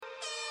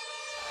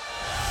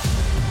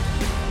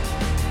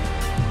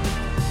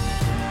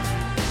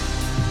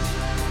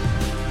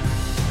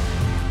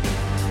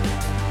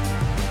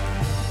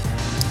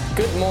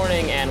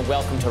morning and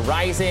welcome to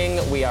Rising.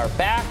 We are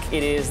back.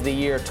 It is the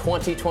year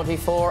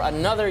 2024,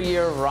 another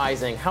year of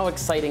Rising. How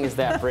exciting is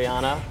that,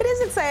 Brianna? It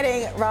is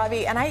exciting,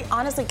 Robbie, and I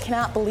honestly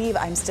cannot believe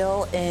I'm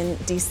still in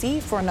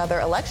D.C. for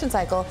another election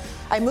cycle.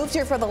 I moved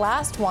here for the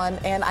last one,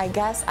 and I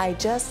guess I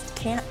just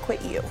can't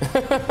quit you.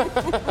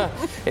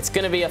 It's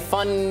going to be a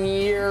fun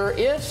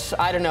year-ish.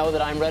 I don't know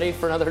that I'm ready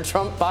for another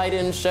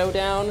Trump-Biden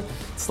showdown.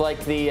 It's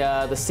like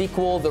the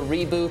sequel, the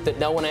reboot that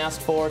no one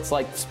asked for. It's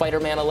like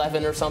Spider-Man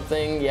 11 or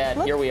something,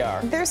 yet here we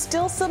are. There's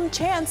still some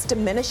chance,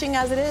 diminishing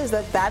as it is,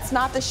 that that's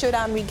not the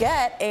showdown we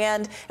get.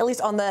 And at least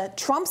on the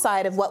Trump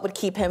side of what would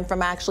keep him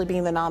from actually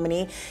being the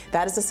nominee,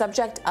 that is the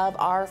subject of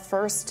our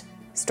first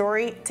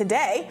story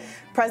today.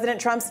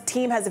 President Trump's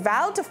team has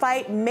vowed to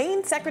fight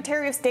Maine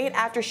Secretary of State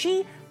after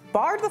she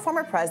barred the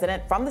former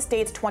president from the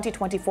state's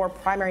 2024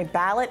 primary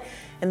ballot.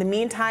 In the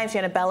meantime,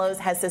 Shanna Bellows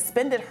has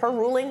suspended her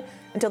ruling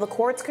until the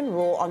courts can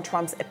rule on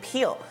Trump's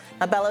appeal.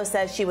 Now, Bellows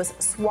says she was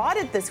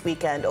swatted this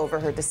weekend over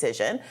her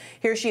decision.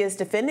 Here she is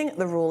defending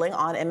the ruling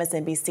on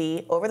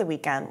MSNBC over the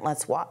weekend.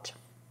 Let's watch.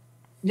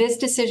 This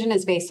decision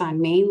is based on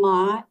Maine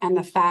law and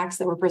the facts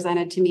that were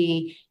presented to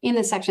me in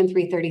the Section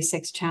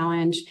 336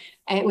 challenge.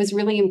 It was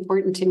really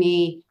important to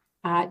me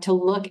to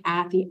look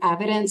at the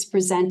evidence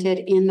presented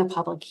in the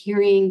public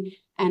hearing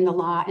and the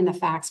law and the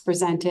facts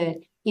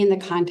presented in the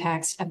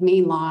context of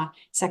Maine law,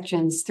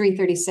 sections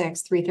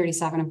 336,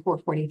 337, and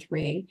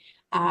 443.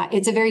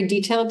 It's a very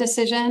detailed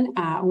decision.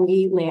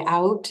 We lay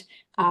out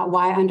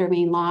why under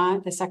Maine law,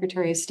 the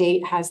Secretary of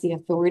State has the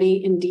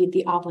authority, indeed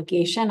the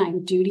obligation,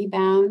 I'm duty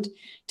bound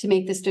to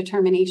make this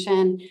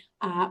determination.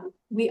 I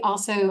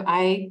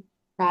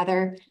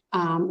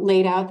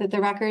laid out that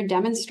the record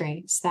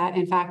demonstrates that,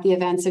 in fact, the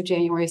events of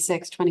January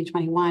 6,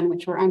 2021,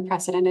 which were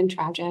unprecedented and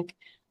tragic,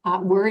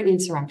 were an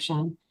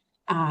insurrection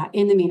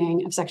in the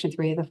meaning of Section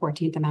 3 of the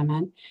 14th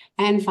Amendment.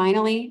 And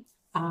finally,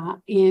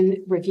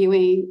 in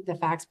reviewing the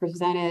facts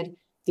presented,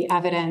 the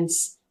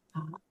evidence,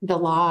 the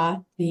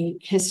law, the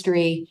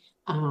history,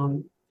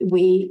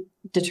 we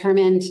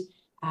determined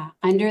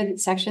under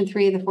Section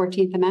 3 of the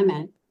 14th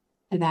Amendment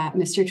that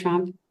Mr.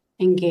 Trump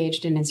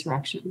engaged in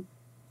insurrection.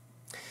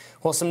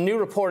 Well, some new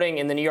reporting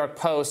in the New York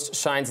Post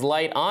shines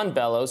light on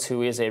Bellows,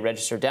 who is a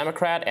registered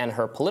Democrat, and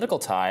her political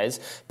ties.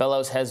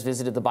 Bellows has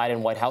visited the Biden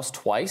White House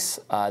twice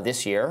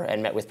this year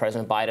and met with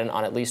President Biden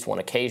on at least one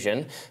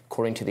occasion,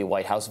 according to the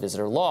White House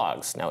visitor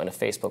logs. Now, in a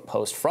Facebook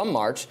post from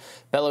March,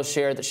 Bellows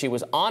shared that she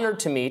was honored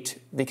to meet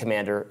the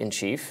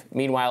commander-in-chief.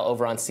 Meanwhile,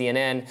 over on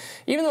CNN,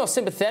 even though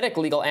sympathetic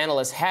legal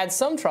analysts had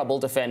some trouble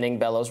defending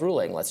Bellows'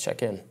 ruling. Let's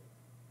check in.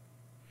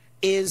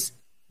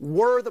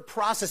 Were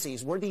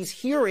these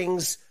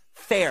hearings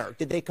fair?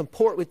 Did they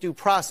comport with due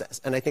process?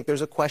 And I think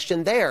there's a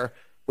question there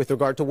with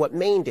regard to what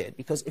Maine did,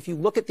 because if you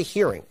look at the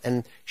hearing,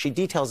 and she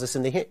details this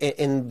in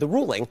the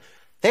ruling,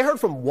 they heard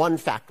from one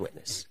fact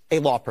witness, a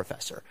law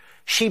professor.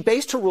 She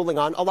based her ruling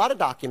on a lot of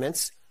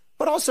documents,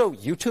 but also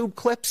YouTube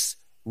clips,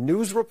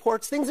 news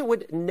reports, things that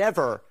would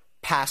never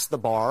pass the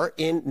bar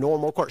in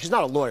normal court. She's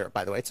not a lawyer,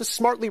 by the way. It's a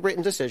smartly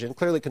written decision,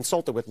 clearly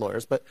consulted with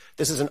lawyers, but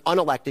this is an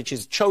unelected.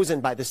 She's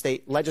chosen by the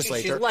state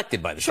legislature. She's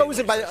elected by the state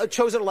legislature.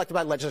 Chosen, elected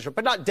by the legislature,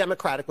 but not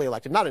democratically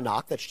elected. Not a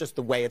knock. That's just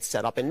the way it's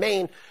set up in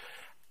Maine.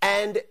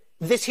 And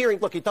this hearing,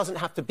 look, it doesn't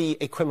have to be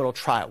a criminal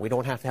trial. We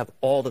don't have to have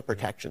all the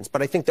protections.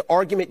 But I think the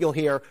argument you'll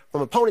hear from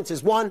opponents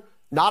is, one,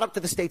 not up to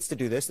the states to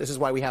do this. This is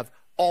why we have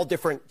all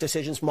different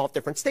decisions from all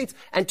different states.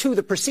 And two,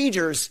 the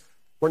procedures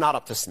were not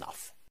up to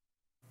snuff.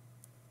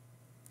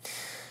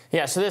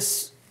 Yeah, so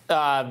this,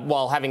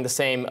 while having the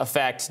same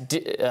effect,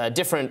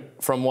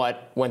 different from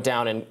what went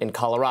down in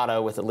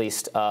Colorado with at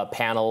least a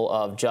panel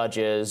of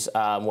judges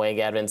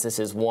weighing evidence. This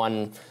is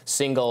one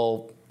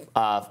single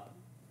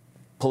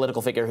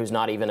political figure who's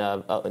not even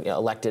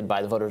elected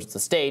by the voters of the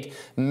state,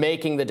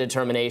 making the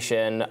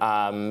determination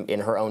in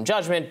her own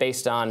judgment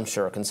based on,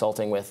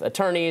 consulting with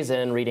attorneys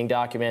and reading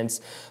documents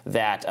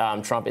that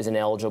Trump is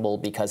ineligible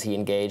because he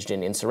engaged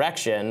in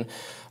insurrection.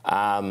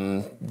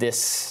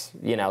 This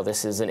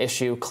is an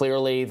issue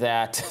clearly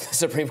that the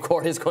Supreme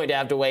Court is going to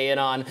have to weigh in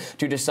on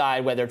to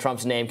decide whether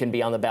Trump's name can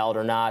be on the ballot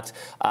or not.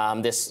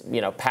 This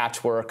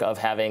patchwork of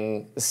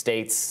having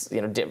states,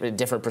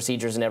 different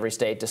procedures in every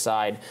state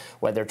decide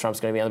whether Trump's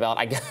going to be on the ballot.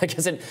 I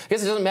guess it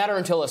doesn't matter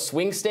until a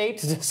swing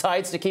state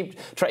decides to keep,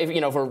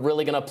 if we're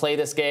really going to play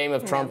this game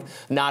of Trump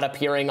not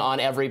appearing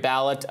on every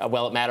ballot.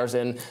 Well, it matters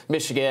in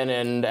Michigan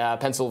and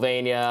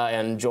Pennsylvania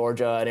and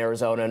Georgia and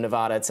Arizona and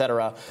Nevada, et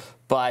cetera.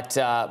 But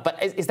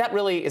is that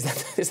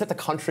the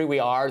country we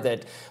are,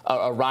 that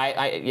a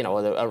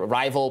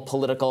rival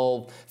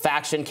political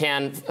faction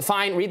can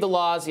read the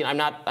laws? I'm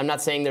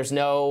not saying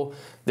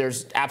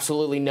there's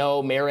absolutely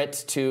no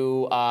merit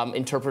to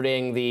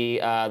interpreting the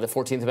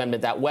 14th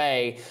Amendment that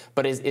way.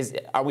 But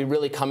are we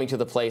really coming to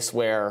the place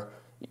where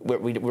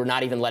we're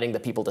not even letting the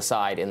people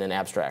decide in an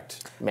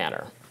abstract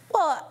manner?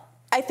 Well,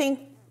 I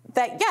think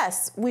that,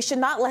 yes, we should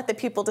not let the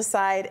people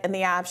decide in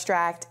the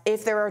abstract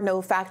if there are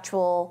no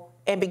factual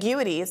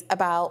ambiguities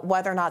about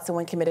whether or not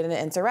someone committed an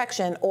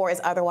insurrection or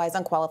is otherwise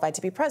unqualified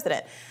to be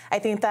president. I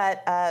think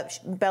that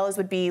Bellows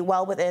would be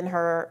well within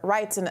her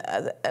rights, and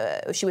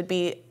she would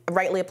be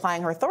rightly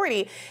applying her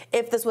authority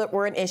if this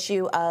were an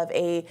issue of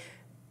a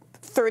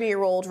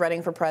 30-year-old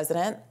running for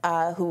president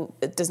who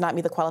does not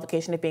meet the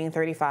qualification of being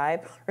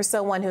 35, or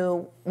someone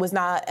who was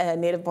not a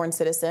native-born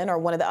citizen, or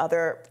one of the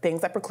other things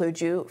that preclude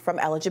you from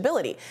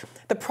eligibility.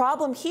 The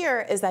problem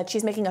here is that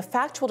she's making a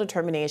factual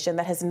determination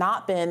that has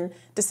not been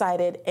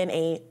decided in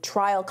a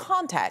trial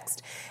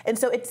context. And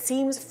so it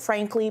seems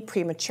frankly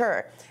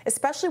premature,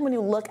 especially when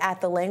you look at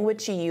the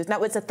language she used.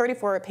 Now, it's a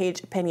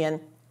 34-page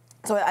opinion,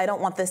 so I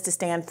don't want this to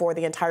stand for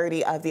the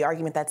entirety of the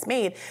argument that's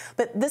made,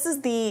 but this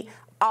is the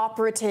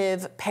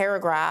operative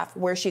paragraph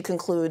where she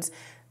concludes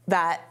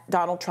that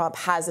Donald Trump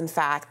has, in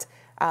fact,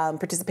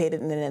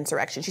 participated in an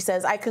insurrection. She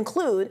says, I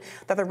conclude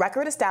that the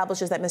record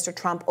establishes that Mr.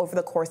 Trump, over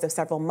the course of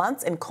several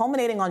months and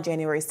culminating on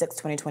January 6,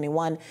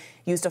 2021,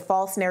 used a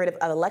false narrative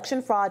of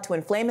election fraud to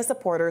inflame his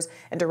supporters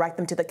and direct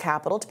them to the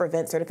Capitol to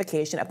prevent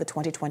certification of the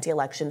 2020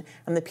 election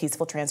and the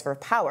peaceful transfer of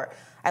power.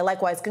 I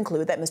likewise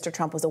conclude that Mr.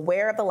 Trump was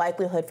aware of the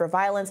likelihood for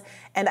violence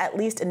and at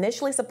least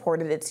initially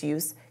supported its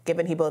use,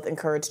 given he both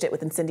encouraged it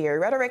with incendiary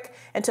rhetoric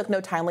and took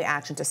no timely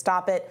action to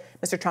stop it.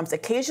 Mr. Trump's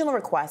occasional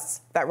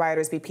requests that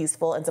rioters be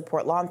peaceful and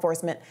support law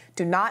enforcement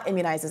do not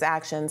immunize his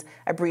actions.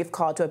 A brief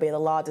call to obey the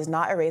law does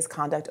not erase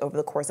conduct over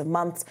the course of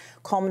months,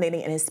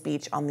 culminating in his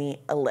speech on the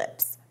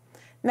ellipse.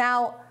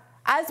 Now,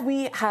 as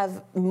we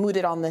have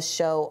mooted on this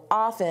show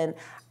often,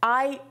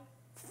 I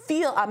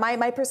feel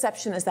my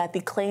perception is that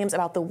the claims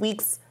about the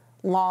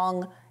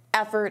weeks-long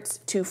efforts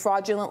to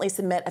fraudulently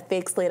submit a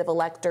fake slate of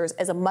electors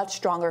is a much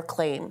stronger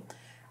claim,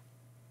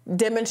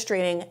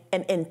 demonstrating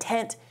an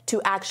intent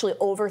to actually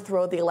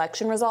overthrow the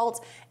election results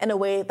in a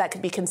way that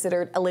could be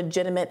considered a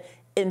legitimate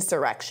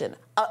insurrection,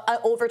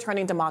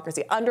 overturning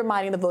democracy,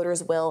 undermining the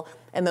voters' will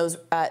in those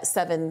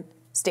 7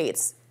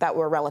 states that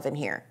were relevant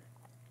here.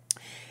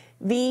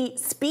 The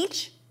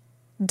speech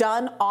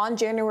done on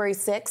January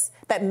 6th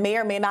that may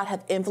or may not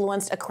have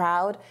influenced a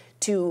crowd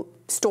to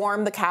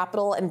storm the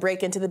Capitol and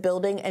break into the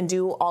building and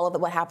do all of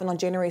what happened on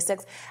January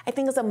 6th, I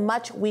think is a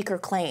much weaker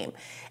claim.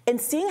 And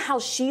seeing how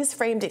she's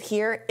framed it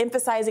here,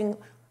 emphasizing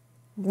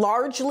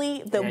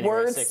largely the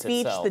word,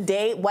 speech, itself, the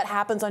day, what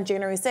happens on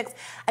January 6th,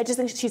 I just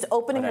think she's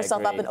opening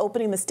herself up and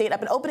opening the state up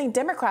and opening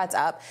Democrats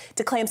up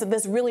to claims that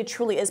this really,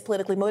 truly is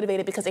politically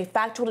motivated because a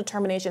factual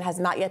determination has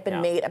not yet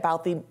been made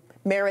about the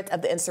merits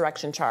of the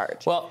insurrection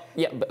charge. Well,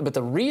 yeah, but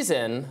the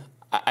reason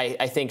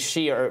I think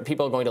she or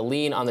people are going to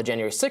lean on the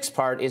January 6th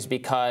part is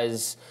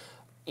because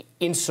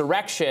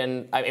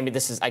insurrection, I mean, I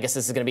guess this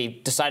is going to be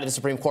decided in the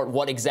Supreme Court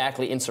what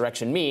exactly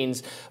insurrection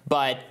means,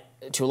 but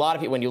to a lot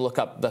of people, when you look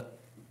up the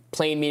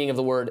plain meaning of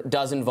the word,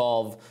 does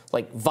involve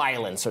like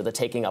violence or the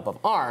taking up of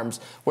arms,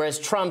 whereas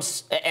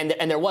Trump's, and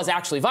there was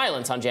actually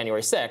violence on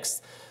January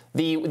 6th,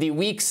 the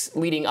weeks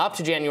leading up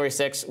to January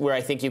 6th, where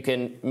I think you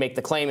can make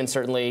the claim, and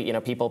certainly,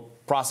 people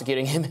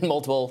prosecuting him in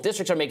multiple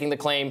districts are making the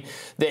claim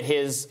that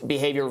his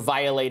behavior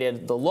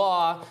violated the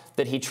law,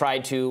 that he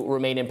tried to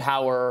remain in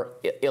power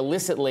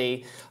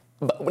illicitly.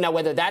 But now,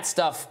 whether that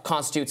stuff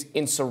constitutes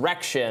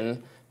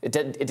insurrection,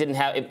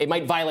 it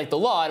might violate the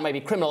law, it might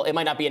be criminal, it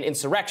might not be an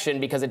insurrection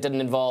because it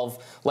didn't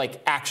involve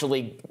like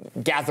actually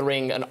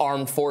gathering an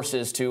armed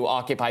forces to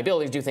occupy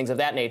buildings, do things of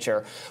that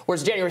nature.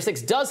 Whereas January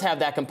 6th does have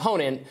that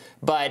component,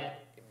 but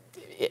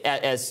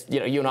as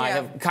you and I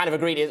have kind of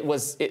agreed, it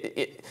was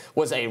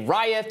a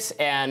riot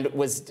and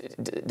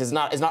is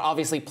not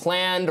obviously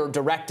planned or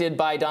directed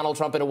by Donald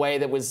Trump in a way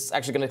that was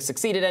actually going to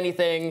succeed at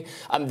anything.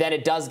 Then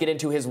it does get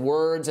into his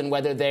words and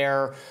whether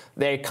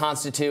they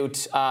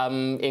constitute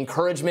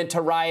encouragement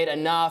to riot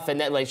enough, and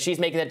that she's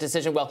making that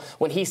decision. Well,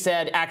 when he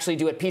said actually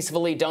do it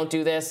peacefully, don't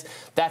do this,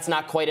 that's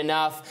not quite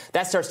enough.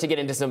 That starts to get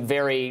into some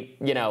very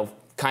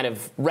kind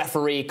of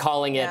referee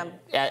calling it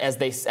as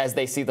they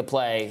see the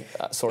play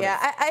sort of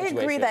I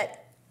agree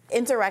that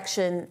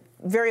insurrection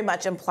very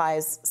much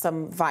implies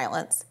some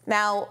violence.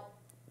 Now,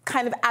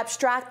 kind of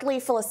abstractly,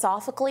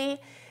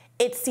 philosophically,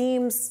 it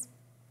seems,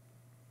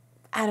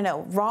 I don't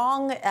know,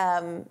 wrong,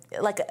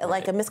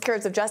 like a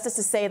miscarriage of justice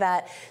to say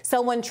that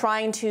someone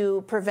trying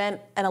to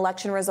prevent an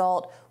election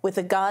result with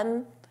a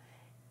gun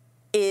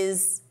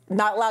is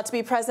not allowed to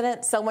be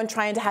president. Someone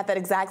trying to have that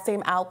exact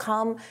same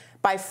outcome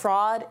by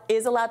fraud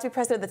is allowed to be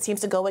president. That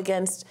seems to go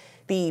against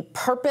the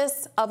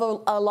purpose of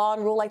a law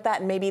and rule like that,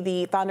 and maybe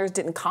the founders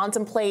didn't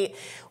contemplate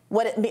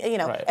what it, in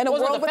a world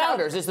without the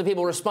founders, it's the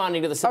people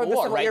responding to the Civil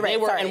War, right? They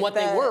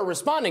were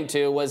responding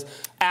to was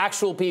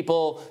actual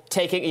people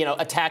taking,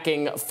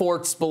 attacking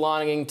forts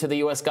belonging to the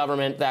U.S.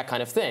 government, that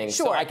kind of thing.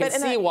 Sure, so I can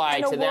see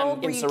why to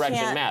them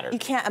insurrection mattered. You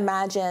can't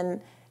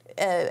imagine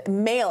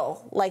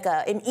mail, like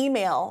an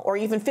email or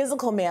even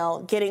physical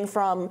mail, getting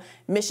from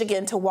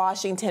Michigan to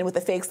Washington with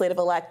a fake slate of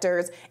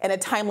electors in a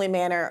timely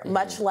manner,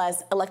 much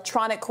less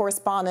electronic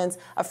correspondence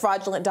of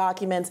fraudulent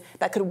documents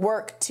that could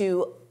work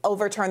to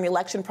overturn the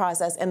election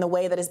process in the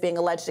way that is being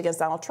alleged against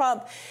Donald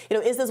Trump.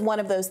 Is this one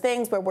of those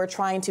things where we're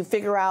trying to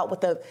figure out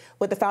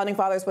what the founding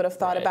fathers would have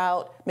thought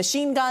about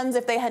machine guns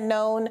if they had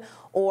known,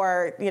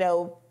 or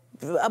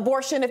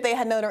abortion if they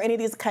had known, or any of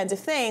these kinds of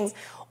things?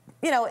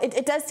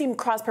 It does seem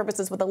cross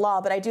purposes with the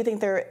law, but I do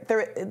think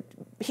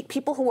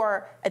people who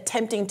are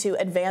attempting to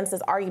advance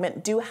this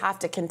argument do have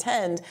to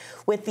contend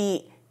with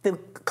the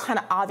kind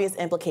of obvious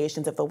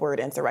implications of the word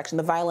insurrection,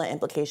 the violent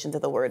implications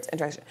of the words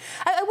insurrection.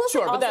 I will say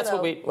also, but that's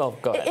though,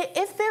 go ahead.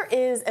 If there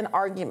is an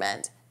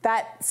argument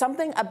that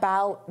something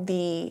about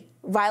the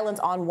violence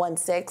on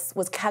 1/6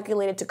 was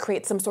calculated to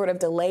create some sort of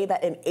delay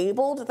that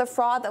enabled the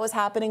fraud that was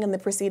happening in the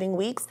preceding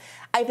weeks,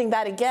 I think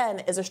that,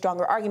 again, is a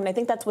stronger argument. I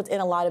think that's what's in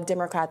a lot of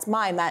Democrats'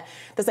 mind, that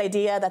this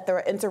idea that there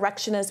are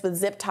insurrectionists with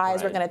zip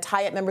ties were going to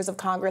tie up members of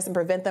Congress and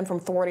prevent them from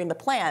thwarting the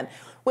plan,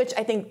 which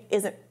I think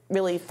isn't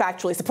really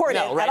factually supported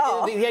at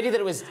all. The idea that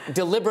it was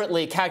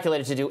deliberately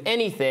calculated to do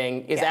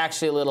anything is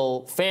actually a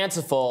little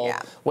fanciful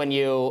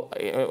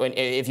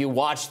if you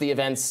watch the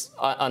events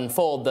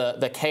unfold,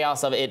 the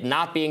chaos of it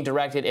not being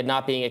directed, it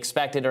not being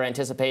expected or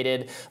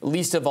anticipated,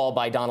 least of all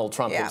by Donald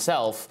Trump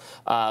himself,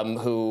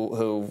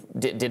 who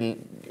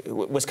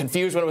was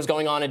confused when it was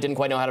going on and didn't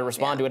quite know how to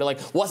respond to it.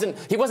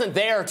 He wasn't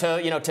there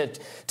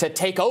to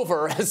take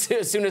over as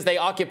soon as they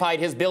occupied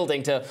his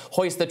building to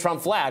hoist the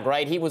Trump flag,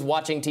 right? He was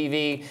watching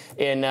TV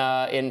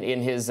at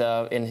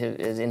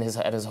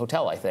his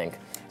hotel, I think.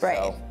 Right.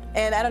 So.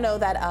 And I don't know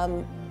that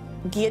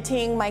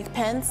guillotining Mike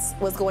Pence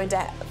was going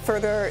to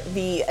further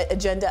the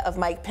agenda of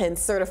Mike Pence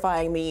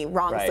certifying the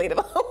wrong slate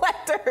of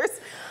electors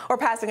or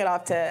passing it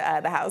off to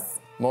the House.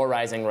 More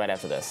Rising right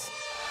after this.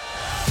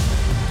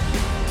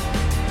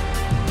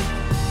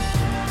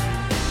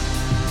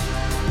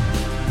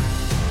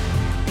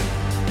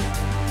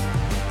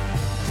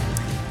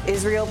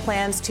 Israel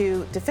plans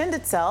to defend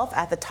itself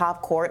at the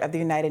top court of the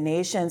United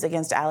Nations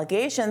against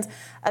allegations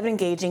of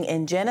engaging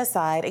in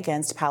genocide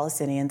against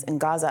Palestinians in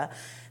Gaza.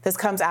 This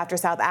comes after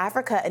South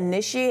Africa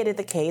initiated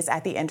the case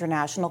at the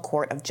International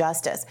Court of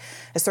Justice,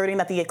 asserting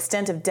that the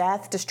extent of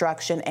death,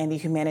 destruction, and the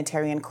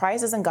humanitarian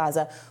crisis in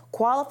Gaza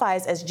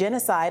qualifies as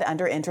genocide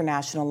under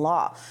international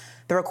law.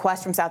 The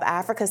request from South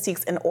Africa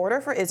seeks an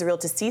order for Israel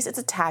to cease its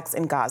attacks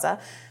in Gaza.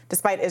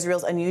 Despite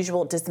Israel's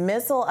unusual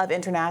dismissal of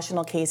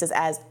international cases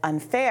as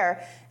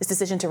unfair, its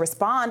decision to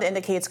respond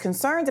indicates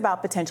concerns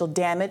about potential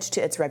damage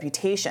to its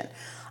reputation.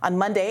 On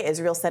Monday,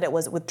 Israel said it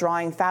was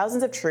withdrawing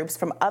thousands of troops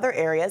from other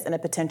areas in a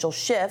potential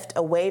shift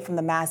away from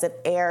the massive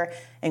air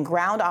and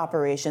ground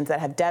operations that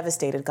have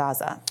devastated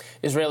Gaza.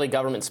 Israeli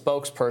government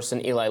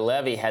spokesperson Eli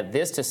Levy had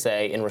this to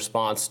say in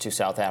response to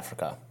South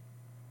Africa.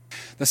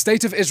 The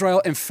State of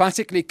Israel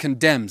emphatically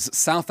condemns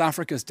South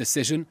Africa's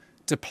decision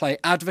to play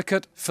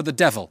advocate for the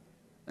devil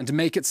and to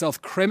make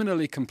itself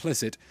criminally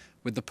complicit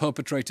with the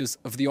perpetrators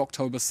of the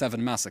October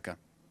 7 massacre.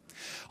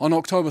 On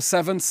October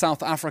 7,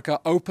 South Africa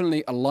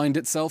openly aligned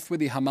itself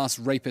with the Hamas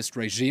rapist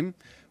regime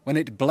when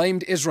it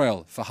blamed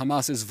Israel for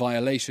Hamas's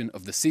violation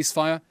of the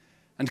ceasefire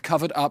and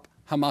covered up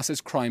Hamas's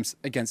crimes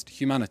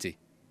against humanity.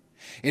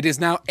 It is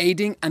now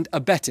aiding and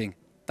abetting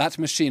that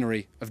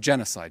machinery of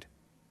genocide.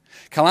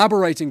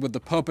 Collaborating with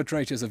the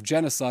perpetrators of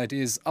genocide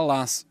is,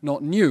 alas,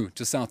 not new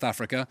to South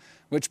Africa,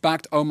 which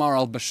backed Omar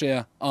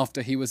al-Bashir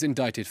after he was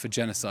indicted for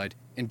genocide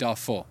in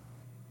Darfur.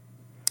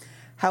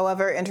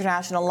 However,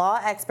 international law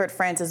expert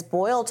Francis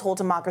Boyle told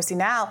Democracy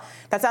Now!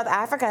 That South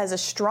Africa has a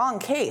strong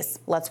case.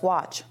 Let's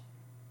watch.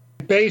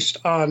 Based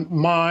on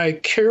my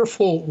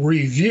careful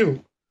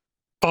review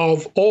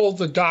of all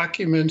the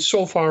documents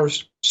so far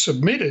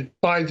submitted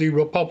by the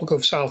Republic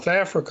of South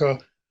Africa,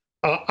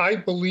 I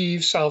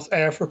believe South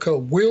Africa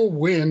will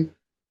win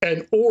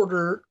an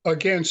order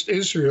against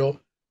Israel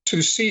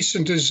to cease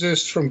and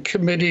desist from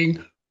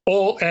committing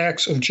all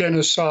acts of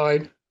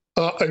genocide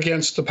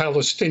against the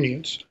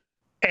Palestinians.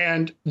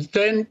 And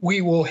then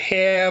we will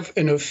have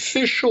an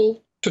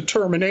official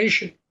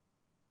determination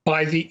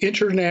by the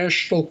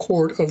International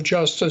Court of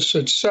Justice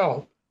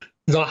itself,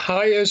 the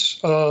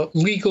highest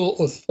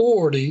legal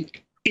authority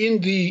in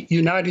the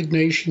United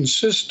Nations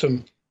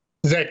system,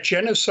 that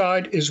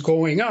genocide is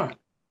going on.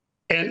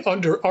 And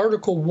under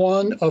Article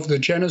 1 of the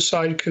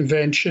Genocide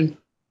Convention,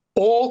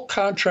 all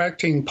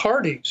contracting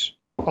parties,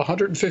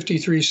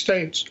 153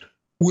 states,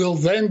 will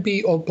then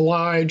be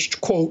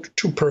obliged, quote,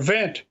 to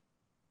prevent,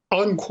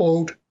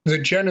 unquote, the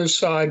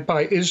genocide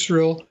by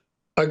Israel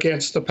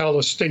against the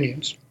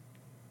Palestinians.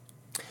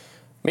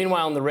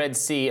 Meanwhile, in the Red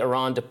Sea,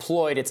 Iran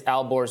deployed its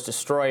Al-Borz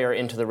destroyer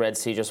into the Red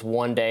Sea just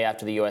one day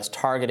after the U.S.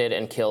 targeted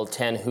and killed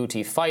 10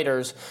 Houthi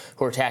fighters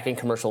who were attacking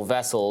commercial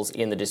vessels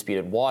in the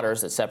disputed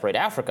waters that separate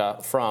Africa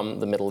from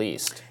the Middle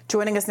East.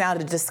 Joining us now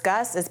to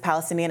discuss is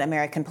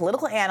Palestinian-American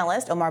political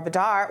analyst Omar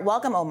Badar.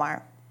 Welcome,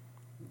 Omar.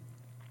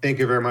 Thank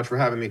you very much for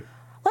having me.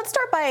 Let's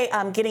start by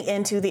getting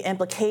into the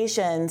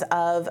implications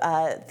of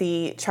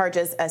the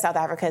charges South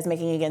Africa is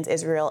making against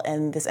Israel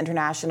in this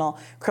international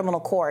criminal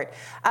court.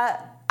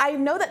 I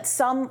know that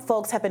some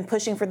folks have been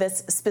pushing for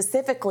this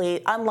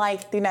specifically,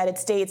 unlike the United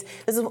States.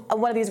 This is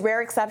one of these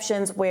rare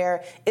exceptions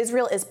where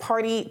Israel is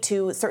party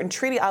to certain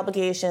treaty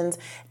obligations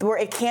where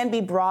it can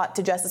be brought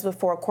to justice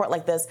before a court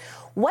like this.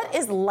 What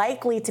is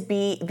likely to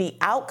be the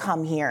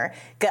outcome here,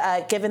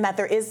 given that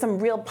there is some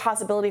real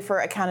possibility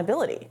for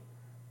accountability?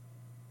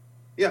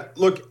 Yeah,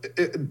 look,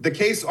 the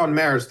case on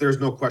merits,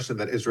 there's no question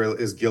that Israel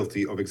is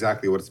guilty of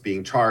exactly what's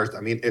being charged. I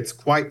mean, it's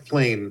quite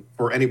plain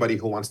for anybody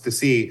who wants to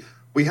see.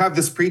 We have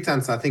this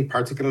pretense, I think,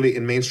 particularly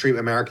in mainstream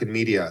American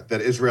media, that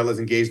Israel is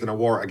engaged in a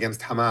war against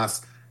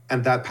Hamas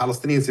and that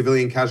Palestinian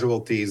civilian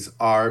casualties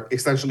are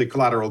essentially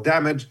collateral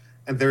damage.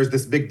 And there's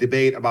this big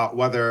debate about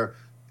whether,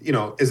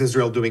 is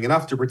Israel doing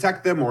enough to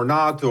protect them or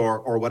not,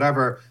 or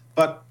whatever.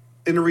 But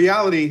in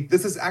reality,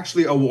 this is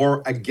actually a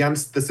war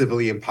against the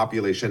civilian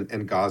population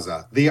in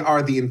Gaza. They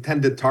are the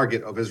intended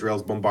target of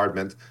Israel's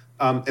bombardment.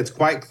 It's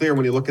quite clear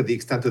when you look at the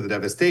extent of the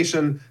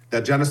devastation,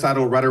 that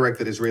genocidal rhetoric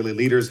that Israeli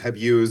leaders have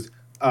used,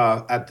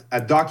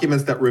 at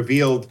documents that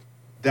revealed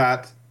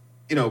that,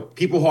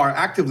 people who are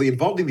actively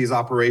involved in these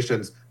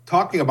operations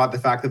talking about the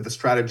fact that the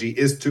strategy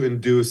is to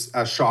induce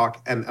a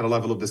shock and a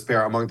level of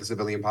despair among the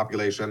civilian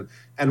population,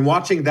 and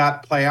watching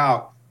that play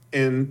out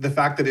in the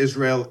fact that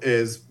Israel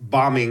is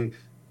bombing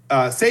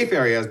safe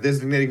areas,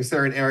 designating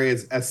certain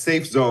areas as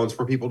safe zones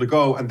for people to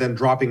go, and then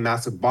dropping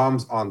massive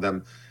bombs on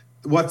them.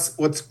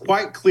 What's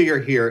quite clear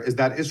here is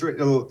that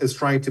Israel is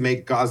trying to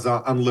make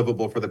Gaza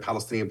unlivable for the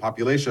Palestinian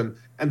population,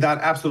 and that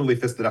absolutely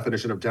fits the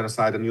definition of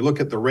genocide. And you look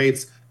at the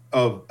rates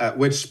at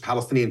which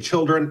Palestinian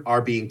children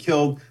are being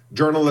killed,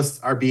 journalists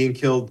are being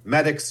killed,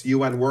 medics,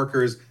 UN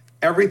workers,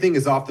 everything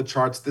is off the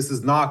charts. This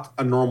is not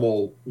a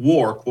normal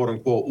war, quote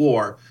unquote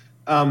war.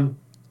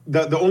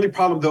 The only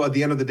problem, though, at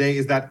the end of the day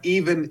is that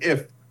even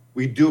if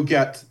we do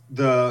get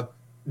the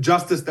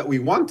justice that we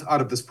want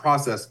out of this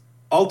process,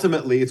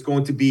 ultimately, it's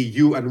going to be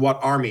you and what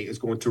army is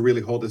going to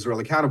really hold Israel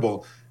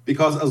accountable.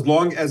 Because as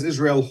long as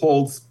Israel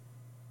holds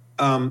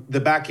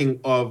the backing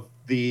of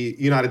the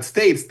United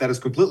States, that is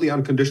completely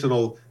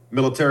unconditional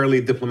militarily,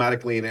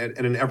 diplomatically,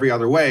 and in every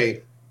other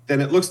way,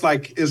 then it looks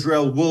like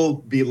Israel will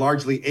be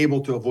largely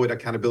able to avoid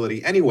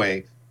accountability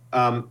anyway.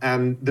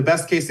 And the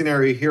best case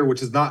scenario here,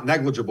 which is not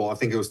negligible, I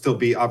think it will still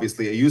be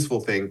obviously a useful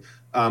thing,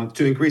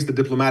 to increase the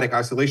diplomatic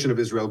isolation of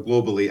Israel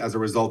globally as a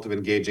result of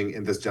engaging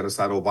in this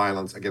genocidal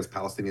violence against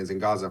Palestinians in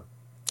Gaza.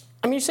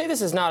 I mean, you say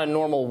this is not a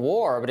normal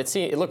war, but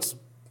it looks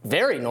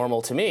very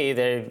normal to me.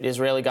 The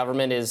Israeli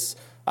government is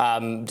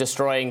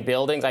destroying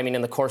buildings. I mean,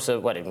 in the course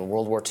of, in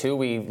World War II,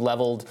 we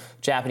leveled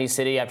Japanese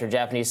city after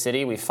Japanese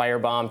city. We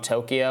firebombed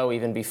Tokyo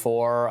even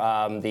before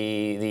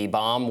the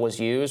bomb was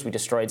used. We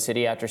destroyed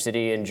city after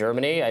city in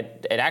Germany.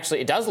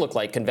 It does look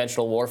like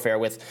conventional warfare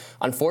with,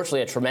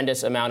 unfortunately, a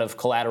tremendous amount of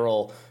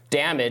collateral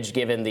damage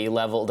given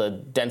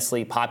the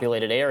densely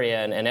populated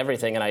area and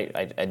everything. And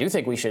I do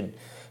think we should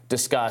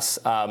discuss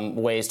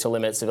ways to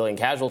limit civilian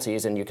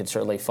casualties, and you could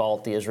certainly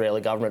fault the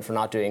Israeli government for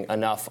not doing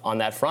enough on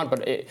that front.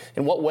 But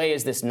in what way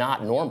is this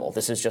not normal?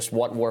 This is just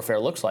what warfare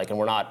looks like, and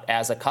we're not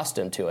as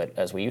accustomed to it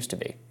as we used to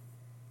be.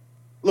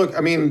 Look,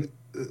 I mean,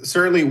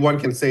 certainly one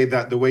can say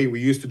that the way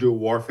we used to do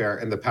warfare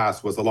in the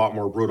past was a lot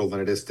more brutal than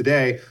it is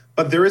today.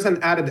 But there is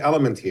an added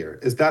element here,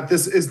 is that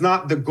this is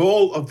not the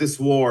goal of this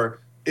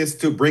war is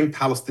to bring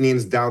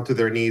Palestinians down to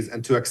their knees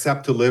and to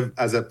accept to live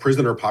as a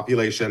prisoner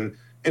population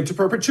into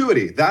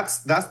perpetuity. That's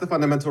the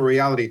fundamental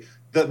reality.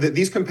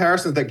 These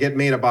comparisons that get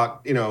made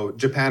about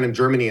Japan and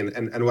Germany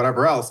and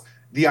whatever else,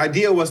 the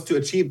idea was to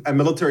achieve a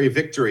military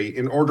victory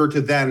in order to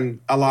then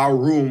allow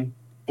room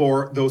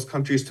for those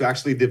countries to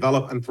actually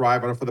develop and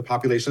thrive and for the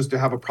populations to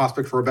have a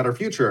prospect for a better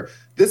future.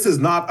 This is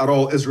not at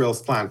all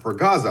Israel's plan for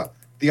Gaza.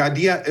 The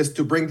idea is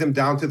to bring them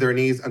down to their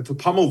knees and to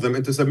pummel them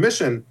into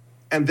submission.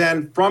 And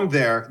then from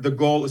there, the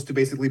goal is to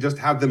basically just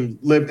have them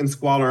live in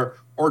squalor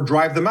or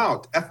drive them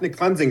out. Ethnic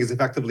cleansing is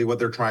effectively what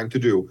they're trying to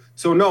do.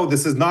 So no,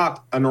 this is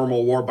not a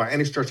normal war by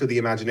any stretch of the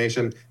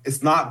imagination.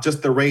 It's not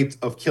just the rate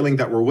of killing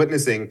that we're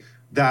witnessing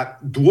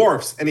that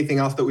dwarfs anything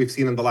else that we've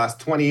seen in the last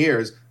 20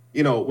 years.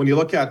 When you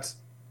look at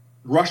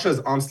Russia's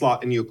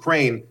onslaught in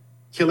Ukraine,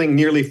 killing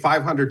nearly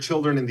 500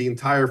 children in the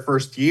entire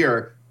first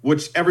year,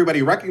 which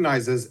everybody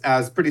recognizes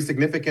as pretty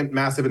significant,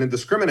 massive, and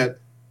indiscriminate,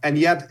 and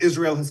yet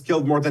Israel has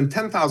killed more than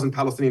 10,000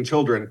 Palestinian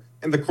children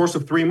in the course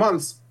of 3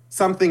 months.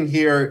 Something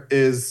here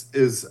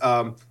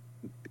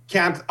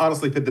can't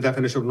honestly fit the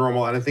definition of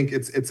normal, and I think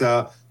it's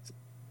a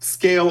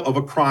scale of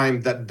a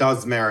crime that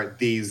does merit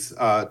these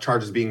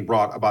charges being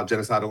brought about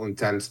genocidal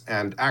intent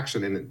and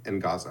action in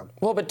Gaza.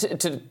 Well, but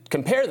to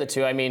compare the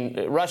two, I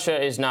mean, Russia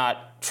is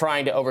not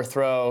trying to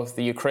overthrow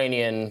the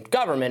Ukrainian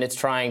government. It's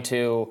trying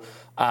to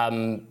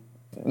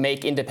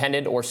make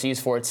independent or seize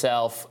for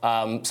itself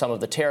some of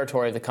the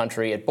territory of the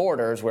country at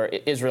borders, where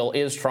Israel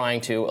is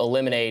trying to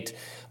eliminate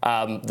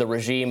the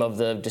regime of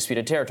the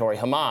disputed territory,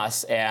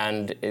 Hamas.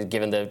 And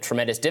given the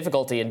tremendous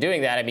difficulty in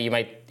doing that, I mean, you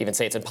might even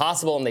say it's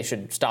impossible and they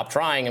should stop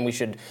trying and we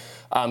should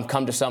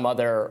come to some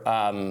other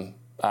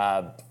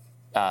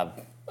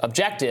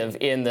objective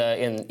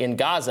in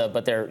Gaza.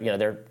 But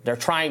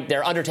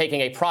they're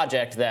undertaking a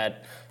project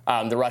that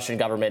the Russian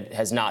government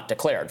has not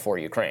declared for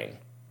Ukraine.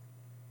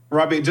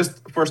 Robbie,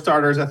 just for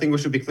starters, I think we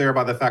should be clear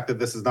about the fact that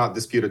this is not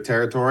disputed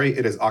territory.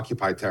 It is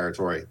occupied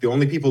territory. The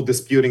only people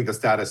disputing the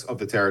status of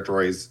the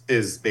territories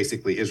is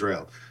basically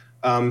Israel.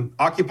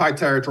 Occupied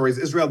territories,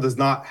 Israel does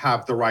not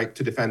have the right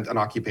to defend an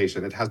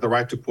occupation. It has the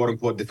right to, quote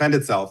unquote, defend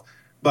itself.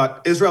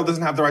 But Israel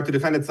doesn't have the right to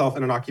defend itself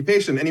in an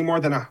occupation any more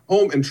than a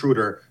home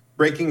intruder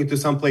breaking into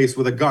some place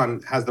with a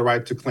gun has the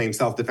right to claim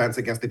self-defense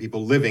against the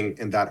people living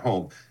in that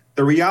home.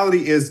 The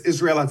reality is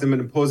Israel has been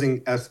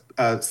imposing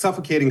a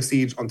suffocating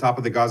siege on top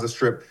of the Gaza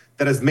Strip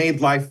that has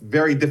made life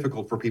very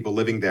difficult for people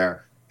living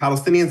there.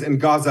 Palestinians in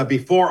Gaza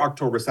before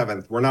October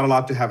 7th were not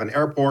allowed to have an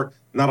airport,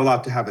 not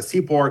allowed to have a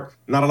seaport,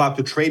 not allowed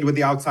to trade with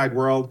the outside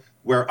world,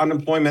 where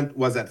unemployment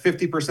was at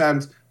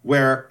 50%,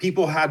 where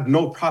people had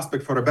no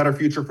prospect for a better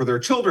future for their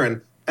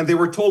children. And they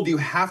were told you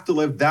have to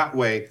live that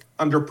way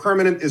under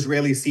permanent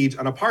Israeli siege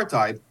and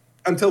apartheid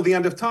until the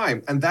end of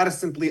time. And that is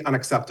simply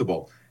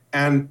unacceptable.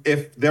 And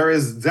if there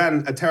is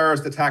then a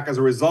terrorist attack as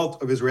a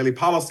result of Israeli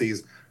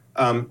policies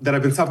that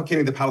have been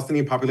suffocating the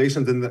Palestinian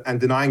populations and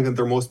denying them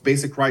their most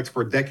basic rights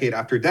for decade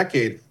after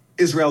decade,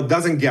 Israel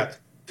doesn't get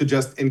to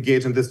just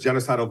engage in this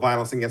genocidal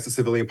violence against the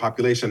civilian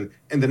population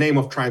in the name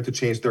of trying to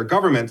change their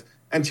government.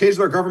 And change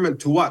their government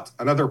to what?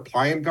 Another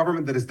pliant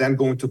government that is then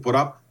going to put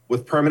up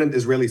with permanent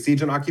Israeli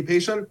siege and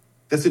occupation?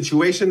 The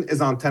situation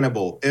is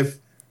untenable. If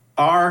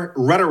our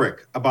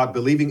rhetoric about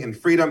believing in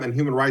freedom and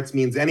human rights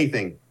means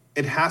anything,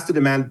 it has to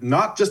demand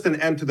not just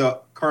an end to the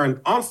current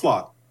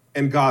onslaught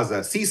in Gaza.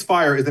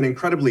 Ceasefire is an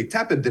incredibly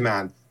tepid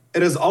demand.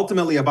 It is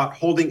ultimately about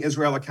holding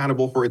Israel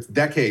accountable for its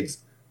decades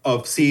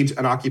of siege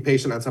and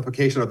occupation and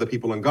suffocation of the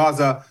people in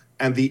Gaza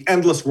and the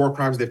endless war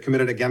crimes they've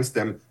committed against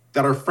them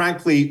that are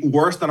frankly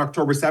worse than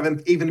October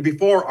 7th, even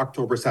before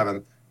October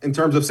 7th, in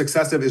terms of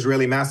successive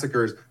Israeli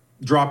massacres,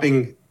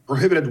 dropping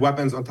prohibited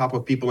weapons on top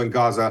of people in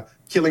Gaza,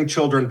 killing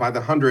children by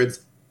the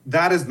hundreds.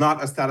 That is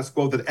not a status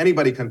quo that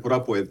anybody can put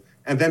up with.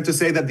 And then to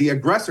say that the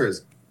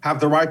aggressors have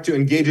the right to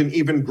engage in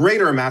even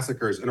greater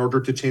massacres in order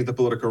to change the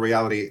political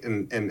reality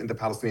in the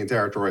Palestinian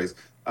territories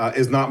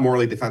is not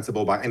morally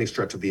defensible by any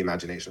stretch of the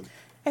imagination.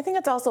 I think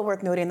it's also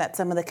worth noting that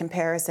some of the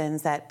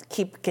comparisons that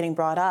keep getting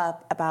brought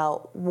up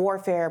about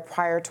warfare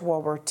prior to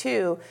World War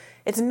II,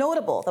 it's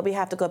notable that we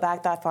have to go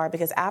back that far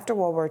because after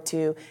World War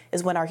II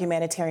is when our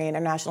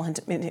international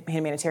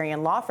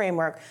humanitarian law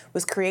framework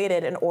was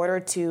created in order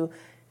to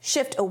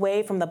shift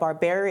away from the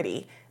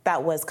barbarity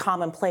that was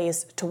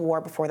commonplace to war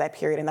before that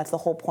period. And that's the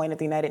whole point of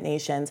the United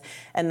Nations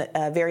and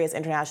various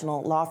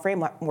international law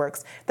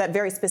frameworks that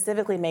very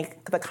specifically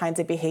make the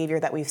kinds of behavior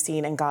that we've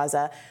seen in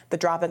Gaza, the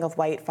dropping of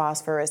white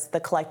phosphorus, the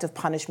collective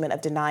punishment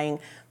of denying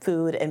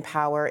food and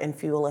power and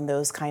fuel and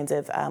those kinds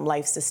of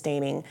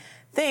life-sustaining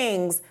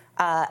things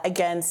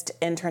against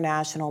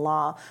international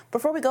law.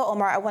 Before we go,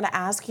 Omar, I want to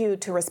ask you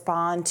to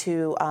respond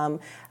to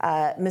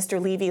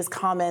Mr. Levy's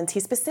comments.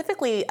 He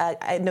specifically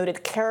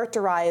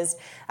characterized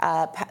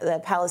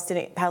the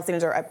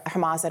Palestinians or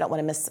Hamas, I don't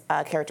want to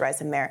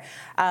mischaracterize him there,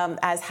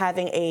 as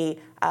having a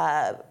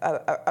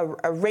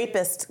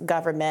rapist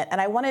government. And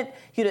I wanted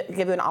you to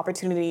give you an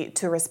opportunity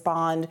to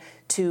respond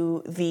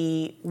to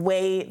the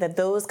way that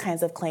those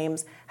kinds of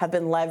claims have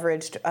been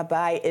leveraged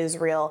by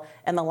Israel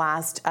in the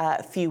last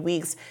few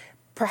weeks,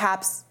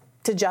 perhaps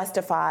to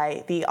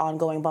justify the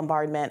ongoing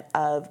bombardment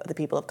of the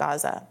people of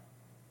Gaza.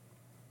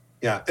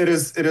 Yeah, it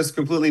is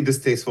completely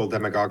distasteful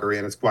demagoguery,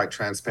 and it's quite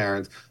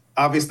transparent.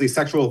 Obviously,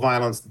 sexual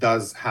violence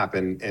does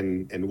happen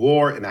in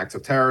war, in acts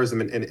of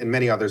terrorism, in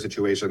many other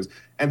situations.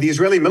 And the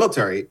Israeli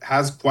military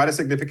has quite a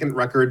significant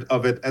record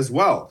of it as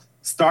well,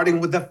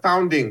 starting with the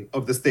founding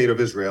of the State of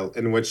Israel,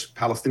 in which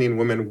Palestinian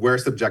women were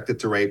subjected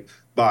to rape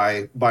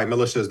by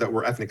militias that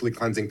were ethnically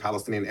cleansing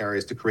Palestinian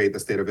areas to create the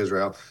State of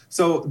Israel.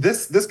 So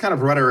this kind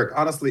of rhetoric,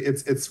 honestly,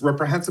 it's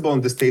reprehensible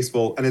and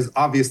distasteful, and is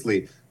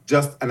obviously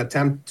just an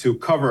attempt to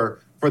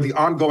cover for the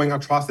ongoing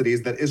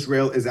atrocities that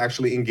Israel is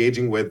actually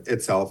engaging with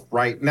itself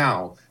right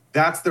now.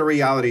 That's the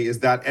reality, is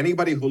that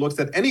anybody who looks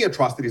at any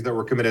atrocities that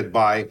were committed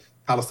by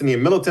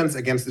Palestinian militants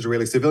against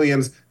Israeli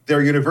civilians,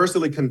 they're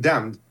universally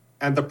condemned.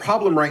 And the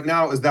problem right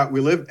now is that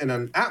we live in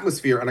an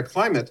atmosphere and a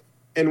climate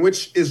in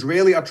which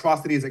Israeli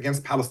atrocities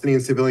against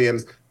Palestinian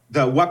civilians,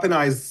 the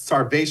weaponized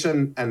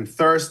starvation and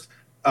thirst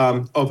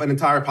of an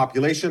entire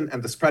population,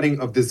 and the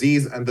spreading of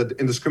disease and the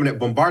indiscriminate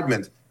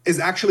bombardment is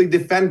actually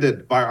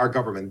defended by our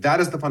government. That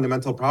is the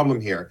fundamental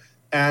problem here.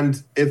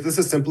 And this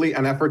is simply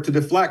an effort to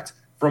deflect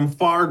from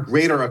far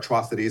greater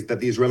atrocities that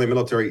the Israeli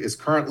military is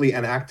currently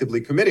and actively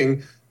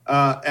committing.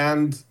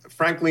 And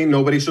frankly,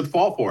 nobody should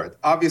fall for it.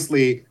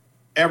 Obviously,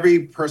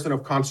 every person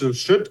of conscience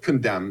should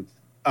condemn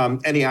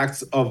any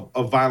acts of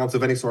violence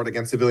of any sort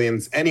against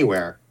civilians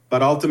anywhere.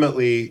 But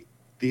ultimately,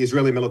 the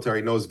Israeli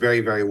military knows very,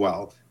 very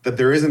well that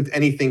there isn't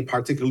anything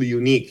particularly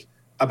unique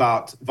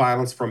about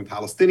violence from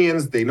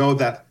Palestinians. They know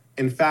that,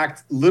 in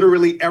fact,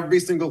 literally every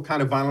single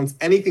kind of violence,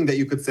 anything that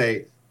you could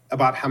say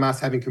about Hamas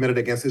having committed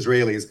against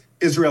Israelis,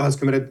 Israel has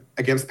committed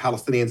against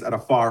Palestinians at a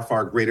far,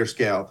 far greater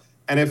scale.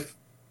 And if,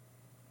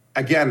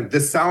 again,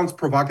 this sounds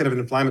provocative and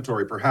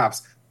inflammatory,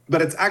 perhaps,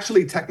 but it's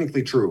actually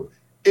technically true.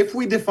 if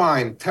we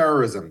define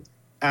terrorism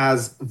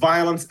as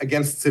violence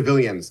against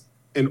civilians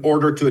in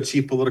order to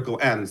achieve political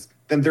ends,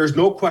 then there's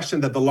no question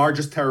that the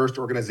largest terrorist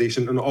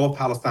organization in all of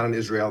Palestine and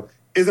Israel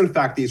is in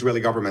fact the Israeli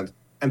government,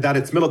 and that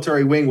its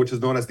military wing, which is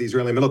known as the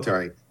Israeli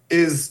military,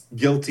 is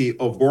guilty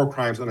of war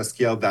crimes on a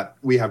scale that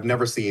we have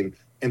never seen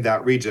in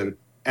that region.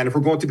 And if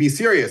we're going to be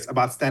serious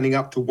about standing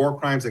up to war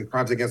crimes and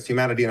crimes against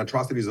humanity and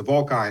atrocities of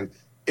all kinds,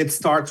 it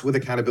starts with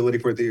accountability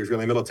for the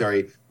Israeli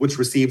military, which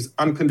receives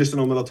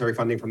unconditional military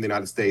funding from the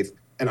United States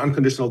and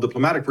unconditional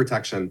diplomatic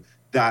protection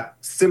that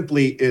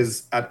simply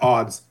is at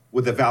odds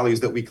with the values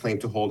that we claim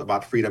to hold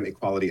about freedom,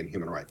 equality, and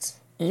human rights.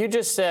 You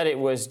just said it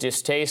was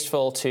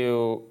distasteful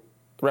to,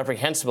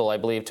 reprehensible, I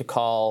believe, to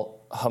call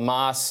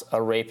Hamas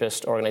a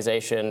rapist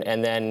organization,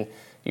 and then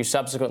you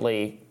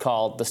subsequently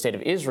called the State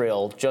of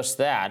Israel just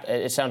that.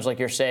 It sounds like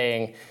you're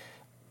saying,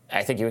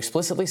 I think you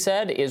explicitly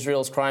said,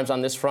 Israel's crimes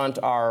on this front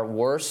are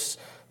worse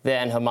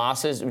than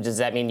Hamas's. Does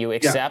that mean you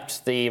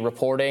accept the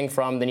reporting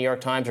from the New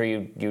York Times, or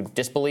you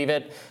disbelieve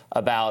it,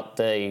 about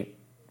the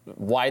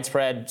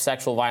widespread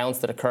sexual violence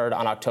that occurred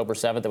on October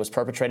 7th that was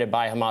perpetrated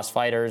by Hamas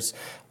fighters?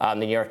 The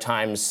New York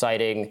Times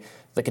citing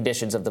the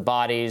conditions of the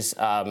bodies,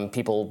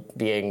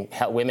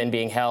 women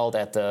being held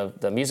at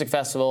the music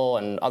festival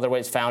and other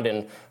ways found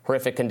in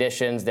horrific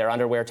conditions, their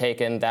underwear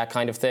taken, that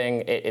kind of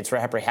thing. It's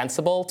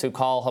reprehensible to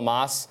call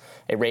Hamas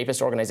a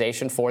rapist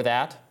organization for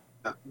that?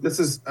 This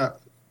is,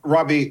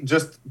 Robbie,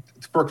 just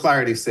for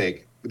clarity's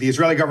sake, the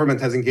Israeli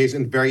government has engaged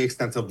in very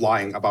extensive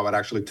lying about what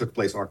actually took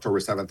place on October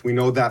 7th. We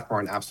know that for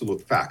an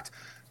absolute fact.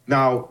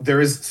 Now,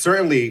 there is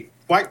certainly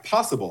quite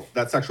possible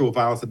that sexual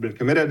violence had been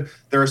committed.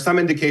 There are some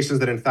indications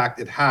that, in fact,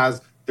 it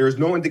has. There is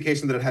no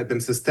indication that it had been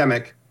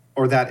systemic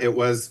or that it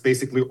was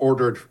basically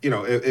ordered.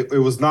 It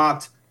was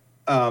not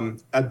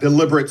a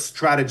deliberate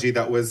strategy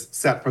that was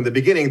set from the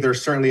beginning.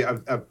 There's certainly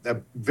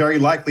a very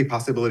likely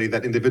possibility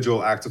that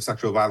individual acts of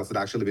sexual violence had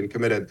actually been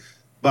committed.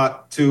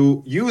 But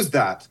to use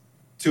that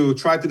to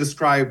try to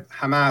describe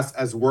Hamas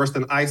as worse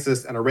than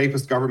ISIS and a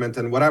rapist government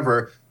and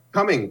whatever,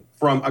 coming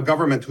from a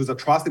government whose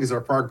atrocities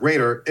are far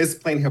greater, is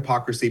plain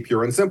hypocrisy,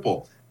 pure and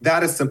simple.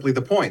 That is simply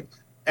the point.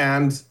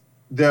 And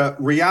the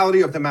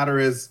reality of the matter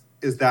is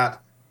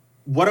that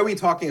what are we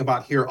talking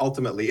about here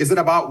ultimately? Is it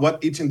about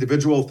what each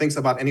individual thinks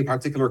about any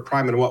particular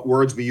crime and what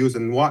words we use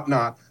and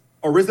whatnot?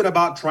 Or is it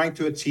about trying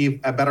to achieve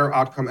a better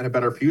outcome and a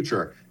better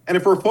future? And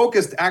if we're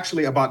focused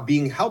actually about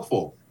being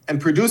helpful and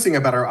producing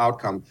a better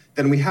outcome,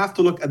 then we have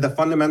to look at the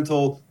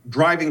fundamental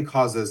driving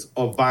causes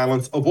of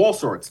violence of all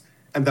sorts.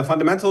 And the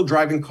fundamental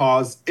driving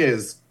cause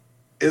is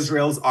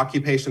Israel's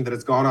occupation that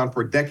has gone on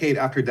for decade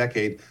after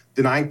decade,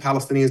 denying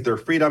Palestinians their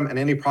freedom and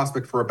any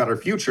prospect for a better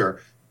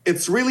future.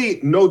 It's really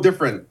no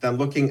different than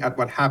looking at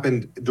what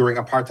happened during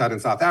apartheid in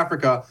South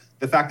Africa,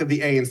 the fact that the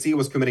ANC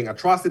was committing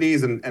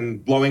atrocities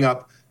and blowing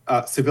up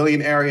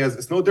civilian areas.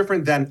 It's no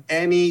different than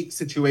any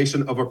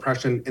situation of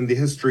oppression in the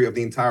history of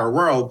the entire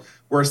world,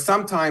 where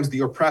sometimes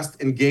the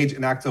oppressed engage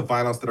in acts of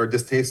violence that are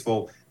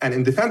distasteful and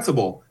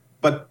indefensible.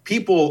 But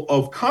people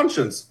of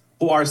conscience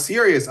who are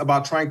serious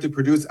about trying to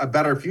produce a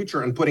better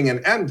future and putting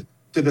an end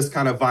to this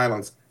kind of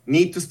violence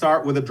need to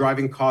start with the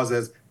driving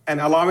causes and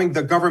allowing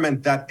the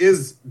government that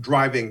is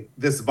driving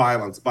this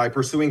violence by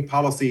pursuing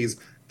policies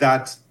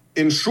that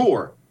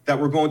ensure that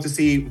we're going to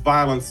see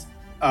violence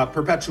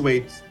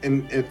perpetuate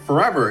in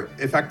forever,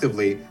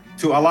 effectively,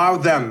 to allow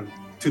them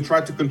to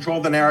try to control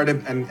the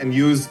narrative and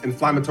use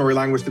inflammatory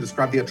language to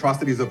describe the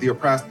atrocities of the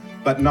oppressed,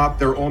 but not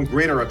their own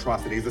greater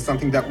atrocities, is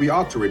something that we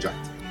ought to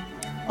reject.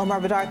 Omar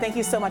Badar, thank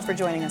you so much for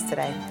joining us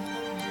today.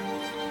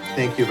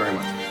 Thank you very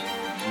much.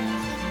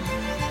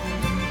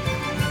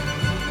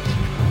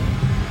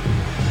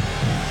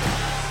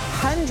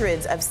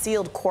 Hundreds of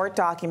sealed court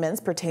documents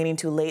pertaining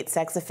to late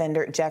sex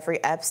offender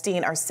Jeffrey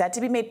Epstein are set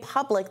to be made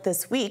public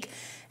this week,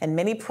 and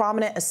many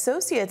prominent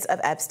associates of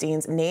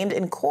Epstein's named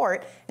in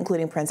court,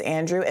 including Prince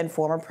Andrew and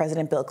former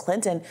President Bill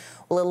Clinton,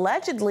 will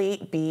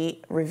allegedly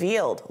be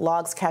revealed.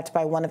 Logs kept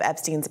by one of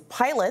Epstein's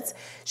pilots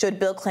showed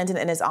Bill Clinton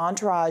and his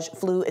entourage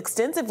flew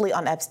extensively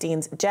on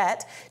Epstein's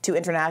jet to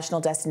international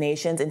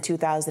destinations in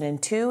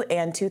 2002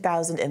 and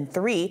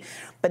 2003,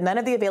 but none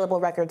of the available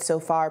records so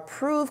far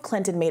prove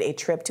Clinton made a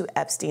trip to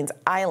Epstein's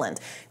island.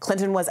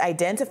 Clinton was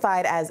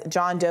identified as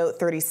John Doe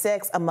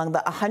 36 among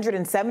the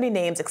 170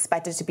 names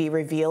expected to be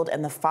revealed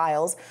in the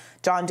files.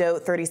 John Doe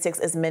 36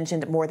 is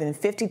mentioned more than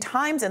 50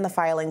 times in the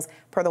filings,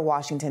 per the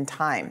Washington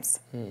Times.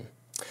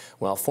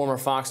 Well, former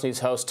Fox News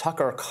host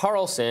Tucker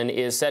Carlson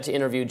is set to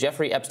interview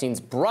Jeffrey Epstein's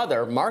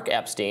brother, Mark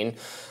Epstein,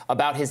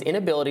 about his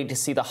inability to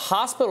see the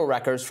hospital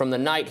records from the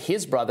night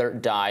his brother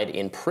died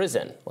in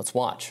prison. Let's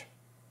watch.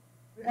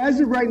 As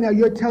of right now,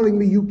 you're telling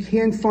me you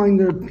can't find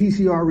the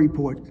PCR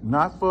report?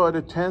 Not for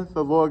the 10th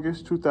of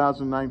August,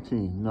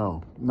 2019,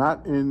 no.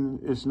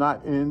 It's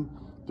not in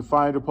the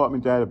fire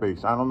department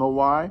database. I don't know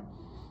why.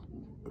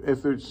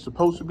 If it's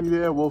supposed to be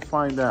there, we'll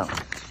find out.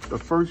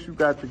 But first, you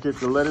got to get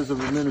the letters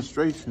of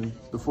administration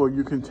before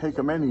you can take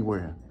them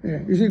anywhere. Yeah,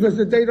 you see, because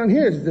the date on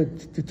here is the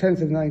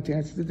 10th of 19.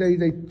 That's the day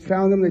they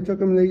found him, they took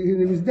him, and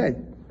he was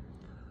dead.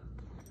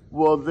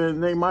 Well, then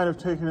they might have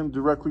taken him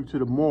directly to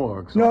the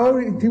morgue. So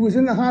No, he was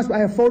in the hospital. I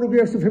have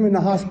photographs of him in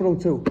the hospital,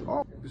 too.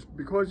 Oh, just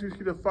because you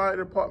see the fire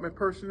department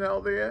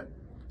personnel there,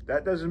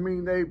 that doesn't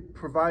mean they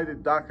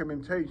provided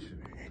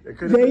documentation.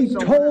 They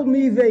told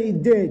me they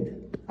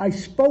did. I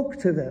spoke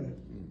to them.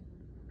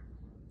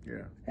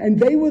 Yeah. And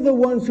they were the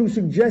ones who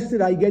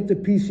suggested I get the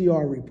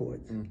PCR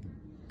reports.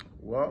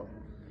 Well,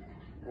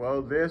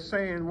 they're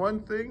saying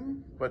one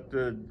thing, but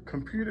the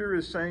computer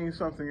is saying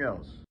something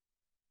else.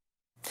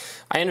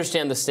 I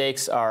understand the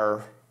stakes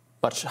are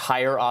much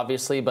higher,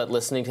 obviously, but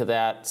listening to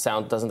that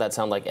doesn't that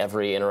sound like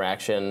every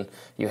interaction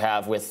you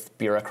have with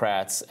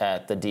bureaucrats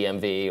at the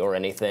DMV or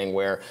anything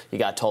where you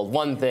got told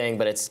one thing,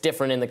 but it's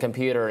different in the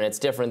computer and it's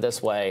different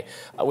this way,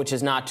 which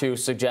is not to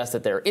suggest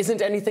that there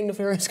isn't anything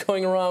nefarious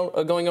going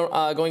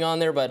on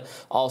there, but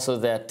also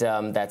that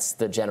that's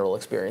the general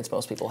experience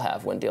most people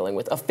have when dealing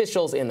with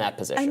officials in that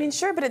position. I mean,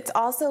 sure, but it's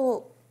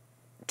also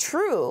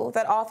true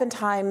that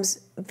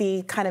oftentimes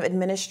the kind of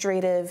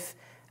administrative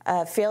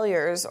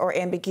failures or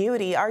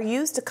ambiguity are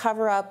used to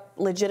cover up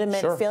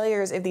legitimate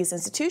failures of these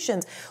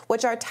institutions,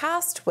 which are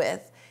tasked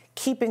with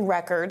keeping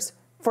records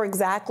for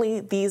exactly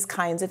these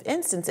kinds of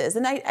instances.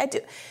 And I do,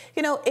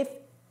 you know,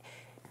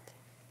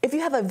 if you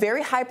have a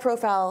very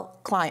high-profile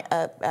client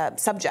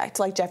subject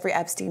like Jeffrey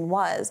Epstein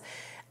was,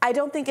 I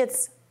don't think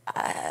it's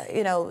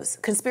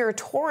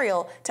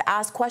conspiratorial to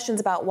ask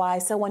questions about why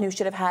someone who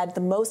should have had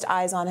the most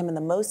eyes on him and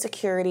the most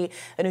security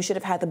and who should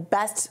have had the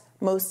best,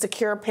 most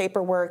secure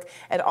paperwork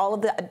and all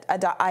of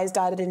the I's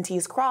dotted and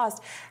T's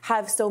crossed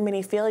have so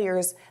many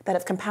failures that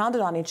have compounded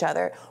on each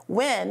other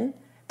when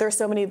there's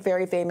so many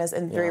very famous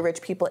and very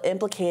rich people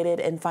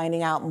implicated in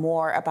finding out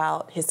more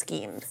about his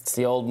schemes. It's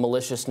the old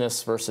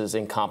maliciousness versus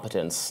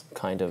incompetence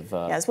kind of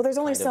yes, well, there's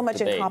only so much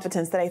debate.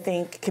 Incompetence that I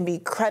think can be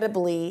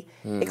credibly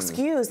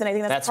excused, and I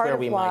think that's part where of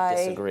we why... might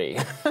disagree.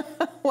 Well,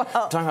 We're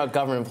talking about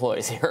government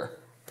employees here.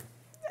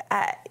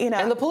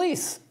 And the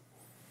police.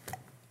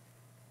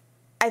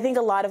 I think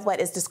a lot of what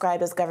is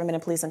described as government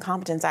and police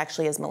incompetence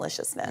actually is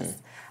maliciousness.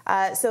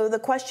 So the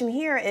question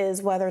here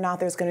is whether or not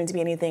there's going to be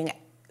anything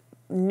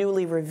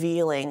newly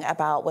revealing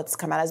about what's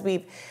come out. As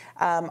we've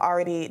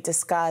already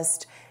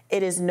discussed,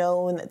 it is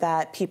known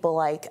that people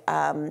like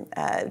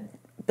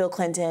Bill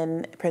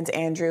Clinton, Prince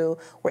Andrew,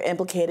 were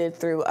implicated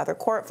through other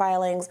court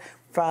filings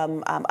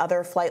from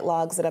other flight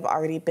logs that have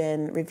already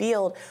been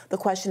revealed. The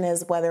question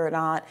is whether or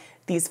not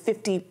these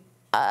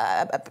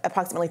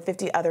approximately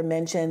 50 other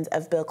mentions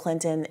of Bill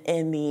Clinton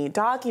in the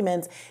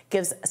documents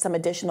gives some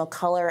additional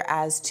color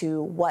as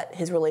to what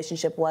his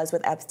relationship was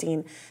with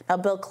Epstein. Now,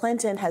 Bill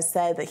Clinton has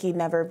said that he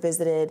never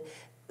visited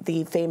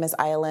the famous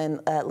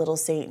island, Little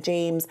St.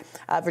 James.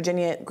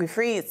 Virginia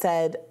Giuffre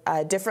said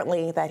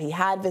differently that he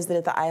had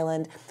visited the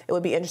island. It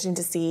would be interesting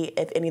to see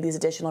if any of these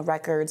additional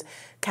records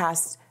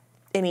cast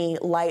any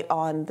light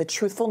on the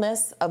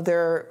truthfulness of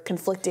their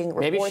conflicting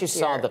reports. Maybe she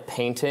saw the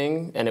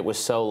painting and it was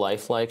so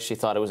lifelike she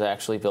thought it was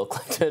actually Bill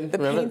Clinton. The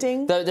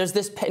painting? There's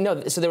this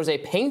so there was a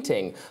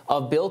painting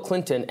of Bill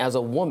Clinton as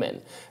a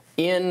woman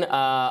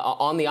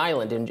on the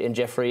island in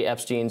Jeffrey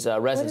Epstein's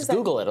residence.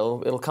 Google it;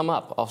 it'll come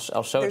up.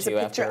 I'll show it to you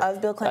after. There's a picture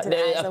of Bill Clinton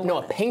as a woman. No,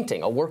 a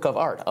painting, a work of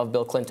art of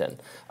Bill Clinton.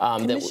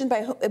 Commissioned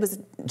by who? It was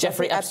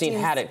Jeffrey Epstein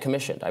had it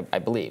commissioned, I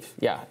believe.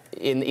 Yeah,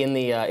 in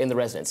the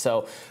residence.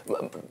 So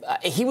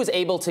he was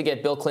able to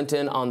get Bill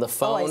Clinton on the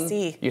phone. Oh, I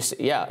see.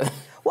 Yeah.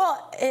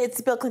 Well, it's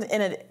Bill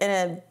Clinton in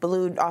a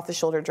blue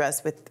off-the-shoulder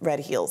dress with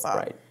red heels on.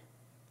 Right.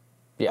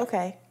 Yeah.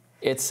 Okay.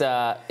 Jeffrey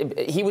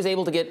Epstein was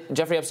able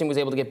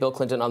to get Bill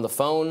Clinton on the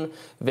phone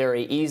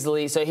very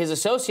easily. So his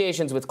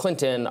associations with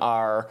Clinton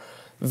are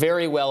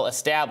very well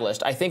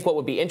established. I think what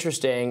would be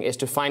interesting is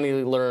to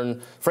finally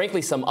learn,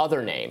 frankly, some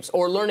other names,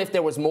 or learn if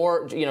there was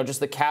more, just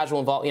the casual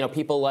involved,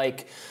 people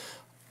like,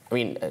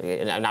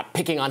 I'm not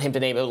picking on him to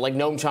name it, like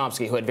Noam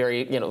Chomsky, who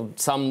had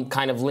some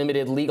kind of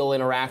limited legal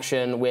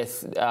interaction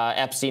with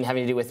Epstein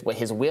having to do with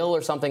his will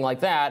or something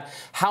like that.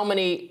 How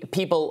many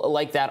people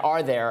like that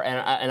are there,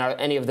 and are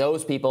any of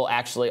those people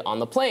actually on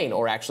the plane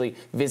or actually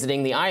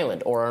visiting the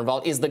island or are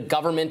involved? Is the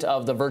government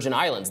of the Virgin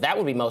Islands? That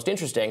would be most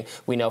interesting.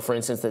 We know, for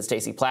instance, that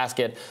Stacey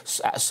Plaskett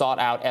sought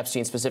out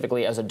Epstein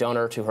specifically as a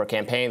donor to her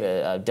campaign,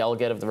 the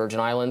delegate of the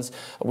Virgin Islands.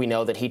 We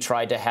know that he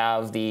tried to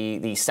have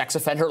the sex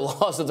offender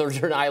laws of the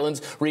Virgin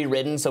Islands rewritten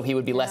so he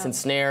would be less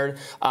ensnared.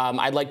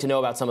 I'd like to know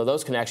about some of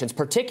those connections,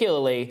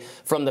 particularly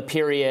from the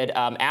period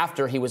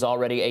after he was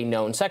already a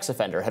known sex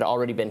offender, had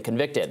already been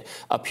convicted,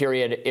 a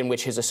period in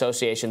which his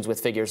associations with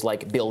figures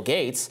like Bill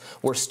Gates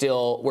were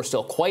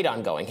still quite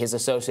ongoing. His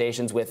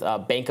associations with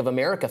Bank of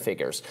America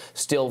figures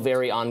still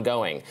very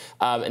ongoing.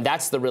 And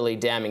that's the really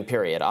damning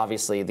period.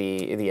 Obviously,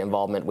 the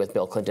involvement with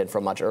Bill Clinton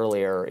from much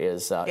earlier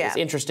is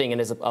interesting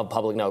and is of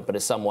public note, but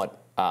is somewhat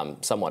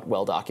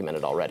well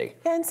documented already.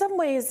 Yeah, in some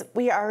ways,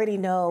 we already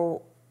know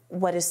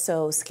what is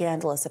so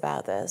scandalous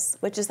about this,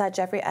 which is that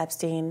Jeffrey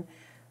Epstein,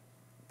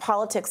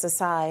 politics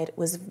aside,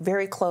 was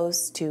very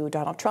close to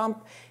Donald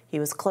Trump. He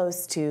was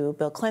close to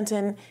Bill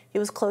Clinton. He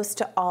was close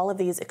to all of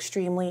these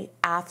extremely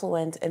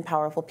affluent and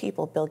powerful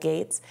people, Bill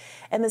Gates.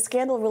 And the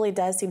scandal really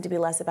does seem to be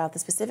less about the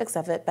specifics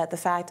of it, but the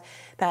fact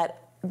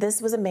that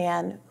this was a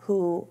man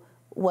who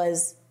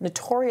was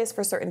notorious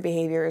for certain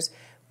behaviors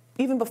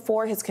even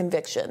before his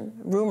conviction,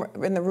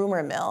 in the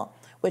rumor mill,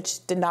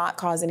 which did not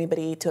cause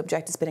anybody to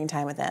object to spending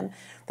time with him.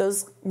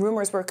 Those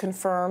rumors were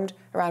confirmed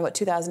around,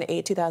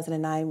 2008,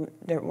 2009,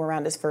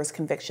 around his first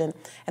conviction,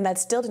 and that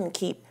still didn't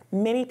keep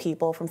many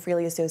people from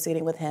freely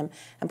associating with him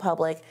in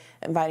public,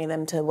 inviting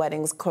them to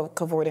weddings,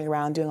 cavorting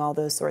around, doing all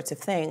those sorts of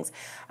things.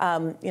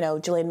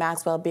 Ghislaine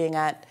Maxwell being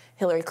at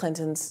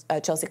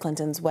Chelsea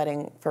Clinton's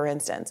wedding, for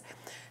instance.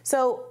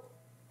 So,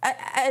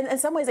 in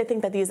some ways, I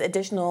think that these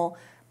additional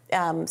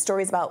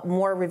stories about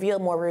more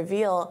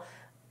reveal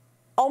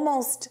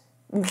almost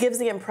gives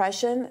the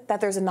impression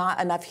that there's not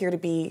enough here to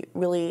be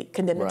really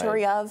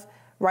condemnatory of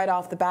right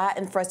off the bat,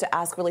 and for us to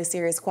ask really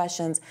serious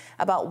questions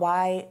about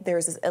why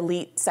there's this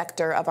elite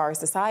sector of our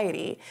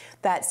society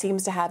that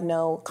seems to have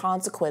no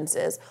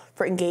consequences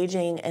for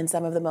engaging in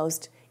some of the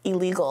most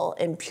illegal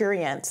and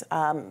prurient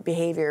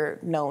behavior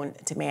known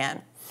to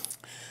man.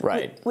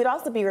 Right. We'd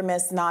also be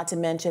remiss not to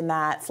mention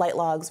that flight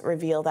logs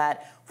reveal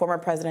that former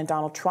President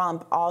Donald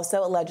Trump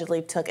also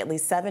allegedly took at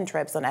least 7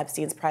 trips on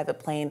Epstein's private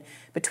plane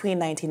between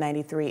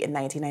 1993 and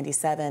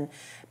 1997.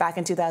 Back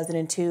in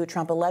 2002,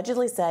 Trump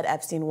allegedly said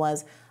Epstein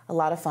was a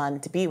lot of fun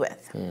to be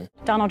with.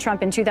 Donald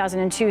Trump in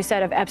 2002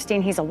 said of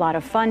Epstein, he's a lot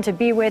of fun to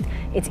be with.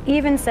 It's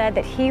even said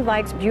that he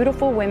likes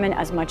beautiful women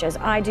as much as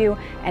I do,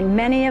 and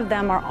many of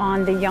them are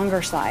on the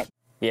younger side.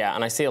 Yeah,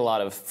 and I see a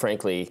lot of,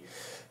 frankly,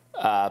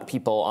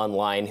 people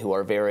online who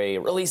are very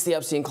release the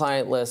Epstein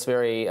client list,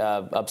 very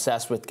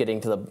obsessed with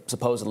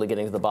supposedly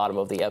getting to the bottom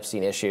of the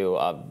Epstein issue,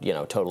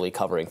 totally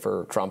covering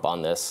for Trump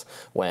on this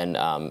when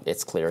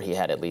it's clear he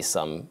had at least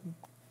some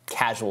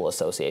casual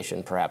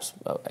association, perhaps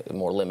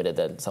more limited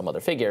than some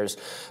other figures.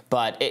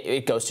 But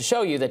it goes to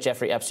show you that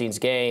Jeffrey Epstein's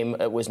game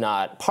was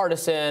not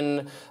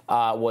partisan,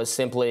 was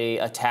simply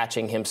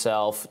attaching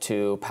himself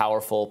to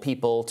powerful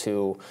people,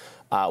 to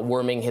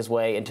worming his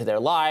way into their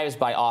lives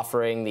by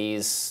offering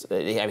these.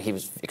 He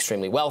was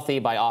extremely wealthy,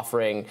 by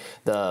offering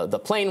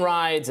the plane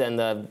rides and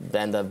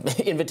the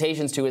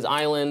invitations to his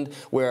island,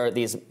 where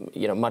these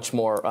much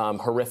more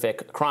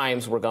horrific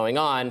crimes were going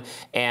on.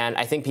 And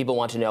I think people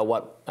want to know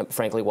what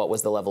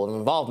was the level of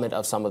involvement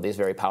of some of these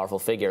very powerful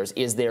figures.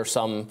 Is there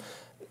some?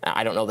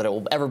 I don't know that it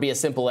will ever be as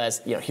simple as,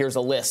 here's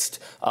a list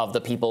of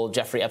the people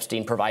Jeffrey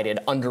Epstein provided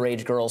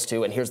underage girls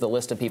to, and here's the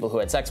list of people who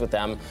had sex with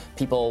them.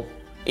 People,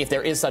 if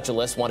there is such a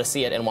list, want to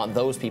see it and want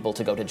those people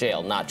to go to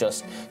jail, not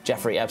just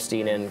Jeffrey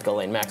Epstein and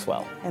Ghislaine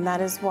Maxwell. And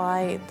that is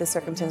why the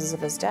circumstances of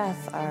his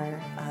death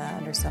are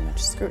under so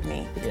much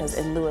scrutiny, because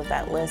in lieu of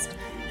that list,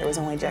 there was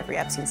only Jeffrey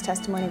Epstein's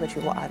testimony, which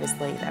we will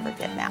obviously never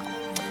get now.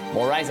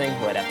 More Rising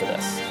right after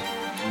this.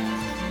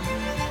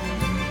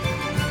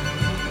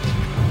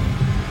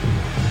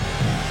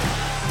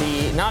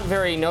 The not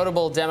very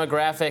notable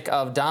demographic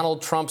of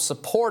Donald Trump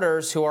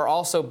supporters who are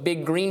also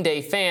big Green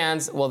Day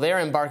fans, well, they're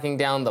embarking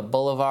down the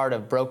boulevard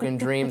of broken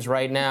dreams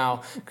right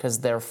now because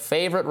their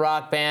favorite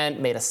rock band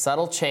made a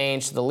subtle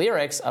change to the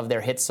lyrics of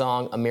their hit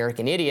song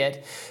American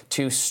Idiot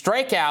to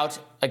strike out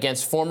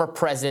against former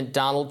President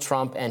Donald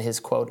Trump and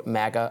his, quote,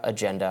 MAGA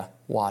agenda.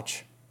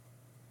 Watch.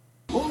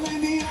 Oh,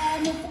 maybe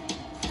I'm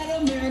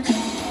at America.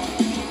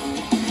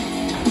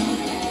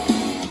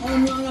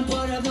 I'm running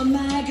part of the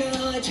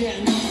MAGA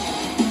agenda.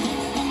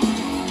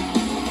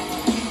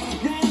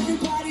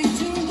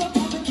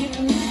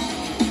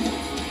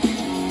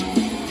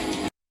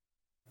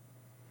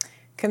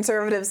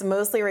 Conservatives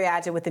mostly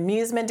reacted with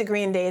amusement to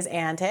Green Day's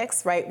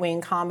antics.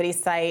 Right-wing comedy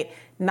site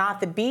Not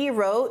the Bee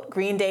wrote,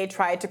 Green Day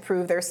tried to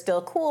prove they're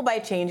still cool by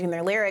changing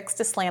their lyrics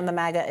to slam the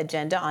MAGA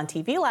agenda on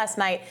TV last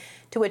night,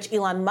 to which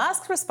Elon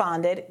Musk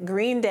responded,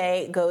 Green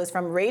Day goes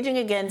from raging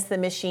against the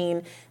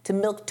machine to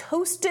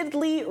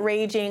milquetoastedly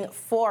raging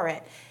for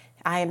it.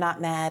 I am not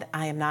mad.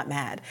 I am not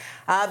mad.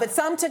 But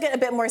some took it a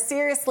bit more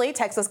seriously.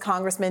 Texas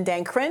Congressman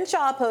Dan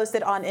Crenshaw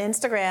posted on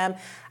Instagram,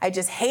 I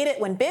just hate it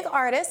when big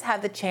artists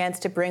have the chance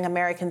to bring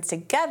Americans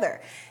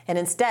together and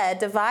instead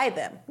divide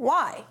them.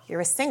 Why?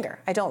 You're a singer.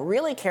 I don't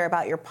really care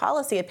about your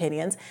policy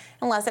opinions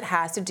unless it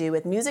has to do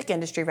with music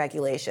industry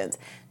regulations.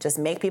 Just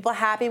make people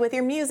happy with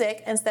your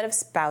music instead of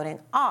spouting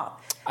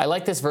off. I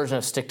like this version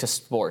of stick to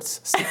sports,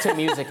 stick to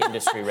music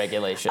industry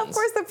regulations. Of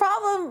course, the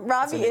problem,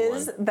 Robbie,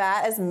 is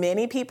that as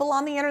many people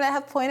on the internet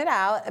have pointed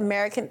out,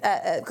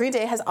 Green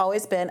Day has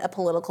always been a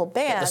political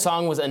band. The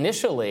song was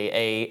initially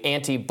a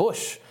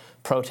anti-Bush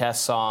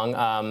protest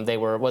song.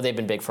 They've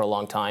been big for a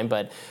long time,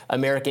 but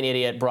American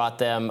Idiot brought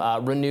them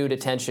renewed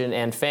attention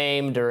and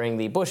fame during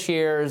the Bush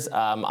years.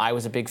 I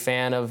was a big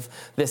fan of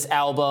this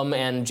album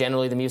and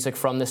generally the music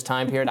from this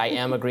time period. I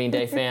am a Green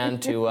Day fan,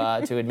 to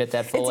admit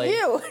that fully. It's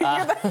you.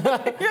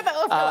 You're the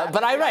overlap.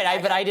 But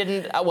I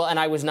didn't. And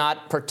I was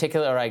not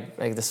particular.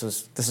 This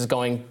is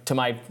going to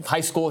my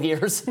high school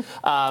years.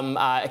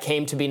 I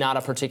came to be not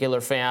a particular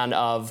fan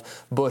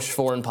of Bush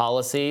foreign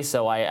policy,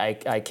 so I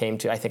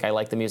think I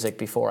liked the music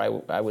before I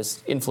I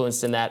was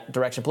influenced in that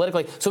direction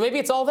politically. So maybe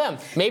it's all them.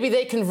 Maybe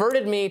they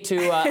converted me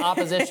to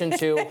opposition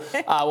to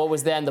what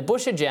was then the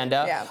Bush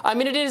agenda. Yeah. I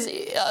mean, it is,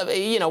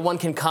 one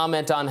can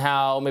comment on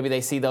how maybe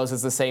they see those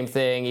as the same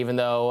thing, even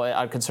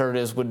though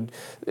conservatives would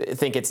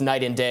think it's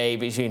night and day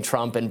between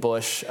Trump and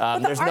Bush.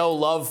 There's no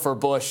love for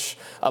Bush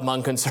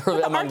among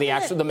conservatives, among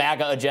the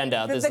MAGA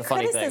agenda. This is the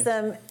funny thing. The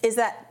criticism is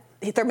that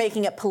they're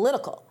making it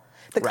political.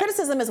 The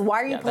criticism is,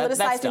 why are you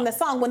politicizing the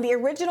song when the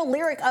original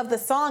lyric of the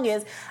song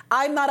is,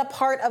 I'm not a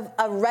part of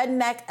a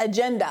redneck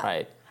agenda.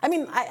 Right. I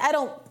mean, I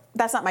don't,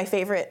 that's not my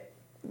favorite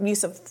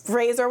use of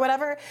phrase or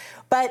whatever,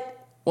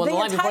 but well, the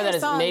line before that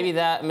song,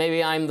 is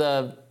maybe I'm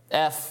the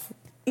F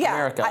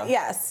America.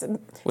 Yes.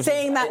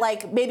 Saying that,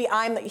 like, maybe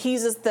he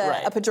uses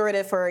a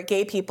pejorative for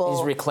gay people.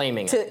 He's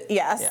reclaiming it.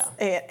 Yes.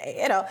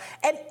 Yeah.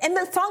 And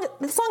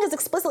the song is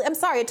explicitly, I'm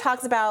sorry, it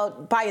talks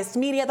about biased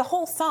media. The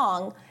whole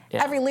song,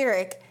 every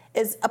lyric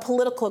is a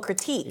political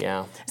critique.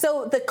 Yeah.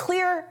 So the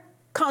clear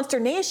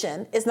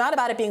consternation is not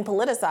about it being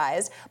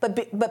politicized,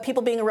 but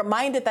people being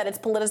reminded that it's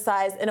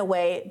politicized in a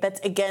way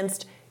that's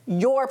against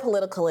your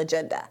political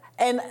agenda.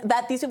 And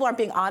that these people aren't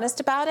being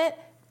honest about it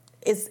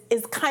is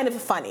kind of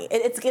funny.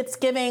 It's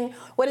giving,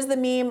 what is the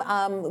meme,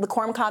 the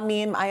corn cob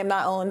meme, I am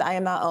not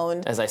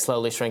owned. As I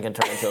slowly shrink and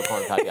turn into a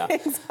corn cob, yeah.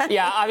 Exactly.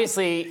 Yeah,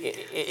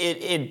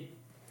 obviously,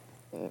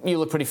 you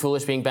look pretty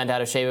foolish being bent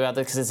out of shape about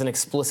this because it's an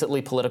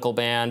explicitly political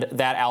band.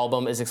 That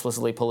album is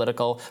explicitly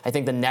political. I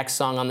think the next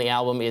song on the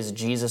album is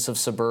Jesus of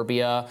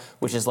Suburbia,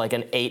 which is like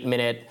an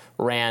 8-minute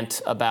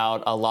rant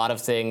about a lot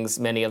of things,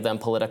 many of them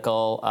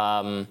political.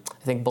 I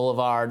think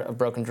Boulevard of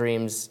Broken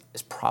Dreams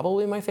is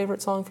probably my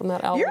favorite song from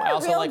that album. You're I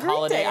also real like Green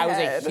Holiday. Day I was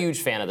a head.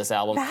 huge fan of this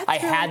album. That's I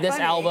had really this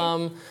funny.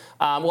 album.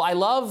 Well, I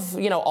love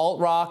alt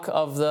rock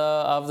of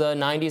the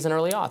 90s and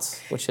early aughts,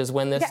 which is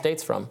when this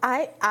dates from.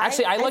 I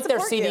like their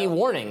CD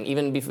Warning.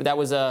 Even before that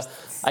was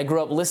I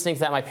grew up listening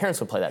to that. My parents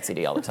would play that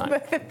CD all the time.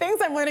 The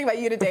things I'm learning about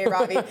you today,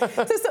 Robbie.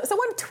 So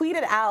someone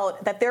tweeted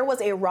out that there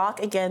was a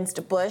Rock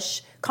Against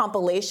Bush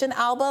compilation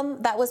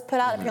album that was put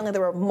out. Apparently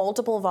there were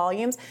multiple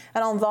volumes,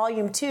 and on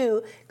volume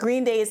 2,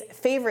 Green Day's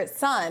Favorite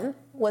Son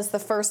was the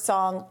first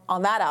song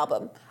on that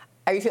album.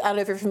 I don't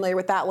know if you're familiar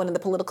with that one and the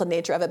political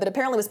nature of it, but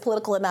apparently it was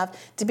political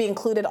enough to be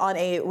included on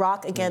a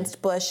Rock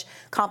Against Bush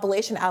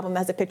compilation album.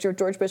 That has a picture of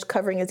George Bush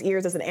covering his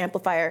ears as an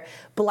amplifier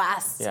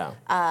blasts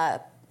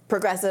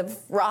progressive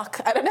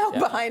rock,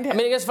 behind him. I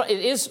mean, it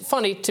is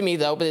funny to me,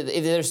 though, but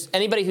if there's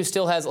anybody who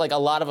still has like a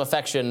lot of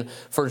affection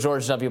for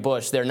George W.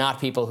 Bush, they're not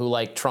people who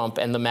like Trump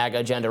and the MAGA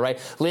agenda, right?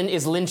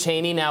 Is Lynn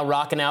Cheney now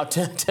rocking out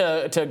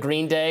to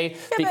Green Day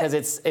because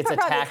it's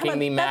attacking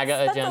the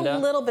MAGA agenda? That's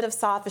a little bit of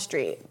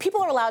sophistry.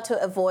 People are allowed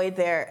to evolve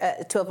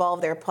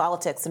their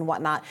politics and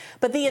whatnot,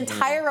 but the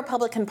entire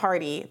Republican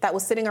Party that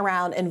was sitting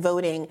around and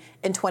voting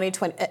in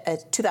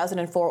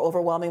 2004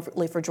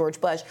 overwhelmingly for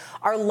George Bush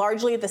are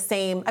largely the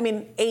same. I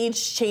mean, age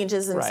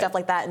changes and stuff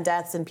like that, and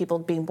deaths and people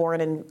being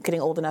born and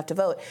getting old enough to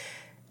vote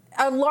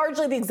are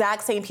largely the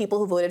exact same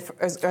people who are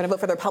going to vote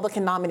for the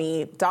Republican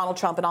nominee, Donald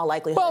Trump, in all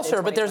likelihood. Well,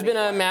 sure, but there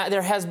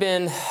has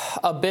been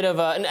a bit of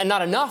and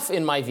not enough,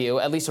 in my view,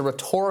 at least a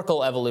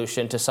rhetorical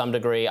evolution to some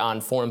degree on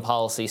foreign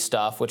policy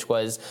stuff, which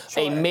was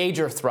a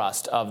major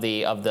thrust of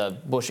the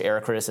Bush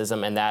era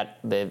criticism, and that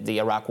the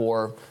Iraq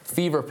War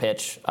fever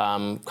pitch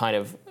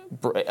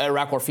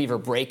Iraq War fever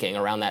breaking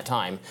around that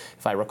time,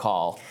 if I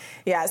recall.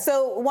 Yeah,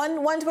 so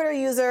one Twitter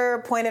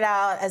user pointed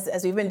out,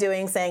 as we've been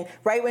doing, saying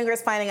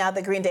right-wingers finding out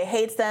that Green Day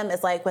hates them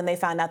is like when they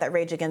found out that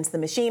Rage Against the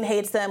Machine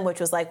hates them, which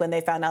was like when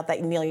they found out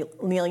that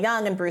Neil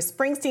Young and Bruce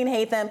Springsteen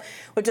hate them,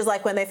 which is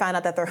like when they found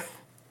out that their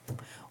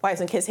wives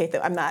and kids hate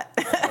them. I'm not.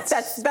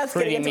 that's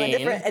getting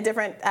into a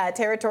different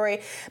territory.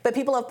 But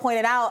people have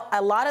pointed out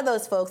a lot of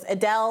those folks.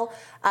 Adele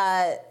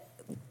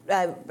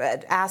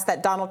asked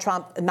that Donald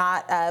Trump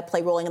not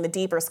play Rolling in the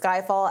Deep or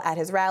Skyfall at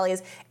his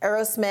rallies.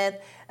 Aerosmith,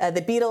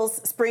 the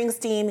Beatles,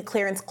 Springsteen,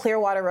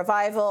 Clearwater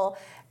Revival,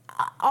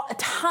 a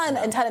ton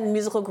of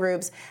musical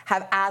groups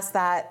have asked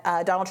that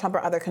Donald Trump or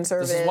other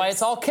conservatives. This is why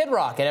it's all Kid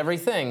Rock at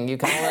everything. You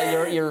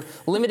can you're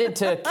limited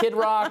to Kid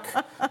Rock,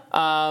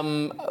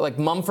 like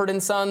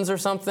Mumford & Sons or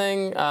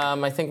something.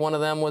 I think one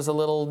of them was a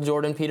little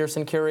Jordan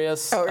Peterson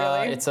curious. Oh,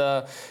 really?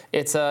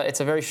 It's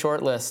a very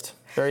short list.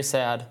 Very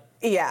sad.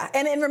 Yeah,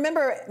 and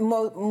remember,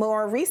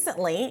 more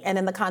recently, and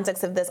in the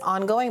context of this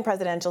ongoing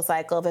presidential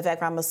cycle,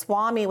 Vivek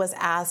Ramaswamy was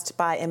asked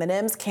by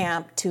Eminem's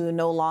camp to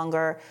no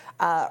longer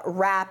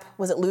rap.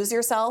 Was it Lose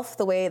Yourself,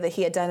 the way that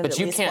he had done it? But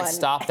you can't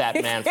stop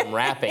that man from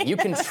rapping. You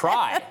can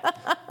try,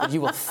 but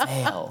you will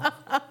fail.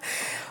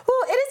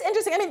 Well, it is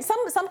interesting. I mean,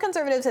 some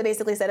conservatives have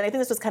basically said, and I think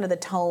this was kind of the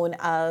tone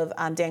of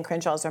Dan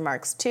Crenshaw's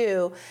remarks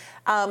too,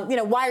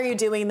 why are you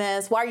doing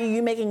this? Why are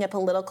you making it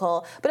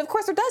political? But of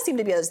course, there does seem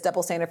to be this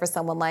double standard for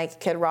someone like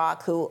Kid Rock,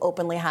 who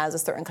openly has a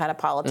certain kind of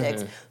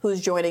politics, who's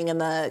joining in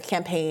the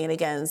campaign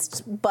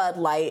against Bud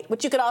Light,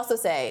 which you could also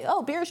say,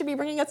 oh, beer should be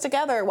bringing us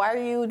together. Why are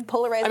you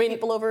polarizing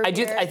people over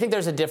beer? I think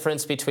there's a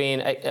difference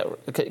between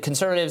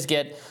conservatives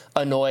get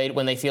annoyed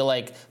when they feel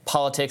like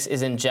politics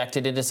is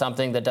injected into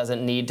something that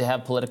doesn't need to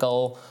have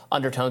political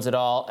undertones at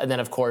all. And then,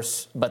 of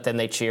course, but then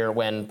they cheer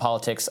when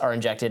politics are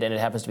injected and it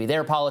happens to be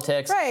their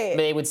politics. Right.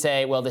 They would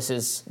say, well, this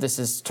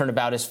is turned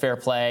about as fair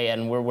play,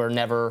 and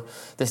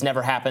this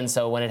never happens,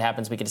 so when it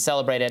happens, we get to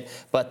celebrate it.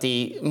 But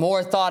the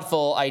more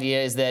thoughtful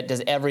idea is that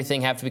does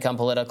everything have to become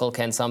political?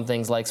 Can some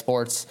things like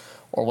sports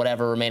or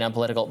whatever remain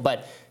unpolitical?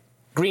 But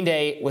Green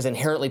Day was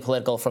inherently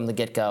political from the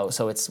get-go,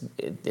 so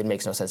it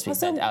makes no sense to be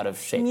bent out of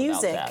shape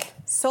music, without that.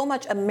 So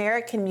much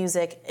American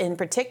music in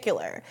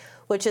particular,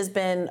 which has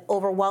been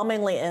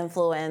overwhelmingly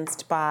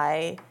influenced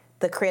by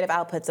the creative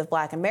outputs of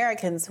Black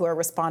Americans who are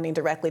responding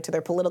directly to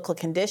their political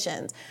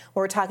conditions.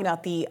 We're talking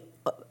about the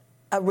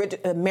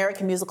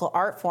American musical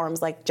art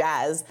forms like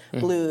jazz,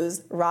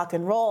 blues, rock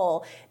and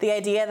roll. The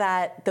idea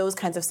that those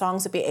kinds of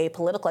songs would be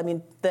apolitical. I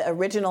mean, the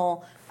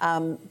original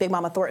Big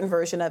Mama Thornton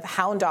version of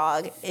Hound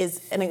Dog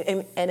is an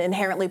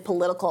inherently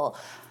political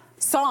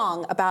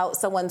song about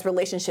someone's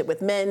relationship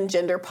with men,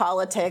 gender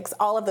politics,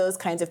 all of those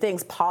kinds of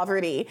things,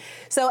 poverty.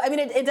 So, I mean,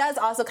 it does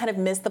also kind of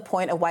miss the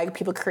point of why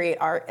people create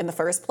art in the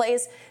first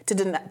place, to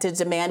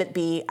demand it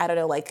be, I don't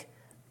know, like,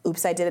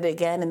 oops, I did it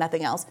again and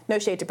nothing else. No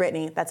shade to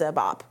Britney, that's a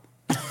bop.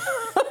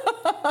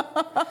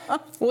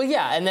 Well,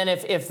 yeah, and then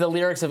if the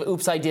lyrics of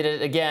Oops, I Did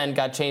It Again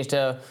got changed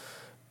to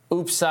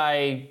Oops,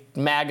 I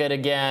maggot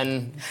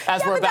again,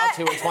 as we're about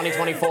to in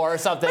 2024 or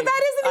something. But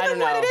that isn't even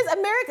what it is.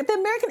 The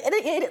American,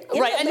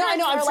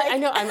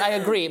 right? I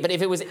agree. But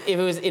if it was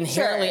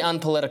inherently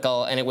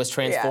unpolitical and it was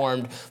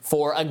transformed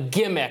for a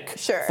gimmick,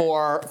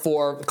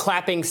 for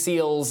clapping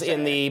seals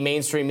in the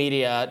mainstream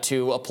media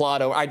to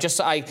applaud over.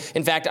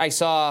 In fact, I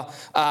saw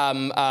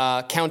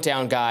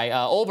Countdown guy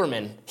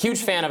Olbermann,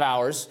 huge fan of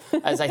ours,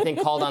 as I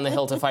think called on the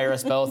Hill to fire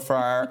us both for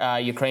our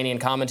Ukrainian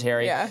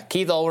commentary. Yeah.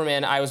 Keith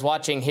Olbermann, I was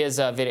watching his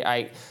video.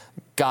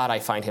 God, I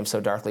find him so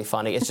darkly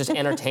funny. It's just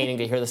entertaining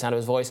to hear the sound of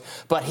his voice.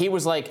 But he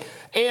was like,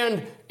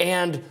 and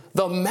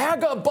the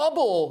MAGA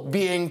bubble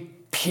being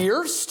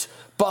pierced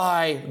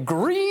by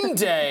Green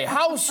Day.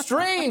 How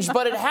strange,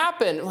 but it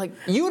happened. Like,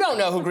 you don't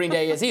know who Green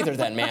Day is either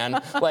then,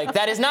 man. Like,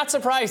 that is not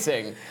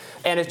surprising.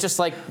 And it's just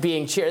like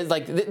being cheered.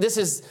 Like, this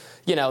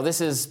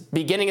is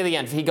beginning of the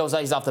end.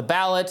 He's off the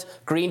ballot.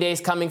 Green Day's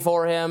coming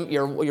for him.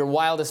 Your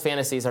wildest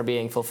fantasies are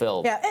being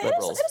fulfilled. Yeah, and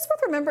it's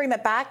worth remembering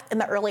that back in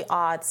the early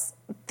aughts,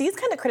 these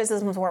kind of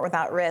criticisms weren't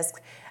without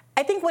risk.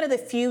 I think one of the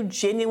few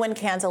genuine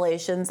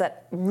cancellations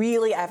that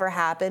really ever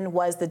happened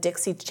was the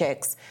Dixie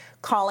Chicks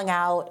calling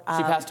out.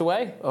 She passed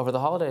away over the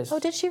holidays. Oh,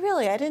 did she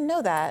really? I didn't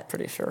know that.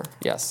 Pretty sure.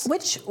 Yes.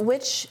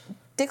 Which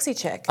Dixie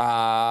chick?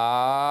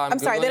 I'm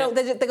sorry,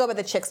 they go by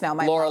the chicks now.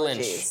 My Laura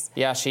apologies. Lynch.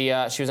 Yeah,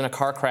 she was in a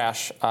car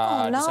crash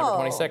December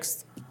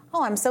 26th.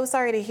 Oh, I'm so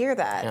sorry to hear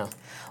that. Yeah.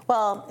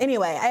 Well,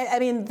 anyway, I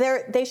mean,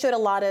 they showed a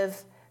lot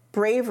of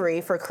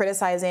bravery for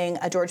criticizing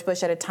George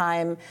Bush at a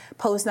time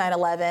post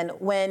 9/11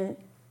 when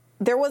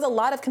there was a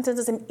lot of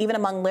consensus, even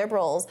among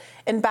liberals,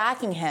 in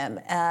backing him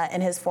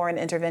in his foreign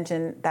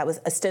intervention that was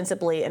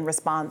ostensibly in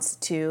response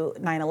to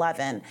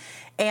 9/11.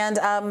 And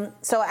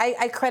so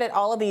I credit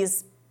all of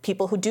these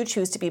people who do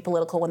choose to be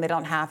political when they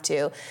don't have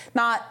to,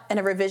 not in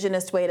a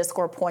revisionist way to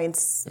score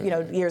points,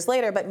 years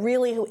later, but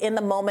really who, in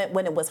the moment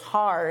when it was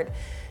hard,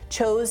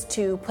 chose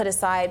to put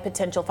aside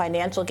potential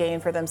financial gain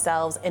for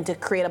themselves and to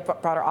create a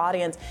broader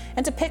audience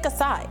and to pick a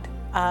side.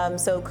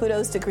 So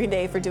kudos to Green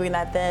Day for doing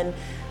that then.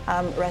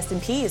 Rest in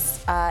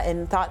peace,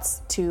 and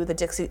thoughts to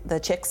the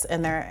Chicks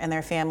and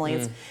their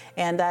families.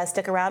 And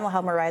stick around, we'll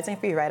have more Rising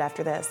for you right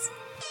after this.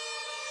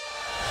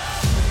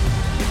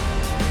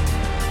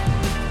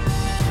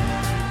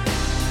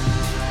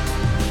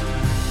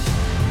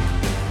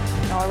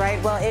 All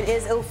right, well, it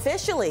is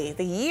officially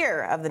the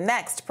year of the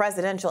next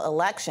presidential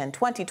election,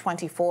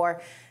 2024.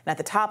 And at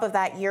the top of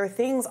that year,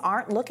 things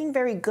aren't looking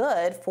very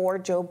good for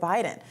Joe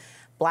Biden.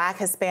 Black,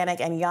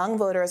 Hispanic, and young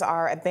voters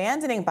are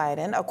abandoning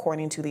Biden,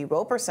 according to the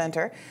Roper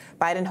Center.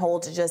 Biden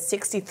holds just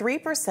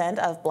 63%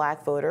 of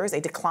black voters, a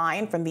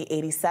decline from the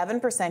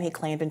 87% he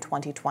claimed in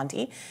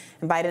 2020.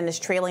 And Biden is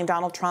trailing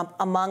Donald Trump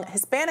among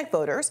Hispanic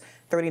voters,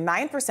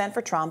 39%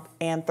 for Trump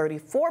and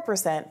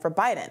 34% for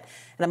Biden.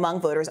 And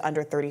among voters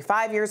under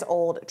 35 years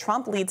old,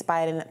 Trump leads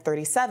Biden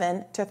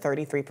 37 to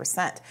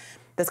 33%.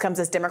 This comes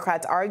as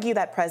Democrats argue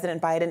that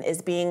President Biden is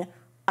being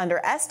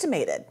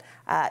underestimated.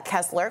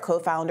 Kessler,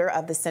 co-founder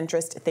of the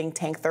centrist think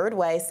tank Third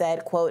Way,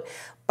 said, quote,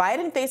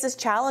 Biden faces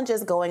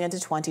challenges going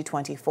into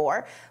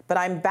 2024, but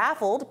I'm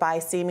baffled by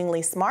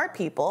seemingly smart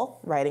people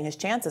writing his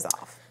chances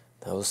off.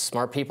 Those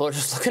smart people are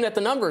just looking at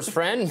the numbers,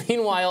 friend.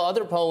 Meanwhile,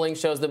 other polling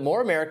shows that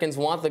more Americans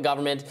want the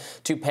government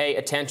to pay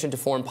attention to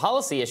foreign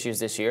policy issues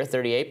this year.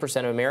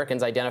 38% of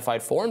Americans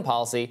identified foreign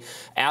policy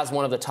as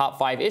one of the top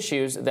 5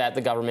 issues that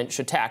the government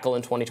should tackle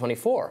in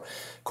 2024.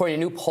 According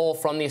to a new poll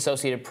from the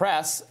Associated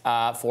Press,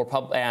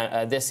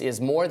 this is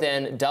more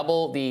than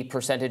double the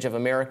percentage of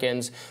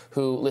Americans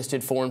who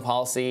listed foreign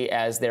policy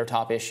as their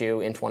top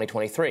issue in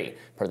 2023,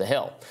 per The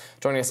Hill.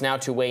 Joining us now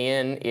to weigh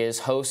in is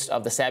host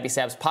of the Savvy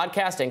Sabs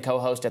podcast and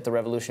co-host at the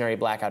Revolutionary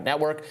Blackout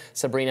Network,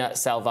 Sabrina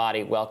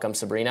Salvati. Welcome,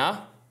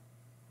 Sabrina.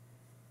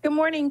 Good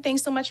morning.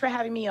 Thanks so much for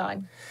having me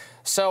on.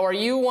 So are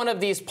you one of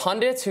these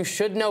pundits who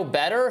should know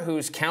better,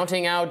 who's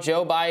counting out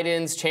Joe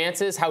Biden's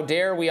chances? How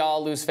dare we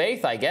all lose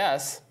faith, I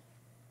guess?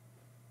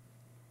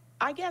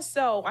 I guess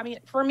so. I mean,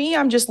 for me,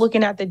 I'm just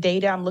looking at the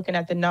data. I'm looking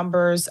at the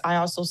numbers. I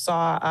also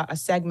saw a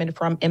segment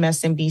from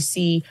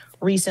MSNBC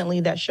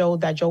recently that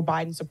showed that Joe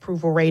Biden's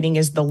approval rating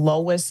is the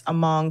lowest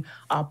among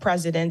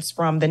presidents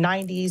from the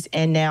 90s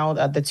and now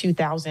the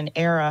 2000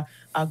 era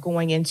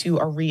going into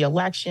a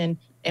re-election.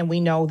 And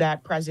we know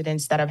that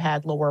presidents that have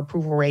had lower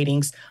approval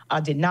ratings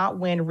did not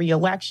win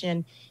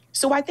re-election.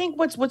 So I think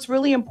what's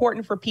really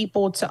important for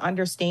people to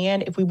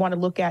understand, if we want to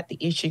look at the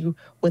issue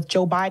with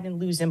Joe Biden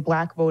losing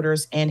Black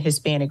voters and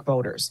Hispanic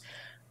voters,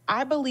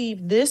 I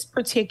believe this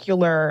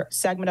particular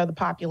segment of the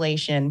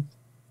population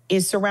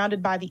is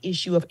surrounded by the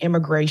issue of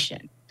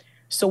immigration.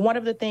 So one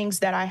of the things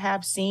that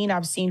I've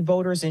seen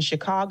voters in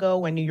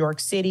Chicago and New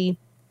York City,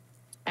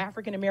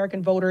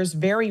 African-American voters,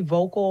 very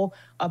vocal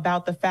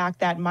about the fact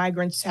that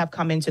migrants have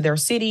come into their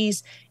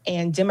cities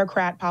and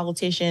Democrat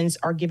politicians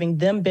are giving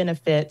them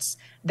benefits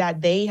that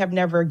they have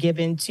never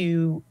given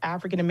to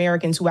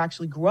African-Americans who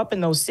actually grew up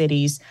in those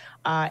cities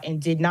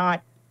and did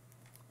not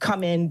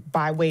come in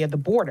by way of the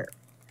border.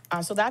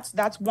 So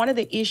that's one of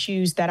the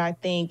issues that I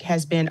think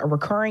has been a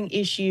recurring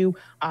issue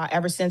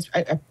ever since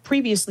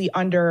previously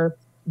under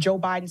Joe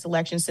Biden's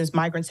election, since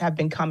migrants have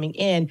been coming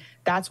in.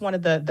 That's one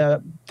of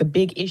the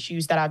big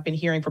issues that I've been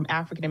hearing from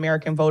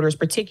African-American voters,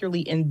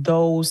 particularly in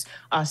those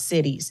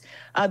cities.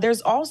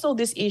 There's also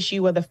this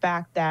issue of the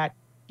fact that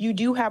you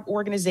do have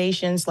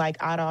organizations like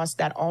ADOS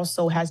that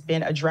also has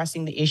been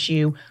addressing the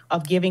issue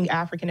of giving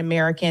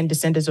African-American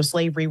descendants of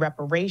slavery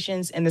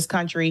reparations in this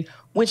country,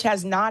 which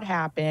has not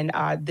happened.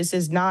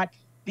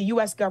 The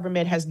U.S.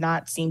 government has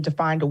not seemed to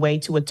find a way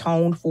to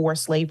atone for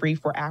slavery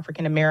for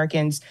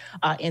African-Americans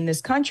in this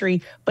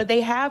country, but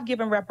they have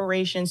given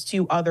reparations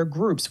to other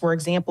groups. For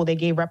example, they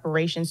gave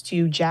reparations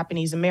to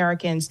Japanese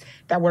Americans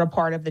that were a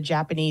part of the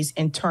Japanese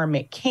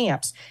internment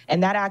camps,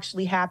 and that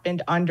actually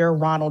happened under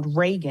Ronald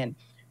Reagan.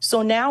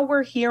 So now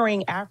we're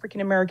hearing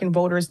African-American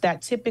voters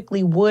that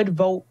typically would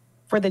vote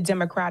for the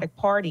Democratic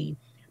Party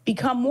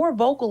become more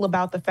vocal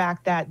about the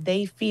fact that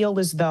they feel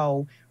as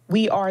though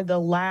we are the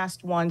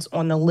last ones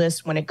on the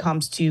list when it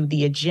comes to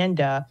the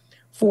agenda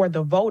for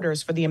the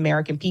voters, for the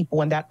American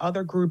people, and that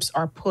other groups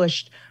are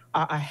pushed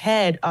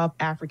ahead of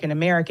African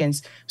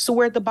Americans. So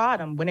we're at the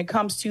bottom. When it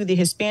comes to the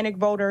Hispanic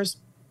voters,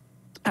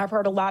 I've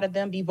heard a lot of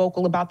them be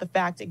vocal about the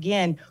fact,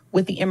 again,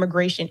 with the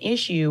immigration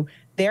issue,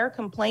 they're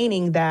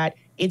complaining that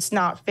it's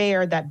not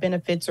fair that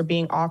benefits are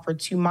being offered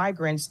to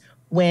migrants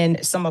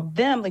when some of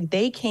them, like,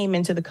 they came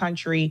into the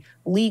country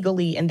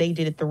legally and they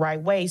did it the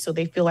right way. So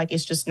they feel like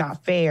it's just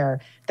not fair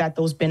that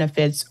those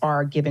benefits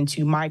are given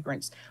to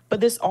migrants.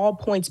 But this all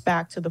points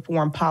back to the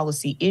foreign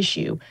policy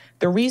issue.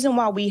 The reason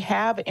why we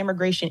have an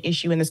immigration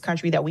issue in this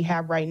country that we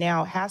have right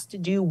now has to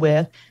do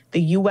with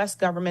the U.S.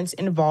 government's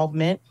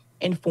involvement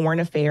in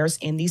foreign affairs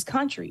in these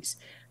countries.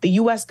 The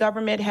U.S.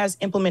 government has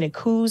implemented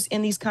coups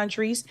in these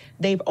countries.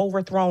 They've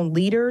overthrown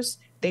leaders.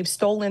 They've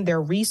stolen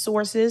their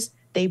resources.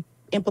 They've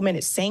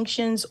implemented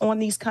sanctions on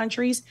these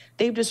countries.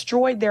 They've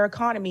destroyed their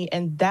economy.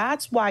 And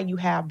that's why you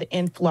have the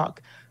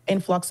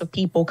influx of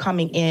people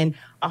coming in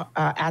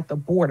at the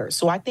border.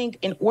 So I think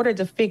in order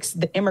to fix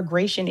the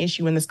immigration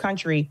issue in this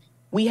country,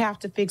 we have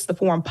to fix the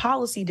foreign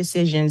policy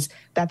decisions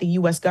that the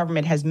U.S.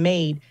 government has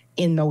made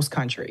in those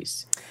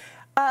countries.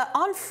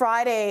 On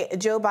Friday,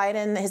 Joe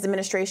Biden, his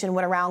administration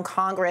went around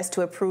Congress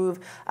to approve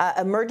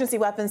emergency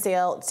weapons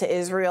sale to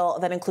Israel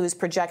that includes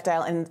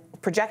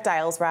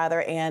projectiles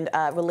and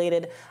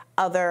related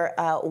other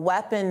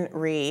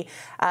weaponry.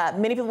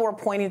 Many people were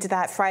pointing to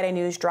that Friday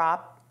news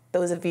drop.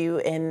 Those of you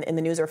in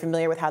the news are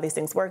familiar with how these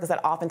things work, is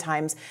that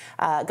oftentimes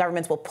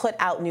governments will put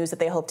out news that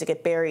they hope to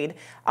get buried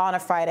on a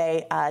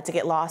Friday to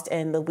get lost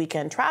in the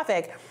weekend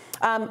traffic.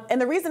 And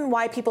the reason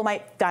why people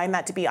might find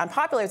that to be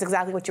unpopular is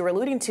exactly what you were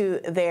alluding to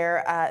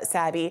there,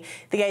 Sabby.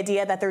 The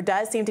idea that there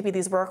does seem to be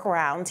these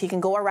workarounds. He can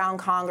go around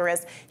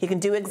Congress. He can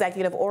do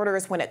executive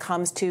orders when it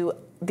comes to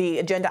the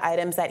agenda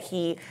items that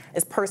he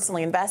is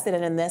personally invested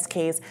in this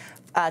case,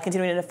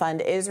 continuing to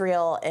fund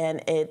Israel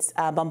and its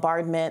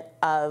bombardment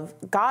of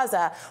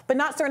Gaza, but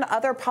not certain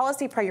other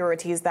policy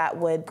priorities that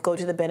would go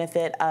to the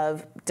benefit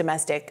of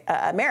domestic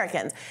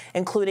Americans,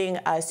 including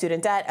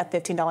student debt, a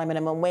 $15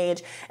 minimum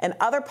wage, and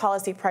other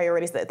policy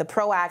priorities, the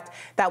PRO Act,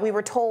 that we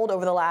were told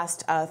over the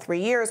last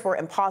 3 years were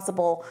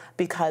impossible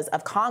because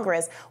of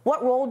Congress.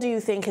 What role do you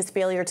think his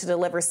failure to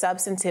deliver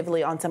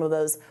substantively on some of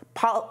those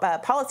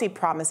policy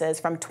promises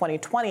from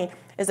 2020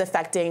 is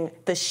affecting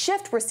the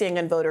shift we're seeing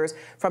in voters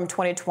from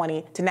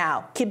 2020 to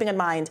now, keeping in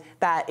mind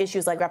that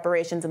issues like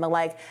reparations and the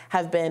like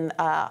have been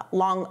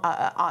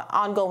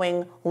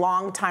ongoing,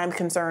 long-time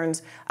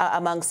concerns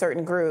among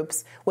certain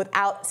groups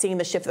without seeing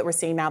the shift that we're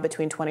seeing now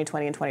between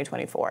 2020 and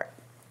 2024?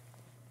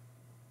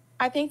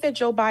 I think that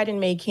Joe Biden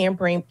made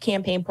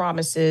campaign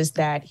promises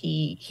that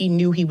he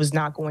knew he was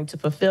not going to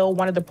fulfill.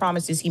 One of the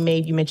promises he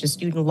made, you mentioned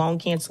student loan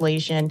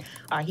cancellation.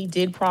 He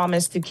did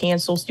promise to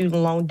cancel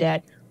student loan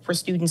debt for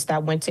students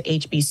that went to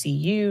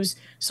HBCUs.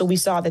 So we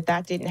saw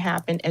that didn't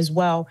happen as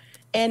well.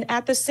 And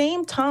at the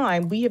same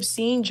time, we have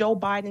seen Joe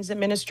Biden's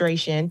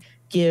administration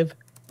give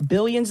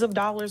billions of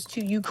dollars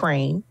to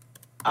Ukraine.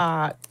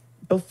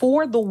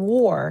 Before the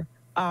war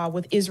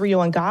with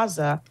Israel and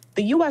Gaza,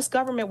 the U.S.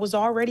 government was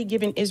already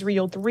giving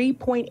Israel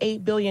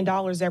 $3.8 billion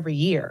every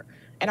year.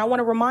 And I want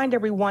to remind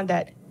everyone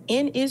that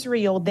in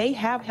Israel, they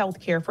have health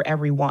care for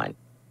everyone.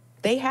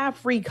 They have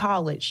free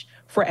college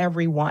for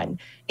everyone.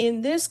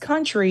 In this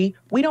country,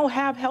 we don't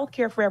have health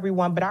care for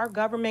everyone, but our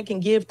government can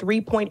give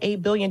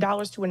 $3.8 billion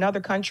to another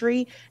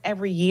country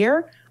every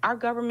year. Our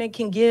government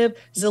can give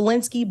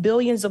Zelensky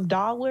billions of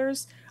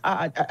dollars.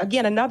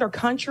 Again, another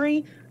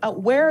country.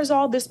 Where is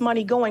all this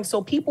money going?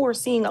 So people are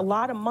seeing a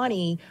lot of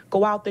money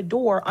go out the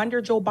door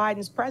under Joe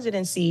Biden's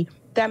presidency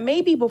that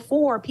maybe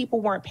before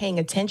people weren't paying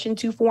attention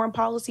to foreign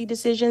policy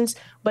decisions,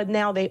 but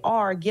now they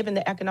are, given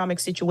the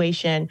economic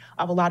situation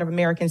of a lot of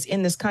Americans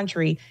in this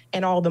country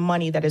and all the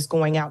money that is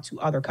going out to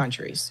other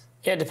countries.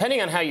 Yeah,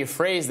 depending on how you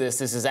phrase this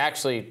is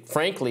actually,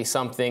 frankly,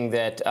 something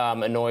that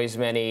annoys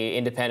many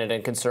independent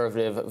and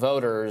conservative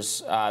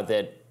voters,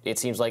 that it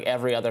seems like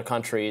every other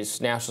country's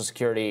national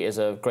security is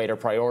a greater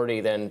priority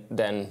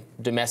than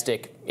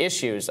domestic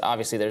issues.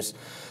 Obviously, there's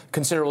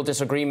considerable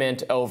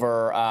disagreement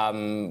over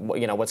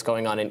what's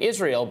going on in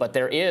Israel, but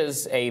there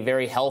is a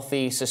very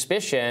healthy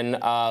suspicion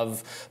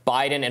of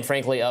Biden and,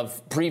 frankly,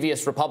 of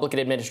previous Republican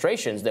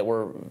administrations that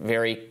were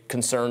very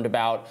concerned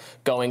about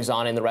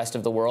goings-on in the rest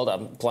of the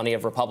world. Plenty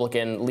of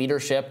Republican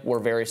leadership were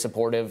very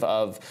supportive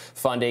of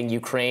funding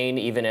Ukraine,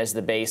 even as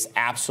the base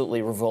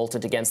absolutely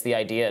revolted against the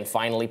idea and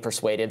finally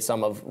persuaded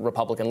some of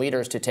Republican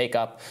leaders to take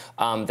up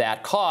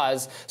that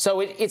cause. So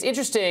it's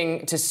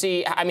interesting to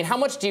see. I mean, how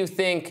much do you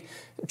think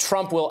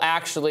Trump will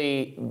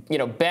actually,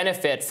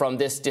 benefit from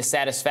this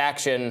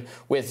dissatisfaction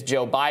with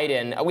Joe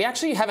Biden? We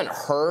actually haven't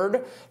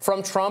heard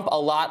from Trump a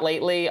lot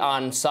lately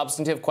on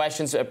substantive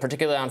questions,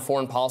 particularly on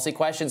foreign policy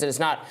questions. And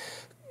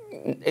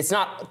it's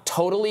not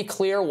totally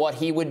clear what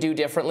he would do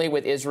differently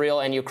with Israel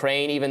and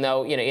Ukraine, even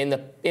though,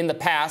 in the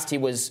past he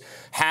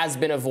has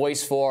been a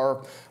voice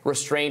for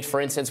restraint,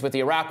 for instance, with the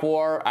Iraq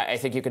War. I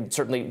think you could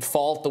certainly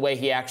fault the way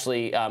he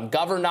actually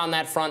governed on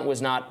that front,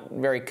 was not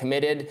very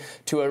committed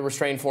to a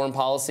restrained foreign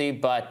policy.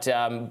 But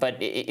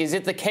is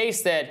it the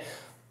case that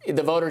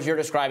the voters you're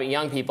describing,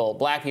 young people,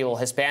 black people,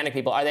 Hispanic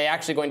people, are they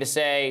actually going to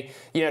say,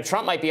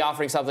 Trump might be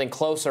offering something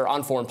closer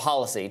on foreign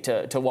policy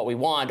to what we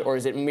want, or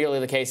is it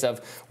merely the case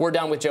of we're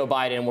done with Joe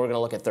Biden and we're going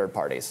to look at third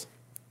parties?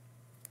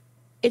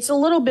 It's a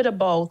little bit of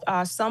both.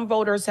 Some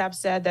voters have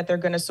said that they're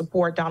going to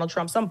support Donald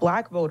Trump. Some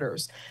black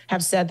voters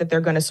have said that they're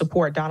going to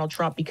support Donald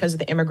Trump because of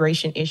the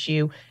immigration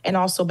issue and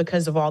also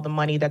because of all the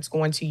money that's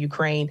going to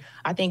Ukraine.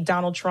 I think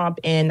Donald Trump,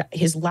 in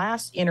his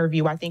last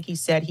interview, I think he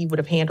said he would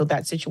have handled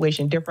that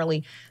situation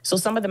differently. So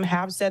some of them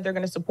have said they're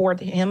going to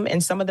support him,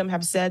 and some of them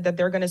have said that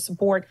they're going to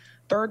support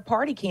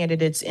third-party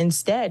candidates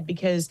instead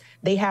because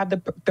they have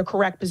the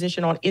correct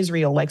position on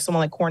Israel, like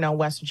someone like Cornel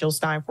West or Jill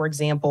Stein, for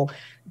example.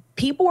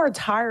 People are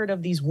tired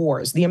of these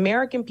wars. The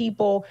American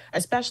people,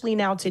 especially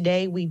now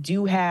today, we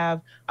do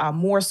have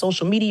more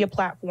social media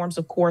platforms,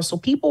 of course. So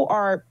people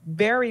are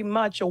very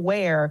much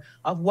aware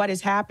of what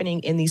is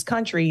happening in these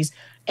countries,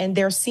 and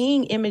they're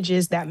seeing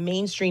images that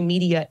mainstream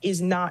media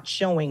is not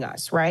showing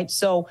us, right?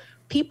 So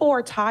people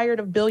are tired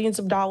of billions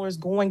of dollars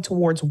going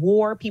towards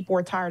war. People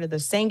are tired of the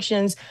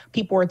sanctions.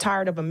 People are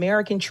tired of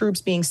American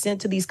troops being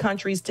sent to these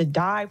countries to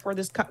die for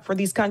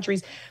these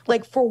countries.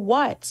 Like, for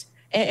what?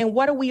 And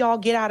what do we all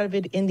get out of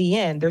it in the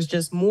end? There's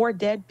just more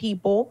dead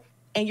people,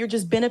 and you're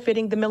just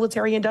benefiting the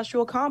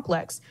military-industrial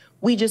complex.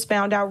 We just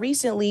found out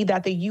recently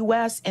that the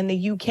U.S. and the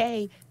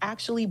U.K.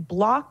 actually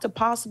blocked a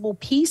possible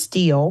peace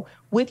deal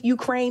with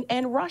Ukraine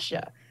and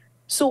Russia.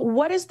 So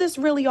what is this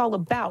really all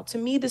about? To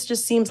me, this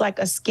just seems like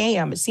a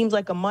scam. It seems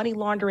like a money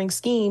laundering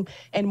scheme,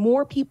 and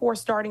more people are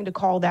starting to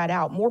call that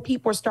out. More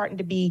people are starting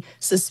to be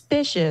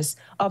suspicious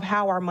of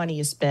how our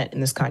money is spent in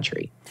this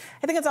country.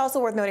 I think it's also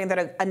worth noting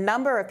that a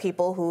number of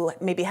people who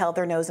maybe held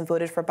their nose and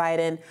voted for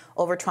Biden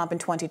over Trump in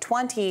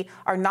 2020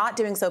 are not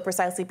doing so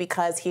precisely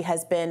because he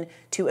has been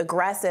too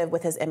aggressive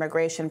with his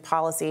immigration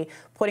policy,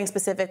 pointing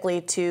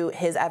specifically to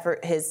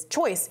his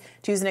choice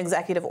to use an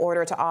executive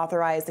order to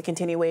authorize the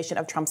continuation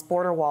of Trump's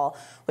border wall,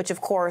 which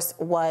of course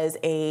was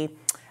a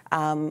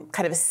kind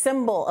of a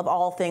symbol of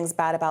all things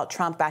bad about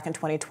Trump back in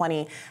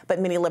 2020. But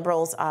many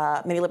liberals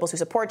who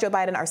support Joe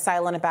Biden are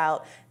silent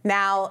about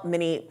now.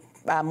 Many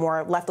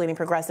more left-leaning,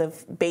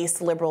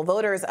 progressive-based liberal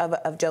voters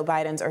of Joe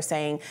Biden's are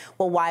saying,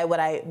 well, why would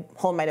I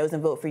hold my nose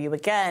and vote for you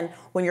again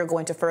when you're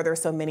going to further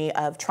so many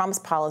of Trump's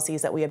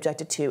policies that we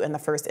objected to in the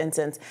first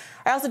instance?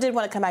 I also did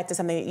want to come back to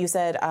something that you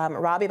said,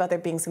 Robbie, about there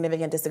being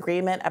significant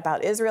disagreement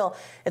about Israel.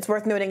 It's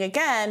worth noting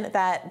again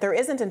that there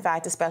isn't, in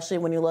fact, especially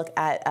when you look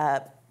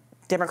at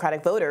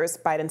Democratic voters,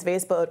 Biden's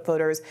base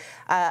voters,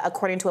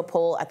 according to a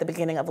poll at the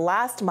beginning of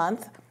last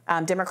month.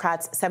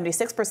 Democrats,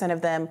 76%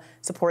 of them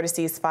support a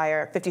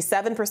ceasefire,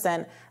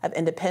 57% of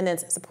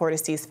independents support a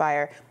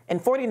ceasefire, and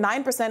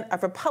 49%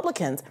 of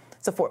Republicans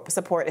support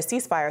a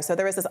ceasefire. So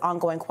there is this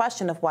ongoing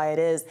question of why it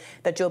is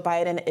that Joe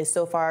Biden is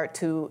so far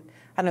to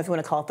I don't know if you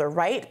want to call it the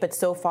right, but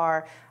so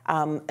far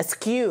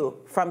askew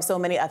from so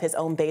many of his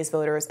own base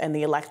voters and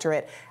the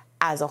electorate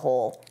as a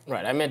whole.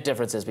 Right. I meant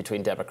differences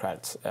between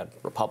Democrats and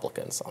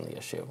Republicans on the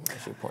issue,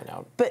 as you point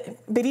out. But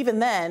even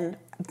then,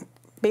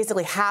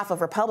 basically half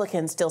of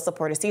Republicans still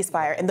support a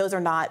ceasefire, and those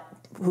are not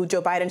who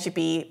Joe Biden should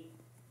be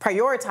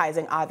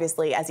prioritizing,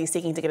 obviously, as he's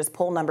seeking to get his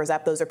poll numbers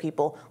up. Those are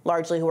people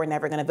largely who are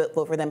never going to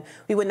vote for them.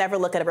 We would never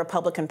look at a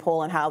Republican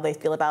poll and how they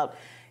feel about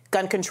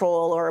gun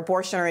control or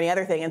abortion or any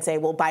other thing and say,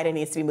 well, Biden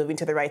needs to be moving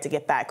to the right to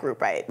get that group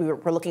right.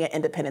 We're looking at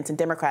independents and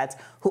Democrats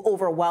who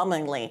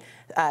overwhelmingly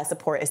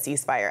support a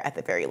ceasefire at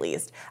the very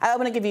least. I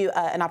want to give you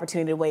an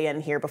opportunity to weigh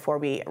in here before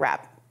we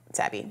wrap,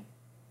 Sabby.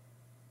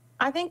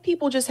 I think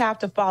people just have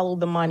to follow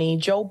the money.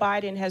 Joe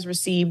Biden has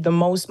received the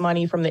most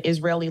money from the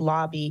Israeli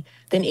lobby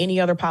than any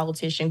other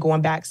politician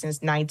going back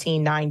since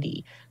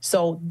 1990.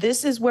 So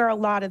this is where a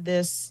lot of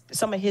this,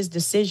 some of his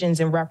decisions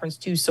in reference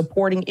to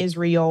supporting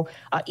Israel,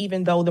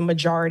 even though the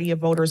majority of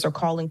voters are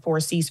calling for a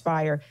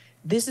ceasefire,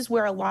 this is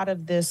where a lot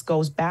of this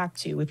goes back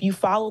to. If you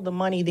follow the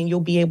money, then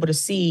you'll be able to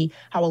see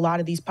how a lot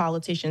of these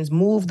politicians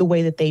move the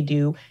way that they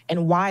do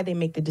and why they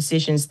make the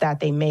decisions that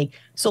they make.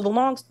 So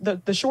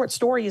the short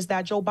story is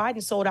that Joe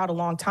Biden sold out a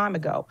long time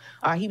ago.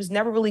 He was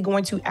never really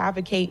going to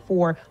advocate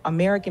for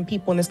American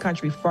people in this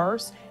country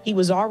first. He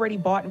was already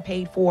bought and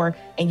paid for,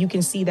 and you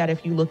can see that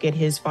if you look at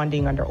his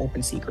funding under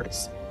Open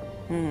Secrets.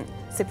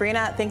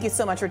 Sabrina, thank you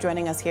so much for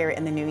joining us here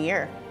in the new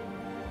year.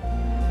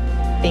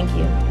 Thank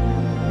you.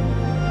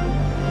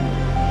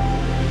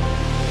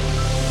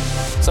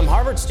 Some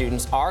Harvard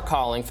students are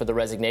calling for the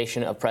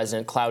resignation of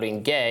President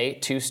Claudine Gay.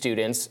 2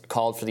 students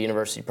called for the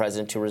university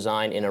president to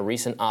resign in a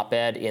recent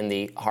op-ed in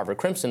the Harvard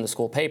Crimson, the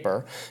school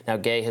paper. Now,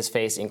 Gay has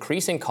faced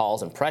increasing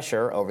calls and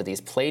pressure over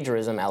these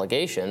plagiarism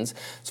allegations,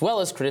 as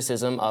well as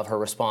criticism of her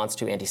response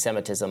to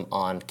anti-Semitism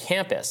on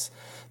campus.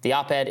 The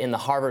op-ed in the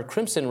Harvard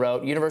Crimson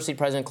wrote, University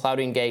President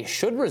Claudine Gay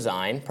should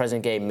resign.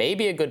 President Gay may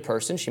be a good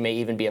person. She may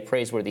even be a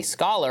praiseworthy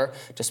scholar,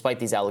 despite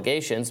these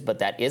allegations, but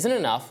that isn't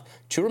enough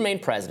to remain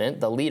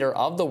president. The leader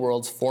of the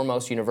world's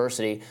foremost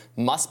university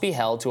must be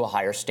held to a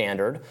higher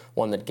standard,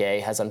 one that Gay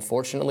has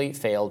unfortunately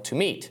failed to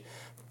meet.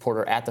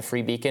 Reporter at the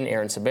Free Beacon,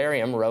 Aaron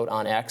Sabarium, wrote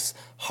on X,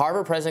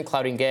 Harvard President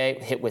Claudine Gay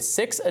hit with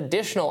 6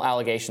 additional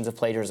allegations of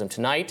plagiarism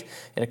tonight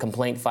in a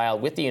complaint filed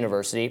with the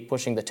university,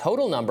 pushing the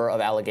total number of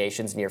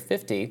allegations near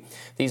 50.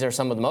 These are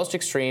some of the most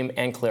extreme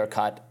and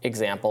clear-cut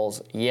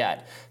examples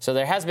yet. So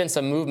there has been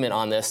some movement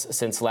on this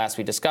since last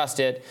we discussed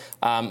it.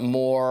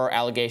 More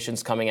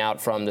allegations coming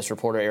out from this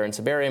reporter, Aaron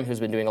Sabarium, who's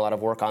been doing a lot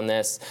of work on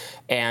this,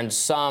 and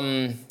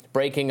some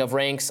breaking of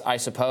ranks, I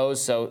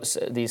suppose. So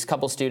these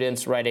couple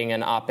students writing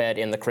an op-ed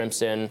in the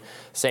Crimson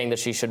saying that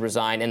she should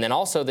resign. And then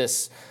also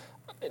this,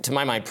 to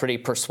my mind, pretty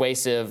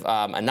persuasive,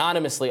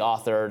 anonymously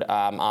authored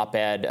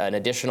op-ed, an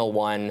additional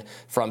one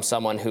from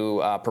someone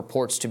who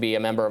purports to be a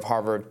member of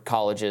Harvard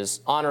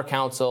College's Honor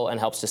Council and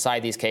helps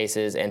decide these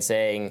cases, and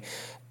saying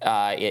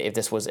if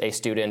this was a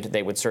student,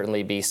 they would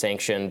certainly be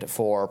sanctioned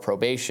for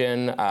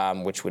probation,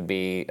 which would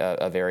be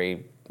a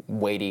very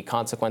weighty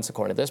consequence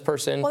according to this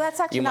person. Well, that's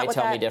actually you not might what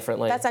tell me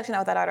differently. That's actually not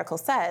what that article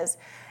says.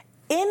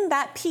 In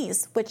that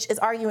piece, which is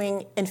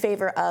arguing in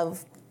favor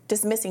of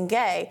dismissing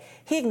Gay,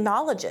 he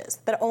acknowledges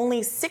that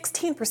only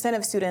 16%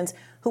 of students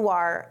who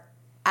are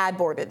ad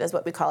boarded, is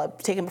what we call it,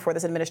 taken before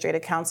this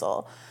administrative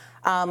council,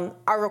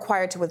 are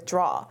required to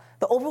withdraw.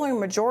 The overwhelming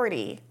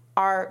majority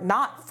are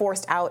not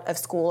forced out of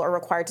school or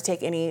required to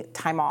take any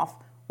time off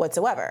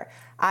whatsoever.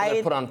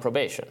 They're put on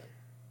probation.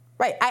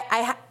 Right.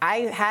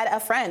 I had a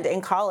friend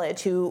in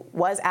college who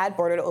was ad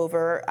boarded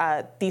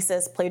over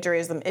thesis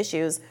plagiarism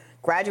issues,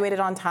 graduated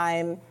on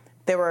time.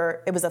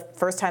 It was a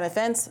first-time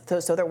offense,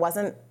 so there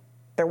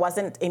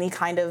wasn't any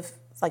kind of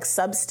like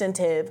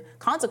substantive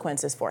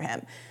consequences for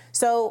him.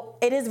 So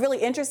it is really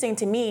interesting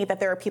to me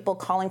that there are people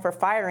calling for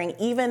firing,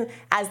 even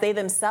as they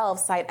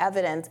themselves cite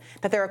evidence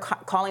that they're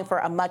calling for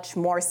a much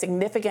more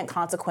significant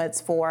consequence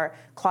for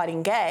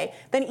Claudine Gay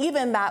than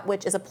even that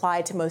which is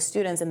applied to most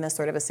students in this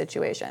sort of a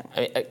situation.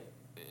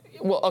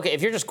 Well, okay,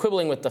 if you're just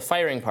quibbling with the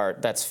firing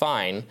part, that's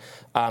fine.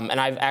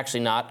 And I've actually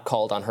not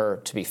called on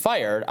her to be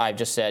fired. I've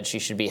just said she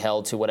should be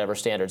held to whatever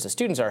standards the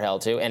students are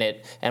held to.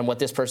 And what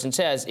this person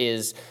says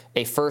is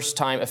a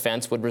first-time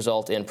offense would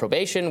result in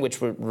probation,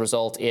 which would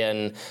result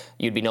in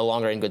you'd be no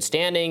longer in good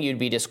standing. You'd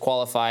be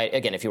disqualified,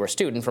 again, if you were a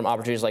student, from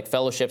opportunities like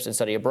fellowships and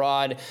study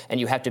abroad. And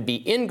you have to be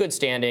in good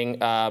standing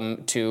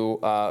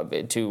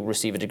to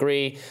receive a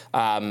degree.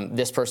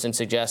 This person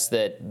suggests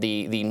that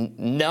the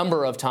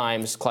number of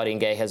times Claudine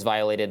Gay has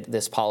violated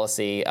this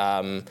policy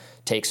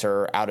takes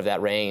her out of that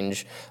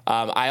range.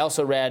 I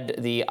also read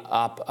the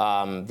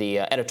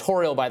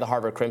editorial by the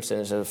Harvard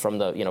Crimson from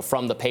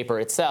the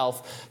paper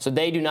itself. So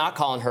they do not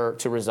call on her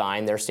to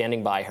resign. They're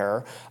standing by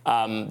her.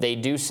 They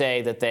do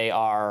say that they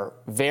are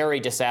very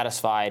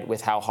dissatisfied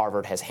with how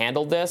Harvard has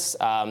handled this.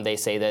 They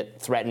say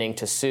that threatening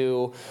to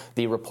sue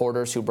the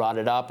reporters who brought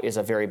it up is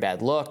a very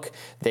bad look.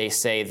 They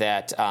say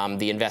that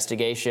the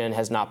investigation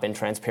has not been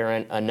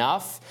transparent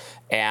enough.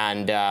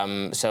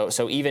 And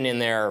so even in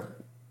their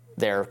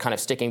they're kind of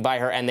sticking by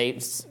her, and they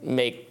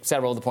make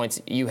several of the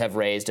points you have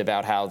raised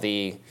about how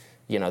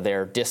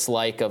their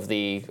dislike of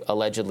the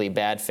allegedly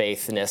bad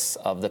faithness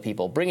of the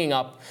people bringing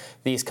up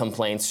these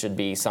complaints should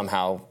be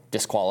somehow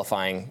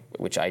disqualifying,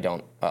 which I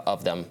don't,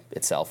 of them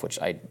itself, which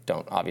I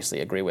don't obviously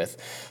agree with.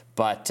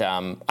 But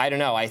I don't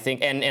know. I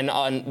think, and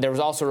there was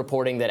also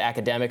reporting that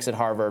academics at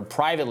Harvard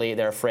privately,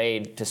 they're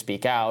afraid to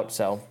speak out.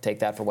 So take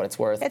that for what it's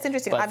worth. It's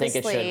interesting. But I think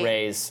it should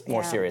raise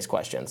more serious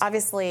questions.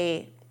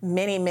 Obviously,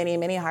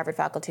 many Harvard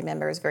faculty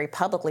members very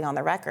publicly on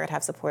the record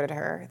have supported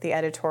her. The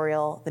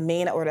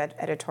main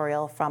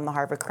editorial from the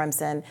Harvard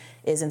Crimson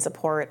is in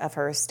support of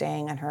her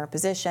staying in her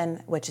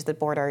position, which is the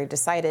board already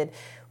decided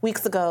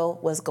weeks ago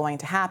was going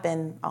to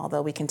happen,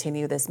 although we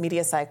continue this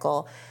media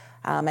cycle,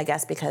 I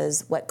guess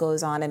because what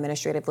goes on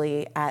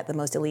administratively at the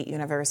most elite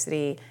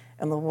university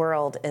in the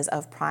world is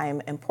of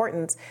prime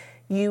importance.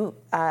 You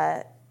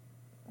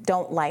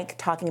don't like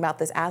talking about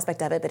this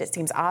aspect of it, but it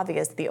seems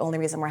obvious that the only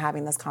reason we're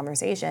having this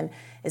conversation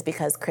is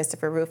because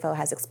Christopher Rufo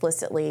has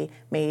explicitly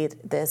made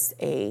this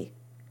a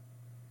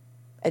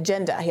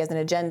agenda. He has an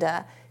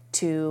agenda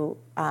to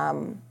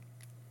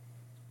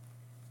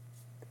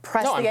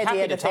press the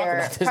idea that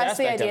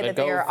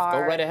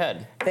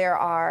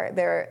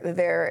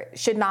there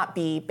should not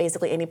be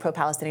basically any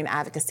pro-Palestinian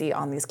advocacy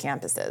on these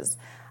campuses.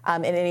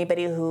 And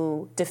anybody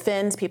who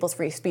defends people's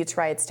free speech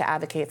rights to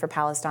advocate for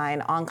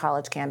Palestine on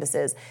college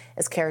campuses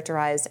is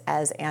characterized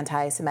as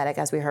anti-Semitic,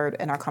 as we heard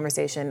in our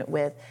conversation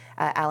with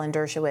Alan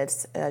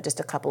Dershowitz just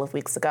a couple of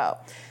weeks ago.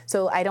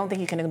 So I don't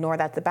think you can ignore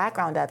that, the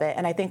background of it.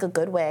 And I think a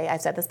good way,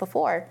 I've said this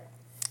before,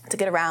 to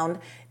get around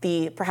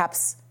the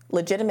perhaps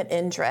legitimate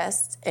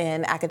interest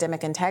in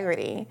academic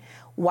integrity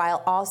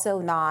while also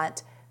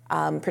not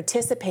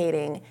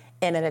participating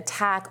in an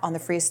attack on the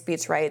free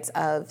speech rights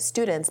of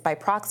students by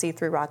proxy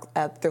through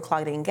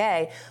Claudine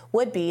Gay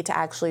would be to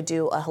actually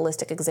do a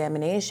holistic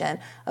examination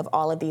of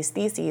all of these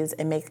theses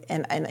and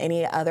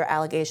any other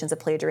allegations of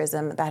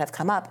plagiarism that have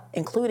come up,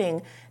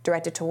 including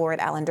directed toward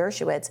Alan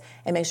Dershowitz,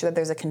 and make sure that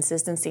there's a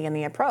consistency in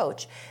the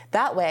approach.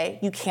 That way,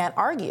 you can't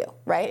argue,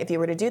 right? If you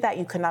were to do that,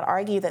 you could not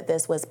argue that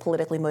this was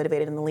politically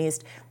motivated in the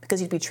least,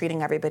 because you'd be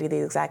treating everybody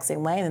the exact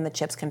same way, and then the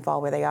chips can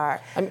fall where they are.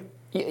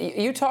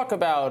 You talk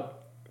about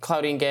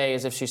Claudine Gay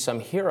as if she's some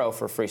hero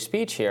for free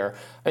speech here.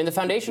 I mean, the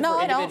Foundation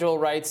for Individual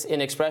Rights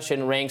in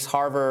Expression ranks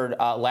Harvard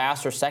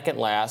last or second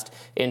last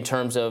in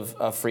terms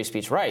of free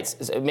speech rights.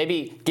 So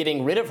maybe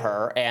getting rid of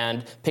her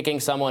and picking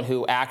someone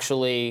who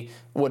actually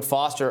would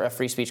foster a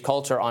free speech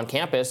culture on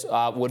campus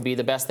would be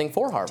the best thing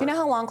for Harvard. Do you know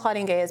how long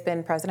Claudine Gay has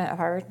been president of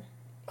Harvard?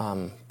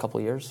 A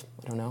couple of years.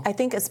 I don't know. I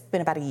think it's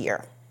been about a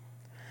year.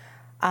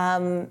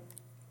 The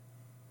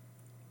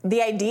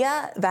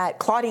idea that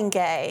Claudine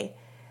Gay,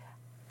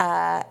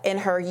 in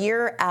her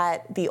year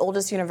at the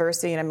oldest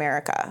university in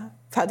America,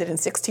 founded in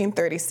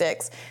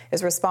 1636,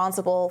 is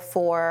responsible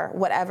for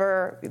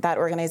whatever that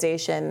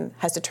organization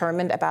has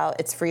determined about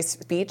its free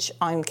speech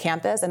on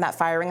campus, and that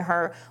firing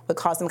her would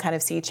cause some kind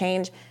of sea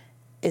change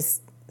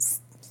is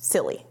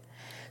silly.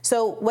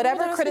 So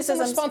whatever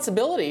criticism,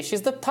 responsibility,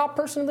 she's the top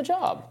person in the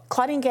job.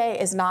 Claudine Gay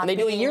is not. And they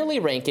do a yearly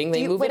ranking.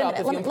 They move it up.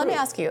 Let me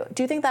ask you: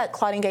 do you think that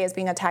Claudine Gay is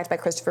being attacked by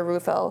Christopher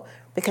Rufo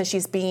because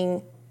she's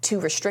being too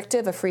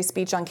restrictive of free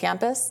speech on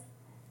campus?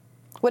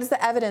 What is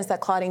the evidence that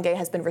Claudine Gay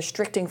has been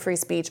restricting free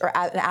speech or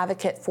an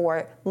advocate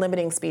for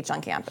limiting speech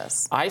on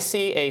campus? I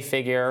see a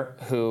figure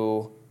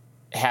who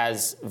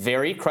has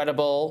very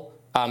credible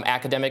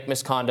academic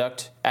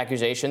misconduct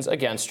accusations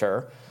against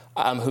her,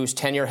 whose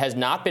tenure has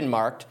not been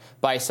marked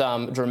by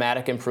some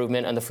dramatic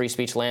improvement in the free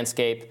speech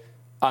landscape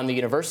on the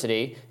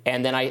university,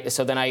 and then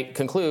I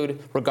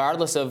conclude,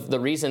 regardless of the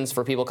reasons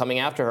for people coming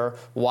after her,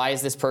 why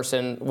is this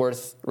person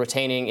worth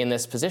retaining in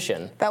this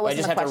position? That wasn't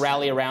I just have to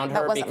rally around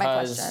her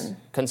because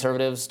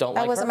conservatives don't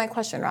like her? That wasn't my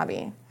question,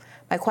 Robbie.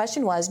 My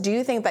question was, do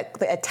you think that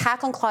the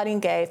attack on Claudine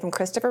Gay from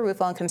Christopher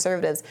Rufo and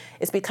conservatives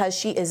is because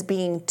she is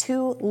being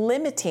too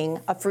limiting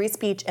of free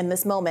speech in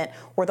this moment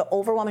where the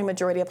overwhelming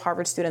majority of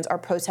Harvard students are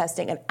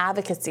protesting an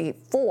advocacy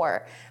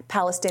for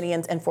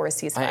Palestinians and for a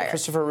ceasefire?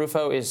 Christopher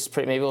Rufo is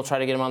pretty, maybe we'll try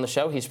to get him on the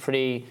show. He's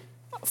pretty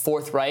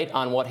forthright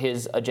on what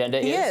his agenda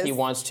is. He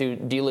wants to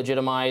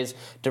delegitimize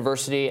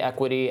diversity,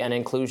 equity, and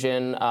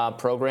inclusion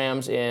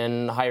programs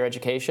in higher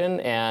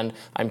education, and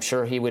I'm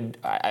sure he would,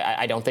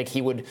 I don't think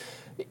he would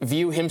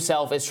view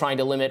himself as trying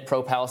to limit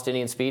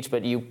pro-Palestinian speech,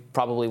 but you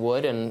probably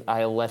would, and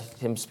I'll let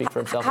him speak for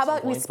himself. How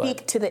about we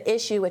speak to the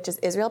issue, which is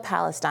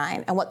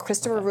Israel-Palestine, and what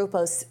Christopher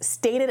Rufo's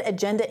stated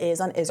agenda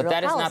is on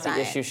Israel-Palestine. But that is not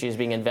the issue she's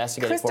being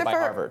investigated for by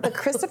Harvard. But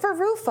Christopher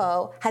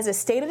Rufo has a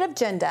stated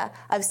agenda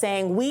of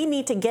saying we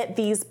need to get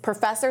these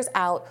professors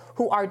out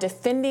who are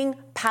defending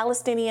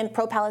Palestinian,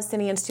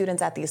 pro-Palestinian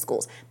students at these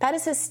schools. That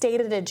is his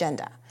stated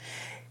agenda.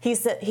 He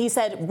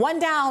said 1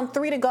 down,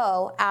 3 to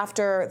go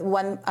after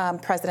one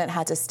president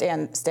had to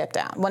step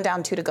down. 1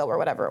 down, 2 to go, or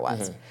whatever it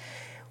was. Mm-hmm.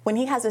 When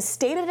he has a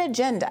stated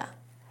agenda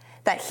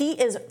that he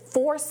is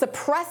for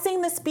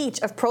suppressing the speech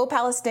of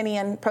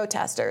pro-Palestinian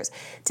protesters,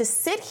 to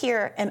sit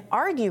here and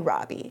argue,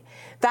 Robbie,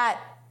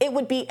 that it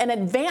would be an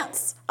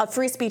advance of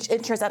free speech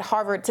interests at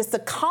Harvard to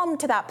succumb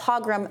to that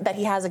pogrom that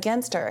he has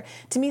against her,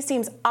 to me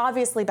seems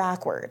obviously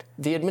backward.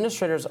 The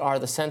administrators are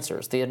the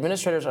censors. The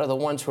administrators are the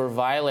ones who are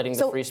violating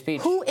the free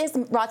speech. Who is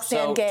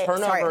Roxanne Gay?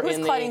 Sorry, who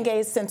is Claudine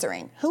Gay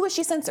censoring? Who is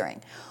she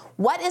censoring?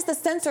 What is the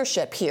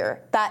censorship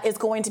here that is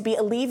going to be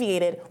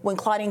alleviated when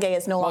Claudine Gay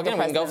is no longer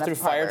president? Again, we can go through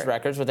Fired's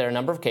records, but there are a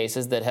number of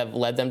cases that have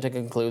led them to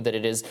conclude that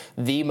it is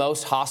the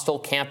most hostile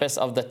campus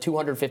of the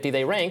 250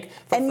 they rank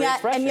for free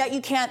expression. And yet you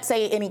can't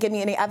say give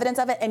me any evidence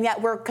of it, and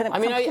yet we're kind of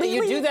completely...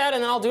 you do that,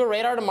 and then I'll do a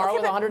radar tomorrow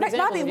with 100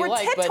 examples if you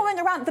like. We're tiptoeing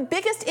around. The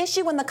biggest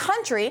issue in the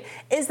country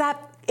is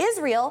that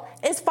Israel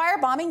is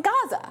firebombing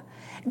Gaza.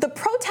 The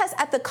protests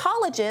at the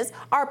colleges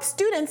are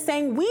students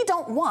saying, we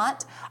don't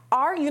want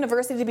our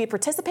university to be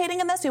participating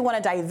in this. We want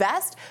to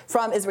divest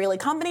from Israeli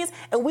companies,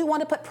 and we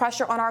want to put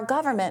pressure on our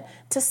government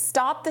to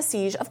stop the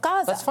siege of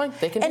Gaza. That's fine.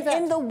 They can do that.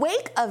 And in the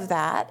wake of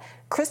that,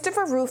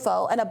 Christopher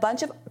Rufo and a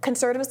bunch of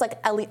conservatives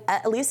like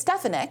Elise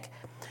Stefanik,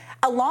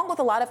 along with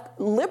a lot of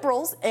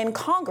liberals in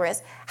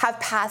Congress, have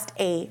passed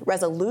a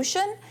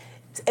resolution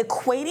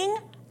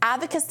equating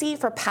advocacy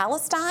for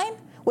Palestine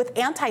with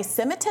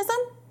anti-Semitism,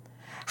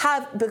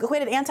 have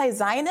equated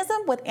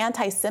anti-Zionism with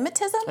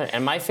anti-Semitism.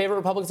 And my favorite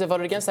Republicans have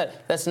voted against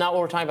that. That's not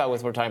what we're talking about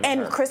with we're talking about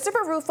And her. Christopher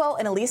Rufo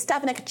and Elise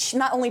Stefanik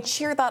not only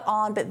cheered that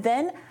on, but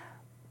then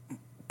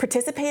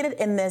participated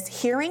in this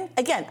hearing.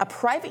 Again, a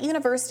private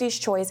university's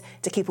choice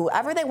to keep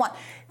whoever they want.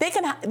 They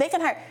can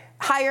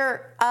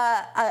hire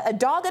a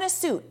dog in a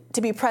suit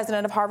to be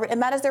president of Harvard,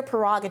 and that is their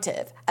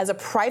prerogative. As a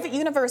private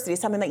university,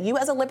 something that you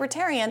as a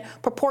libertarian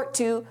purport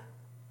to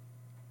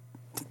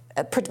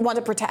want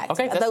to protect.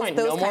 Okay, that's fine.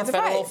 No more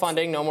federal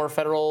funding, no more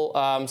federal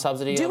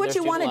subsidy. Do what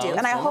you want to do,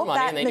 and I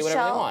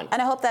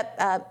hope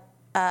that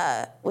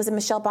was it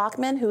Michelle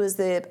Bachmann, who is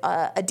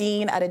a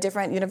dean at a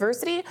different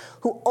university,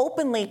 who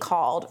openly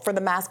called for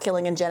the mass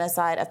killing and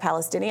genocide of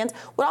Palestinians,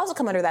 would also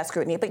come under that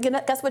scrutiny. But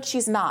guess what?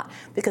 She's not,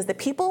 because the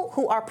people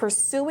who are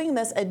pursuing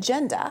this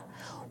agenda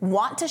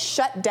want to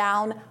shut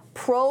down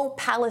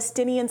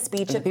pro-Palestinian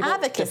speech and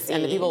advocacy.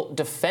 And the people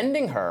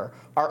defending her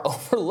are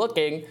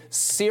overlooking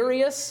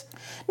serious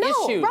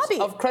issues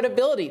of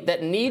credibility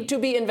that need to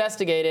be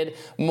investigated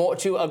more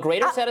to a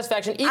greater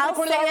satisfaction, even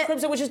according to the Harvard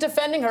Crimson, which is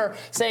defending her,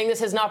 saying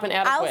this has not been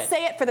adequate. I'll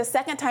say it for the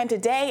second time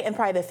today and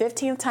probably the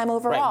 15th time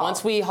overall. Right.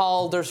 Once we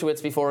haul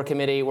Dershowitz before a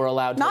committee, we're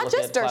allowed to not look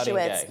just at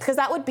Dershowitz, because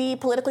that would be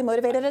politically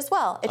motivated as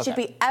well. It should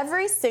be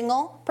every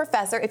single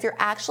professor. If you're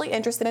actually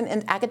interested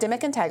in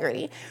academic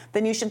integrity,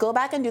 then you should go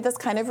back and do this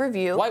kind of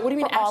review. Why? What do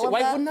you mean?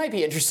 Why wouldn't I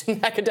be interested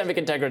in academic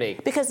integrity?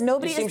 Because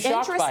nobody is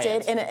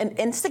interested in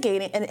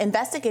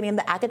investigating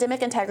the academic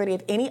integrity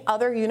of any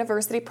other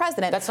university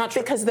president. That's not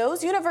true. Because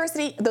those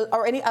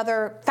or any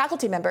other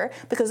faculty member,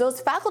 because those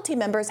faculty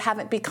members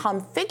haven't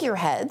become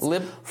figureheads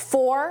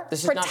for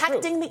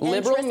protecting the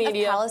interests of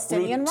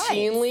Palestinian rights.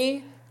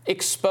 Routinely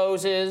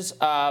exposes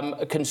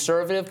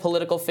conservative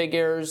political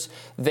figures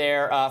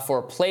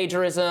for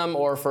plagiarism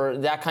or for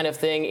that kind of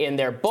thing in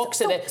their books.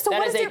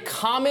 That is a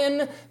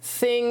common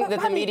thing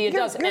that the media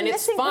does, and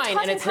it's fine,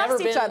 and it's never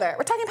been.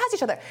 We're talking past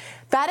each other.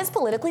 That is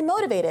politically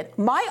motivated.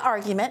 My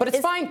argument, but it's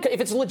fine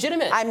if it's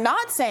legitimate. I'm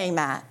not saying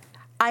that.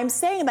 I'm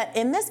saying that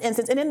in this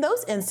instance and in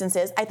those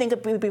instances, I think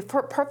it would be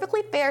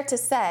perfectly fair to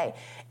say,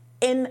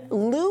 in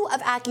lieu of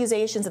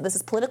accusations that this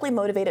is politically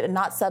motivated and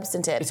not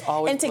substantive,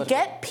 and to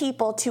get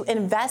people to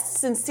invest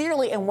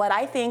sincerely in what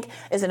I think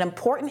is an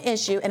important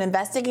issue in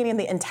investigating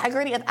the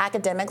integrity of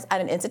academics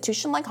at an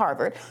institution like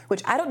Harvard,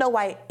 which I don't know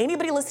why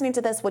anybody listening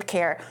to this would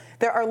care.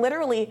 There are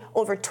literally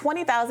over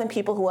 20,000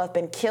 people who have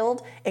been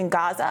killed in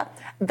Gaza.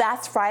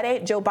 Last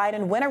Friday, Joe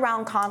Biden went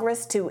around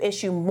Congress to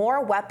issue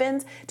more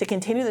weapons to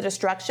continue the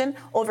destruction.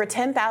 Over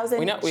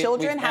 10,000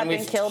 children have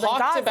been killed in Gaza.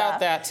 We've talked about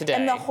that today.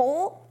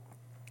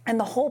 And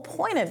the whole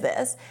point of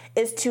this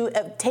is to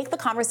take the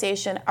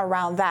conversation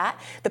around that.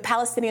 The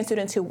Palestinian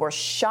students who were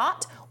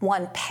shot,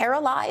 one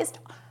paralyzed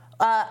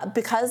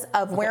because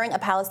of wearing a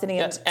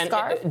Palestinian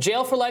scarf. And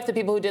jail for life, the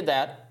people who did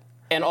that.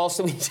 And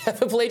also, we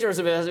have a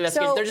plagiarism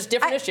investigation. They're just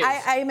different issues.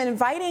 I'm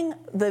inviting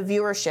the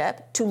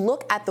viewership to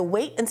look at the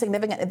weight and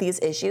significance of these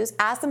issues,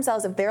 ask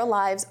themselves if their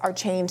lives are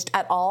changed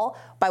at all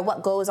by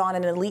what goes on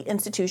in an elite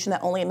institution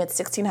that only admits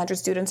 1,600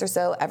 students or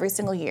so every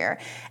single year,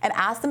 and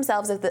ask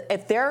themselves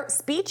if their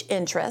speech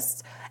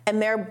interests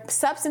and their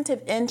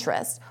substantive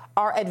interests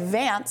are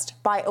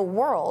advanced by a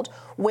world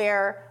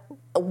where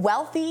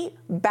wealthy,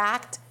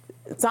 backed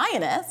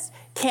Zionists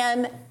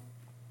can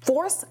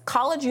force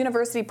college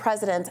university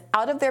presidents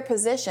out of their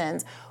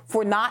positions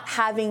for not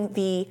having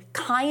the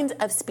kind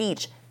of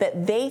speech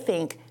that they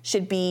think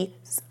should be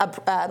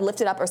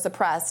lifted up or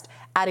suppressed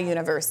at a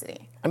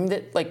university. I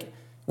mean,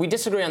 we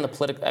disagree on the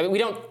political. I mean, we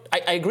don't.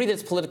 I agree that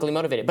it's politically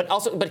motivated,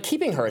 but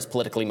keeping her is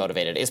politically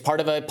motivated is part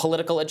of a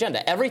political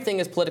agenda. Everything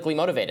is politically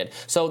motivated.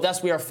 So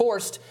thus we are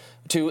forced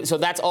to. So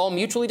that's all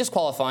mutually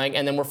disqualifying,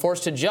 and then we're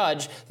forced to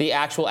judge the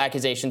actual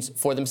accusations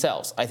for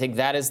themselves. I think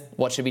that is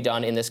what should be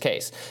done in this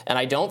case, and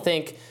I don't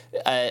think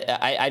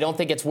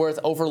it's worth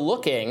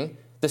overlooking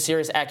the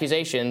serious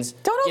accusations,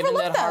 Don't given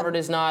overlook that them. Harvard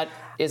is not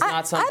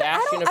some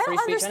bastion of free speech I don't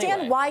understand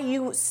anyway. why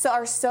you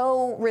are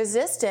so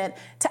resistant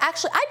to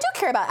actually. I do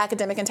care about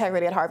academic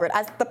integrity at Harvard.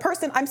 As the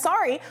person, I'm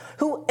sorry,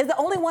 who is the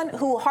only one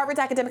who Harvard's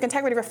academic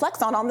integrity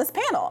reflects on this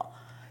panel.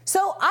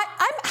 So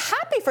I'm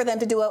happy for them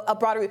to do a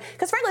broader review.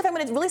 Because frankly, if I'm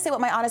going to really say what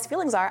my honest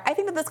feelings are, I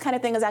think that this kind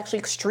of thing is actually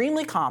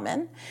extremely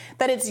common,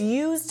 that it's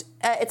used,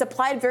 it's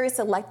applied very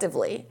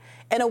selectively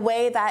in a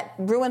way that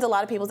ruins a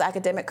lot of people's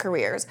academic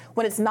careers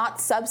when it's not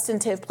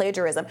substantive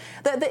plagiarism.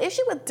 The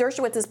issue with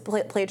Dershowitz's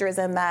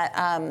plagiarism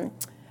that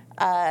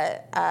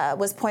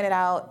was pointed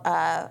out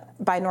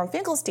by Norm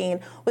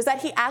Finkelstein was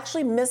that he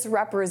actually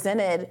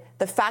misrepresented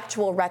the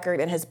factual record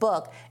in his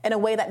book in a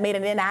way that made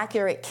an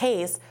inaccurate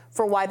case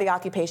for why the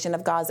occupation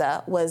of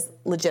Gaza was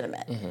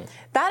legitimate. Mm-hmm.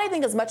 That, I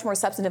think, is much more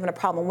substantive and a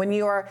problem when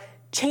you're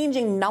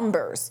changing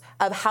numbers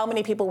of how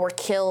many people were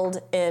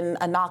killed in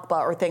a Nakba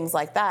or things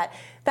like that.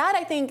 That,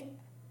 I think,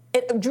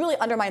 it really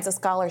undermines the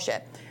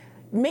scholarship.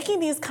 Making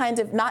these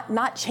kinds of,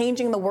 not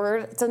changing the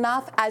words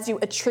enough as you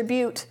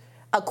attribute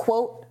a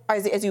quote, or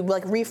as you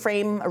like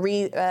reframe,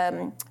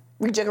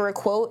 rejigger a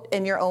quote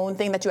in your own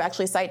thing that you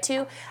actually cite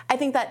to, I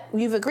think that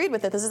you've agreed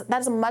with it. That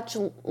is a much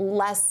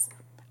less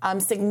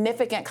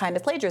significant kind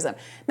of plagiarism.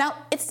 Now,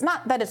 it's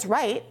not that it's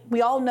right.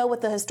 We all know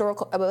what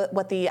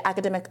the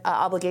academic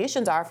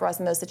obligations are for us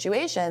in those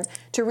situations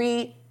to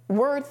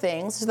reword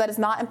things so that it's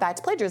not in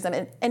fact plagiarism,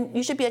 and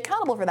you should be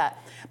accountable for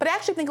that. But I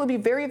actually think it would be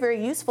very,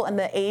 very useful in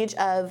the age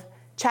of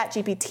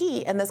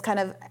ChatGPT and this kind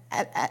of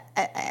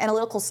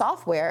analytical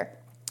software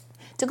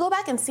to go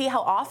back and see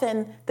how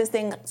often this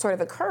thing sort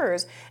of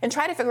occurs and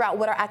try to figure out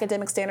what our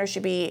academic standards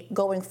should be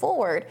going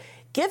forward,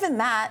 given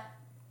that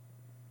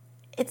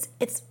it's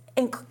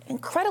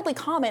incredibly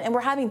common, and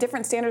we're having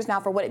different standards now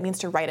for what it means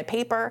to write a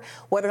paper,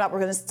 whether or not we're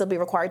going to still be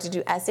required to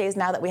do essays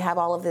now that we have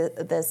all of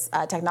this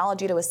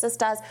technology to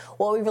assist us,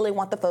 what we really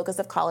want the focus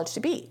of college to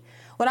be.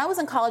 When I was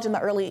in college in the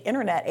early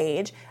internet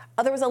age,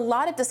 there was a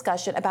lot of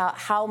discussion about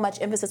how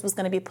much emphasis was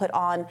going to be put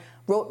on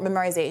rote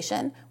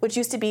memorization, which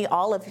used to be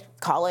all of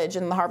college,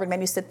 and the Harvard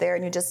man, you sit there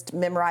and you just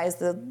memorize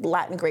the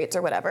Latin greats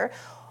or whatever.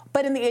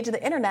 But in the age of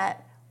the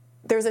internet,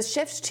 there's a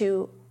shift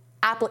to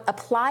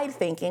applied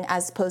thinking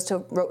as opposed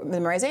to rote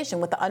memorization,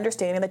 with the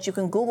understanding that you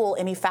can Google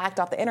any fact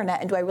off the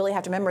internet, and do I really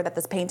have to remember that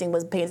this painting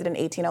was painted in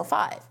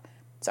 1805?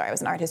 Sorry, I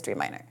was an art history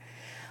minor.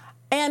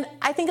 And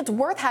I think it's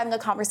worth having a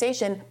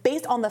conversation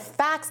based on the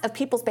facts of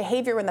people's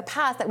behavior in the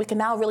past that we can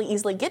now really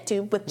easily get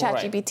to with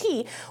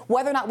ChatGPT,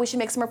 whether or not we should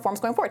make some reforms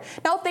going forward.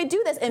 Now, if they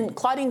do this, and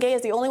Claudine Gay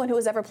is the only one who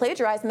has ever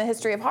plagiarized in the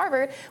history of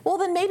Harvard, well,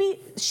 then maybe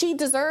she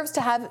deserves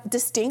to have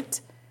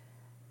distinct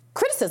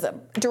criticism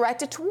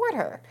directed toward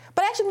her.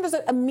 But I actually think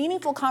there's a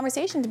meaningful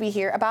conversation to be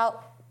here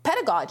about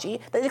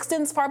pedagogy that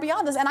extends far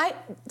beyond this. And I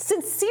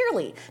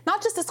sincerely,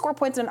 not just to score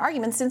points in an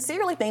argument,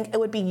 sincerely think it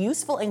would be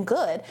useful and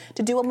good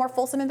to do a more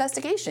fulsome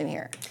investigation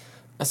here.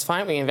 That's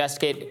fine. We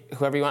investigate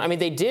whoever you want. I mean,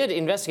 they did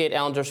investigate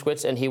Alan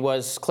Dershowitz, and he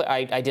was.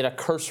 I did a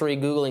cursory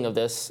Googling of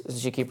this,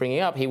 as you keep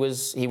bringing up. He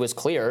was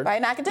cleared by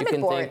an academic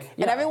board,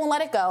 and everyone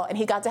let it go, and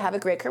he got to have a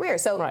great career.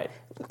 So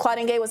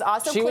Claudine Gay was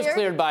also cleared. She was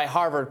cleared by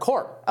Harvard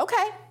Court.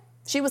 Okay,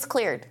 she was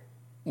cleared.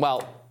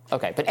 Well.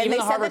 Okay, but even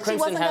the Harvard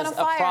Crimson has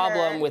a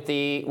problem with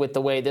the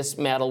way this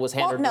matter was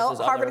handled. Well,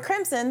 no, Harvard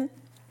Crimson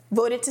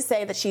voted to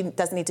say that she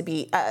doesn't need to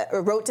be,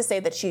 or wrote to say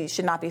that she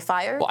should not be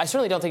fired. Well, I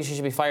certainly don't think she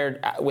should be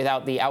fired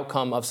without the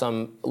outcome of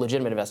some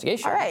legitimate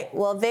investigation. All right,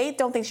 well, they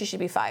don't think she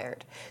should be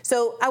fired.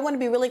 So I want to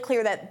be really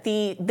clear that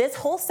this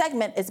whole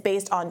segment is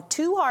based on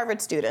two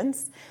Harvard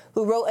students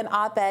who wrote an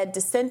op-ed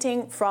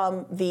dissenting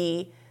from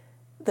the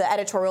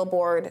editorial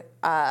board,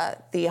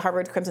 the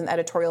Harvard Crimson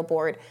editorial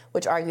board,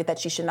 which argued that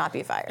she should not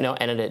be fired.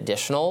 And an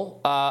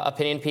additional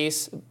opinion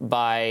piece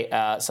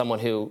by someone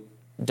who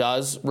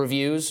does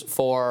reviews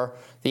for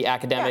the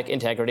academic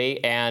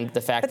integrity and the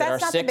fact that there are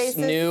 6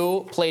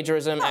 new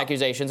plagiarism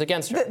accusations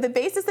against her. The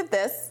basis of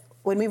this,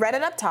 when we read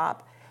it up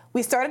top,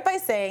 we started by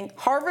saying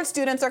Harvard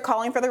students are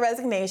calling for the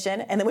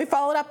resignation, and then we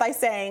followed up by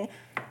saying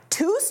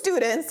 2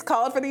 students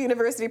called for the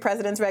university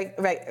president's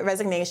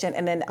resignation,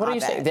 and then what are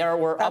you saying? There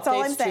were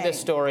updates to this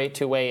story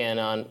to weigh in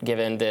on,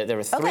 given that there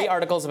were 3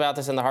 articles about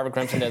this in the Harvard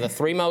Crimson. They're the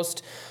 3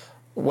 most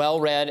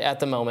well-read at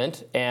the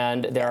moment,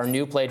 and there are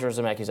new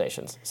plagiarism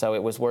accusations. So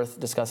it was worth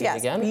discussing it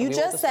again. You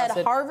just said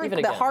the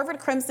Harvard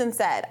Crimson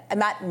said, and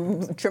that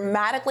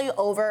dramatically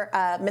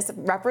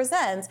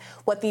misrepresents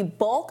what the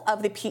bulk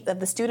of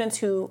the students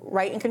who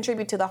write and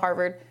contribute to the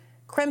Harvard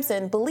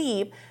Crimson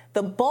believe.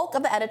 The bulk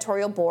of the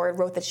editorial board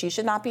wrote that she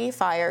should not be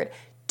fired.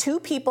 2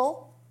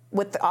 people,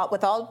 with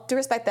all due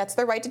respect, that's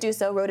their right to do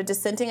so, wrote a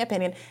dissenting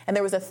opinion. And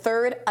there was a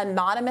 3rd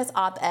anonymous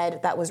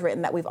op-ed that was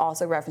written that we've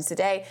also referenced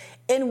today,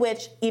 in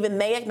which even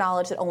they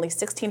acknowledge that only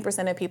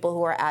 16% of people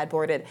who are ad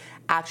boarded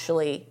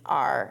actually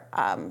are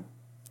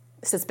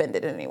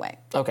suspended in any way.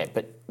 Okay,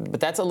 but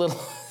that's a little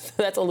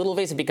that's a little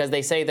evasive, because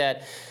they say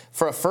that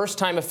for a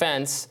first-time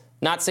offense,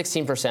 not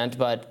 16%,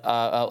 but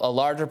a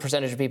larger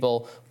percentage of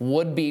people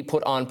would be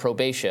put on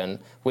probation,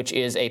 which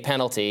is a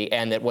penalty,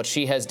 and that what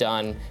she has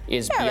done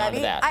is beyond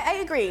that. I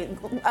agree.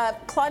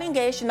 Claudine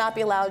Gay should not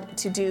be allowed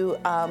to do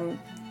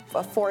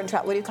a foreign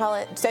travel, what do you call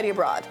it? Study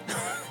abroad.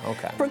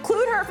 Okay.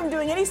 Preclude her from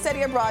doing any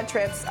study abroad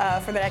trips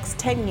for the next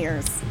 10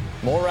 years.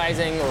 More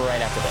Rising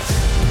right after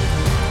this.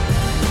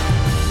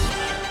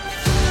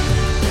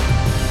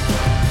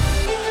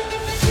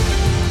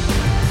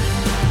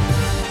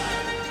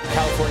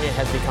 California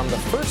has become the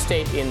first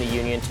state in the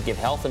union to give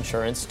health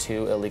insurance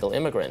to illegal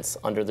immigrants.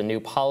 Under the new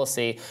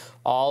policy,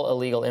 all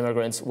illegal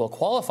immigrants will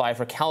qualify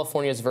for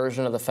California's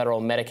version of the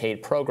federal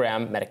Medicaid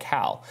program,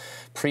 Medi-Cal.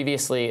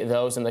 Previously,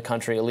 those in the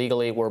country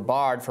illegally were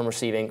barred from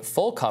receiving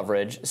full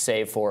coverage,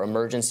 save for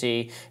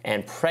emergency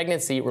and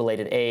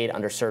pregnancy-related aid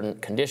under certain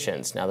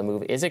conditions. Now, the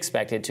move is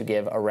expected to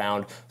give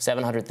around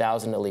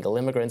 700,000 illegal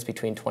immigrants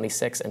between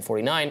 26 and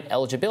 49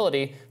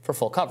 eligibility for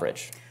full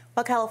coverage.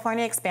 While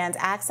California expands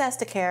access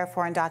to care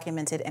for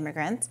undocumented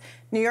immigrants,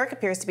 New York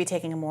appears to be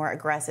taking a more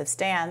aggressive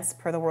stance.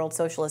 Per the World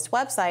Socialist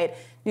website,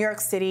 New York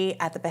City,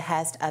 at the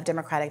behest of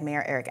Democratic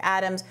Mayor Eric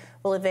Adams,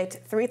 will evict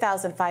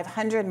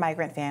 3,500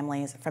 migrant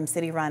families from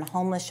city-run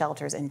homeless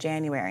shelters in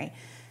January.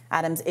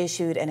 Adams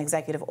issued an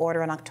executive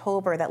order in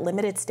October that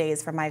limited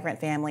stays for migrant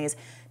families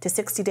to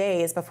 60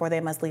 days before they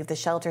must leave the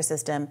shelter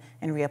system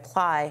and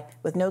reapply,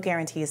 with no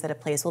guarantees that a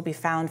place will be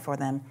found for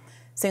them.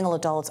 Single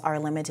adults are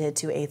limited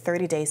to a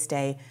 30-day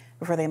stay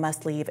before they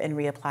must leave and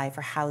reapply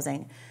for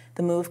housing.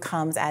 The move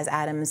comes as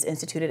Adams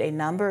instituted a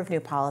number of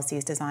new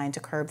policies designed to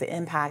curb the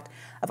impact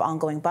of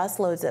ongoing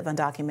busloads of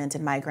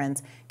undocumented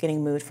migrants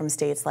getting moved from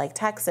states like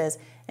Texas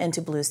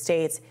into blue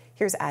states.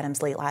 Here's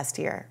Adams late last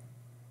year.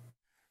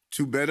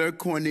 To better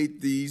coordinate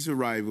these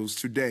arrivals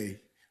today,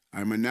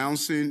 I'm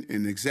announcing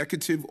an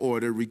executive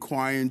order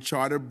requiring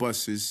charter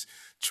buses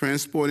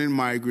transporting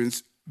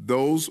migrants,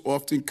 those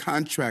often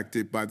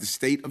contracted by the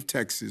state of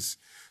Texas,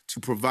 to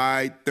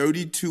provide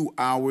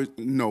 32-hour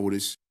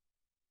notice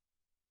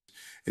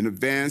in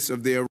advance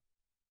of their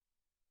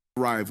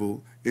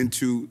arrival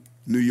into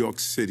New York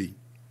City.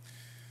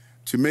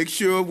 To make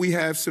sure we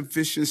have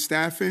sufficient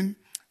staffing,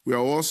 we are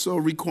also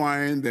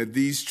requiring that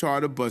these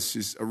charter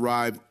buses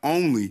arrive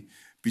only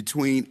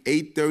between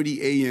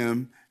 8:30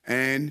 a.m.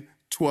 and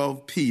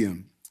 12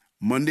 p.m.,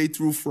 Monday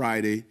through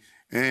Friday,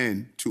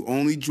 and to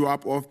only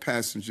drop off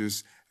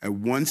passengers at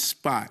one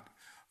spot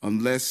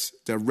unless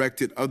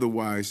directed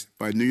otherwise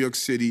by New York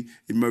City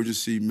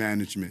Emergency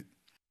Management.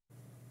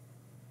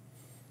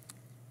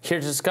 Here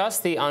to discuss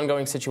the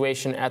ongoing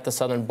situation at the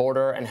southern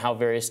border and how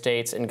various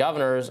states and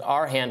governors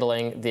are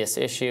handling this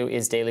issue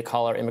is Daily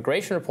Caller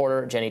immigration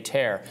reporter Jenny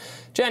Terre.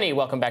 Jenny,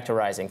 welcome back to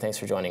Rising. Thanks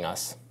for joining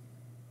us.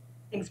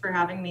 Thanks for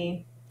having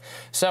me.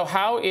 So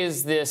how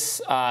is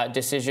this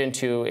decision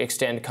to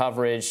extend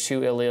coverage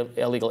to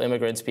illegal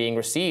immigrants being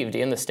received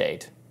in the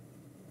state?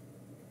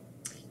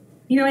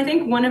 You know, I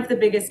think one of the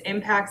biggest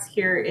impacts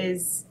here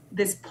is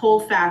this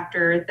pull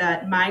factor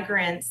that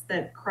migrants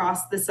that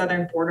cross the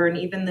southern border and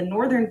even the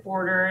northern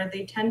border,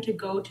 they tend to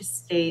go to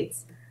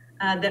states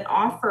that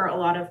offer a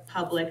lot of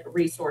public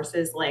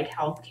resources like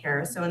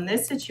healthcare. So in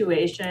this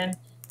situation,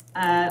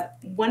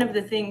 one of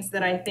the things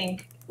that I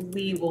think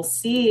we will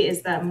see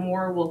is that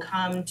more will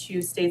come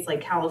to states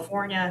like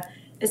California,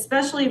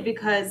 especially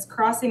because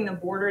crossing the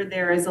border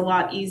there is a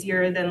lot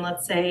easier than,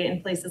 let's say,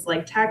 in places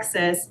like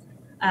Texas,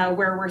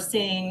 where we're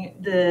seeing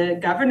the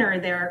governor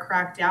there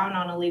crack down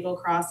on illegal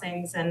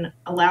crossings and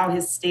allow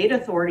his state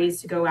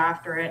authorities to go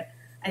after it.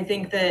 I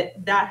think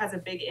that that has a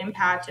big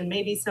impact, and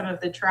maybe some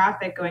of the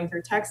traffic going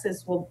through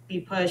Texas will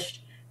be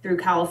pushed through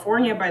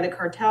California by the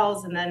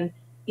cartels, and then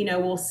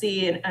we'll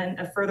see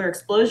a further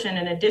explosion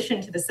in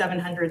addition to the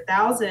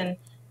 700,000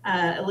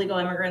 illegal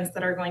immigrants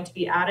that are going to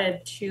be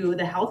added to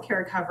the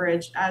healthcare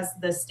coverage as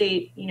the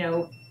state,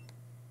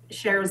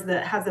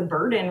 has a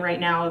burden right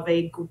now of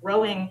a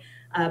growing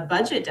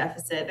budget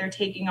deficit. They're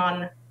taking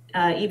on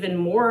even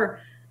more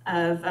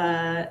of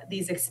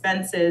these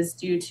expenses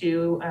due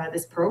to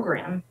this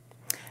program.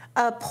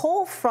 A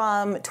poll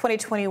from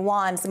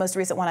 2021, it's the most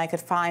recent one I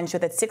could find,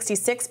 showed that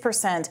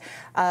 66%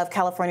 of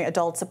California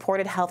adults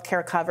supported health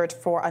care coverage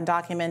for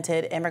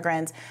undocumented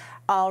immigrants.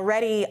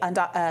 Already,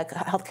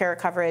 health care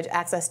coverage,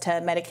 access to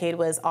Medicaid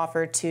was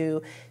offered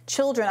to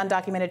children,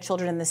 undocumented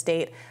children in the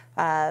state,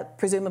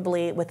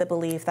 presumably with the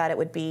belief that it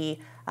would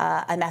be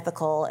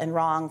unethical and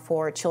wrong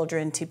for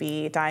children to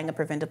be dying of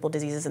preventable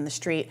diseases in the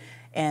street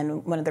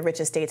in one of the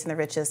richest states and the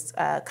richest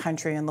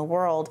country in the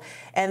world.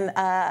 And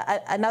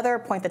another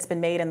point that's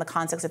been made in the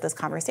context of this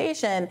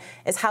conversation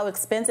is how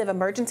expensive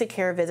emergency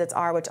care visits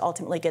are, which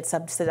ultimately get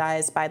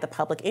subsidized by the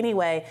public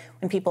anyway,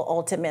 when people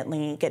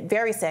ultimately get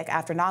very sick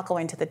after not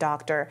going to the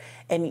doctor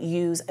and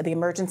use the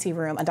emergency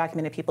room,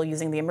 undocumented people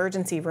using the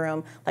emergency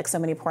room, like so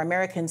many poor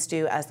Americans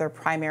do, as their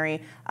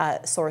primary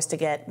source to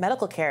get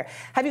medical care.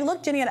 Have you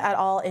looked, Jenny, at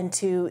all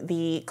into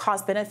the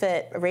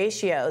cost-benefit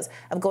ratios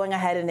of going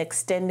ahead and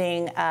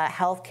extending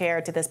health care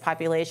to this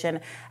population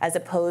as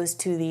opposed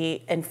to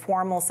the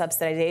informal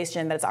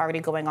subsidization that's already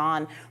going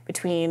on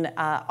between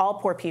all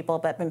poor people,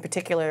 but in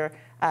particular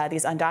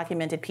these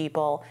undocumented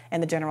people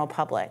and the general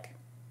public?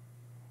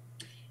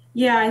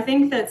 Yeah, I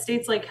think that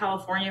states like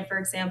California, for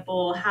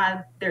example,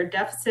 had their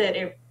deficit,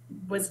 it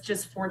was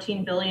just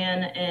 14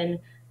 billion in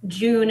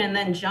June and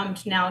then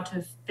jumped now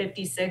to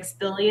 56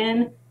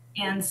 billion.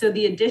 And so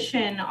the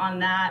addition on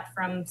that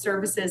from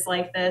services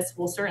like this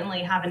will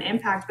certainly have an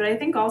impact. But I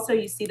think also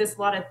you see this a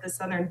lot at the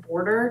southern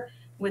border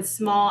with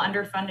small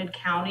underfunded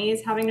counties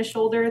having to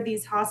shoulder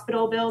these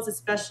hospital bills,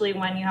 especially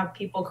when you have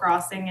people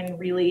crossing in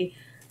really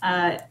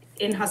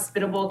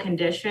inhospitable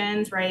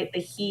conditions, right?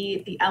 The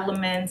heat, the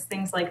elements,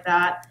 things like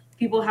that.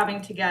 People having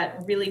to get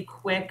really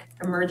quick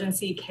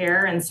emergency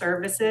care and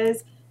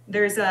services.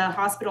 There's a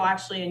hospital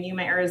actually in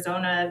Yuma,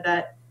 Arizona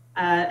that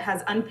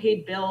has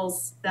unpaid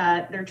bills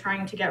that they're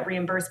trying to get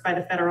reimbursed by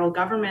the federal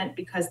government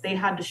because they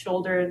had to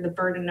shoulder the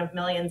burden of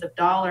millions of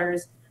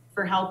dollars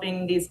for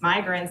helping these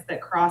migrants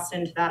that crossed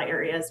into that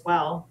area as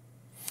well.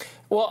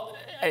 Well,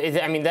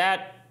 I mean,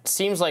 that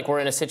seems like we're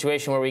in a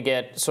situation where we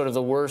get sort of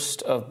the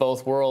worst of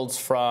both worlds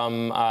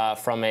from a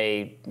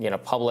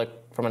public,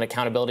 from an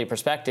accountability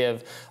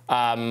perspective.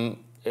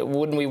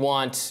 Wouldn't we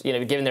want,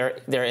 given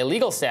their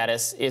illegal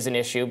status is an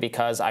issue,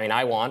 because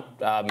I want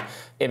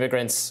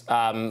immigrants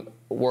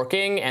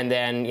working and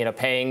then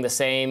paying the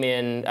same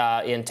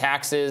in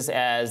taxes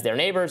as their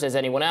neighbors, as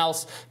anyone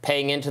else,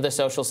 paying into the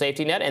social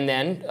safety net, and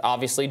then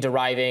obviously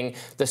deriving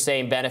the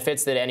same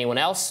benefits that anyone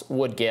else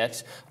would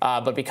get.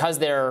 But because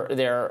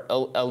they're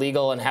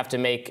illegal and have to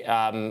make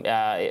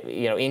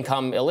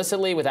income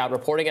illicitly without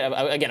reporting it,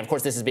 again, of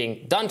course, this is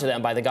being done to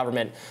them by the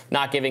government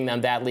not giving them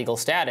that legal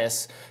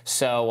status.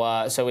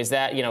 So is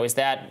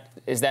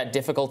that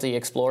difficulty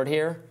explored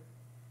here?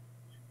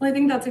 Well, I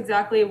think that's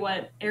exactly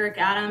what Eric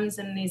Adams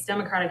and these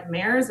Democratic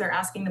mayors are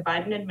asking the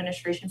Biden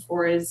administration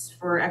for, is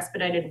for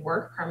expedited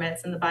work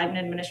permits. And the Biden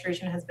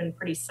administration has been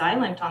pretty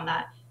silent on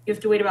that. You have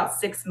to wait about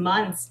 6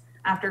 months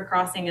after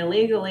crossing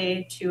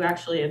illegally to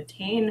actually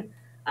obtain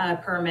a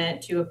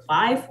permit to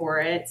apply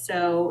for it.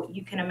 So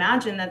you can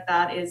imagine that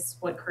that is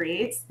what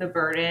creates the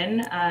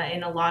burden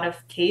in a lot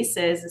of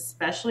cases,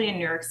 especially in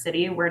New York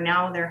City, where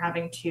now they're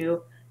having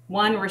to,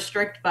 one,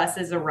 restrict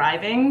buses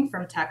arriving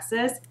from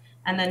Texas,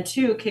 and then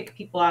two, kick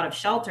people out of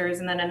shelters.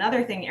 And then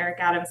another thing Eric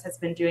Adams has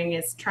been doing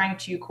is trying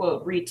to,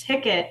 quote,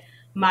 re-ticket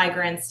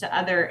migrants to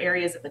other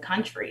areas of the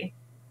country.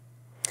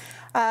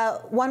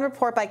 One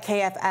report by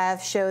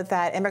KFF showed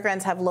that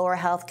immigrants have lower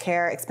health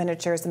care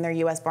expenditures than their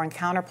U.S.-born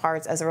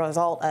counterparts as a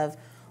result of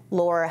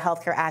lower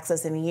healthcare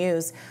access and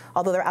use,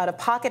 although their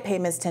out-of-pocket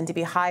payments tend to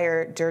be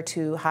higher due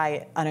to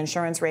high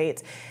uninsurance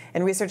rates.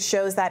 And research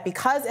shows that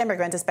because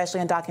immigrants,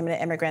 especially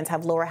undocumented immigrants,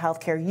 have lower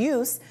healthcare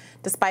use,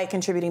 despite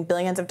contributing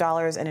billions of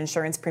dollars in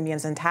insurance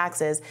premiums and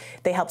taxes,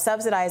 they help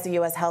subsidize the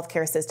U.S.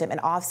 healthcare system and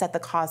offset the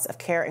costs of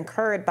care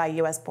incurred by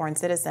U.S.-born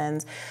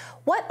citizens.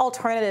 What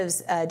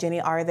alternatives,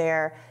 Ginny, are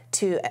there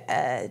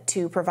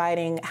to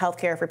providing health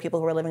care for people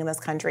who are living in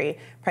this country,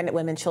 pregnant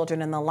women,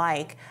 children, and the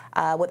like,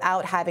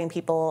 without having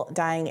people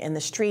dying in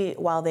the street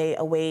while they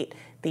await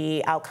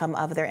the outcome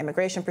of their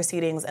immigration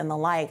proceedings and the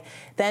like,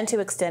 then to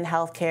extend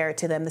health care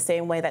to them the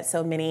same way that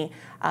so many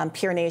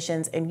peer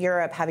nations in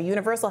Europe have a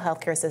universal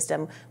health care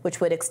system, which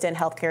would extend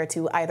health care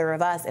to either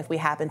of us if we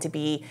happen to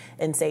be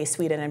in, say,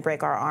 Sweden and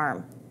break our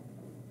arm?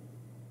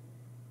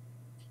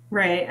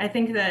 Right. I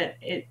think that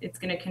it's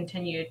going to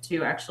continue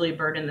to actually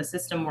burden the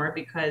system more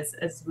because,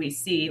 as we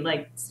see,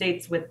 like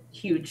states with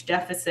huge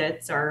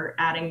deficits are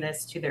adding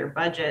this to their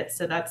budget.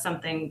 So that's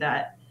something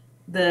that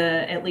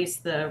at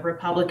least the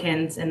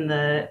Republicans in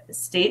the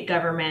state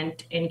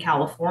government in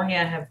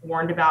California have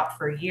warned about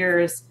for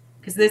years,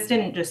 because this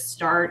didn't just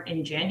start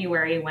in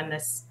January when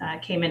this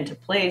came into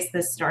place.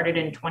 This started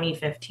in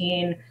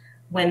 2015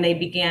 when they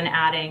began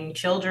adding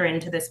children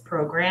to this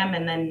program.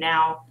 And then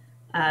now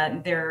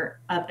they're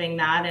upping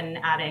that and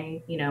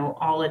adding,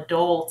 all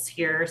adults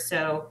here.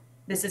 So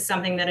this is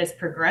something that has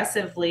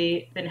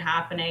progressively been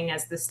happening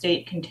as the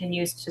state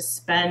continues to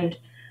spend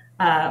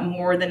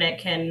more than it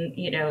can,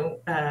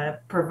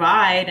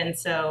 provide. And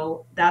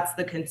so that's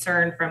the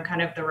concern from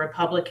kind of the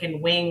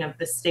Republican wing of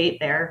the state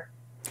there.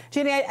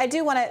 Jeannie, I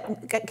do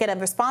want to get a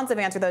responsive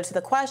answer, though, to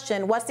the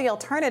question, what's the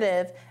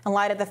alternative in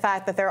light of the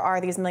fact that there are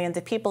these millions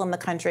of people in the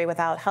country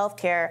without health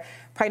care,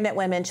 pregnant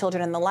women,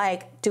 children, and the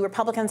like? Do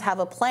Republicans have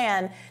a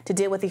plan to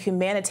deal with the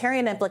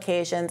humanitarian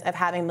implications of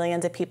having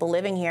millions of people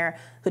living here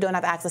who don't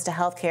have access to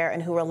health care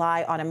and who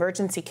rely on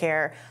emergency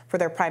care for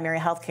their primary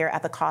health care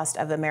at the cost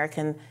of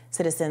American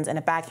citizens in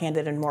a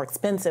backhanded and more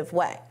expensive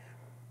way?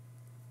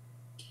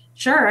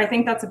 Sure. I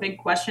think that's a big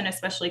question,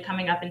 especially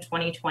coming up in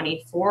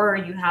 2024.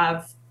 You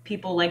have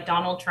people like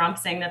Donald Trump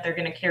saying that they're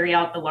going to carry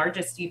out the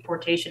largest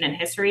deportation in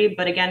history.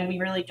 But again, we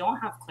really don't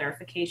have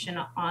clarification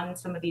on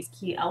some of these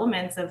key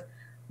elements of,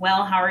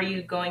 well, how are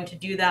you going to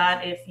do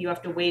that if you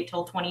have to wait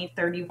till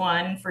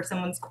 2031 for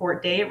someone's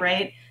court date,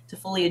 right, to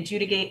fully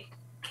adjudicate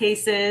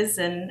cases?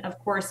 And of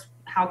course,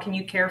 how can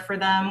you care for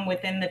them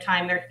within the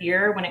time they're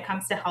here when it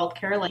comes to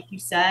healthcare, like you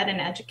said,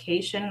 and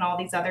education and all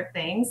these other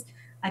things.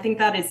 I think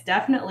that is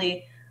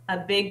definitely a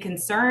big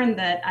concern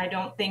that I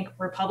don't think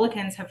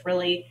Republicans have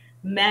really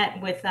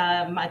met with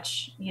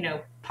much,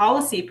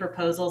 policy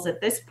proposals at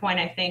this point.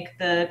 I think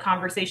the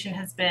conversation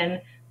has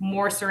been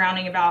more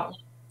surrounding about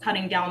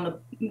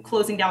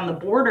closing down the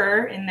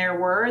border, in their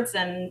words,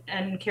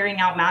 and carrying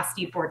out mass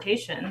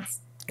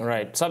deportations.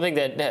 Right. Something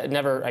that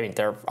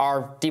there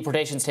are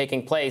deportations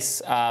taking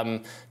place,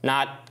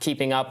 not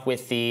keeping up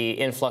with the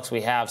influx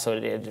we have. So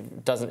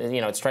it doesn't,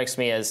 it strikes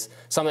me as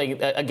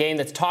something, a game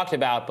that's talked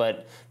about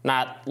but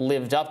not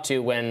lived up to,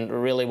 when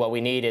really what we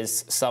need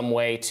is some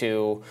way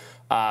to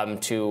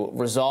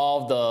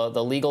resolve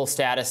the legal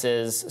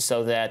statuses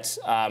so that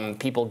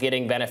people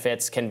getting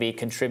benefits can be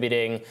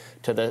contributing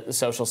to the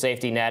social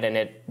safety net and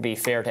it be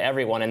fair to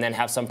everyone, and then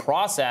have some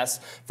process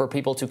for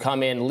people to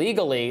come in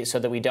legally so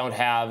that we don't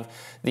have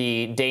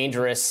the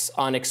dangerous,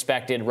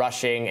 unexpected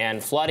rushing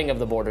and flooding of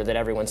the border that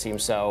everyone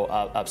seems so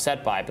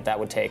upset by. But that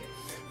would take,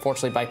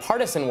 fortunately,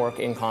 bipartisan work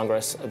in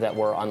Congress that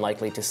we're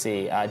unlikely to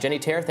see. Jenny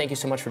Terre, thank you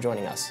so much for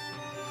joining us.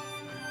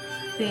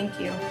 Thank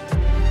you.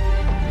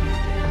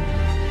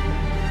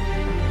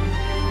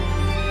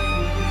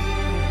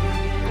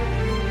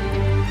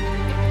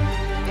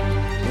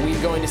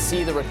 We're going to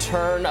see the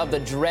return of the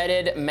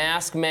dreaded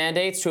mask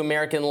mandates to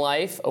American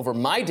life over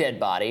my dead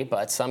body,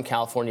 but some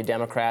California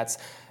Democrats,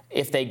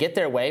 if they get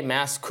their way,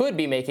 masks could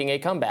be making a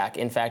comeback.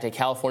 In fact, a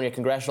California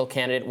congressional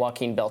candidate,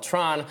 Joaquin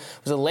Beltran,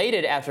 was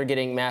elated after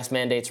getting mask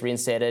mandates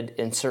reinstated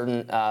in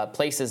certain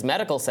places,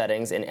 medical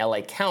settings in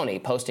L.A. County,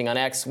 posting on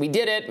X, "We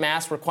did it.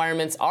 Mask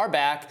requirements are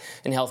back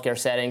in healthcare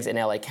settings in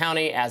L.A.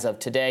 County as of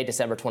today,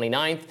 December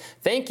 29th.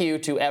 Thank you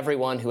to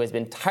everyone who has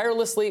been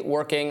tirelessly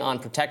working on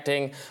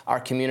protecting our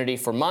community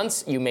for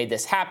months. You made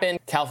this happen."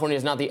 California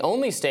is not the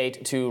only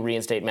state to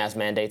reinstate mask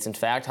mandates. In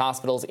fact,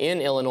 hospitals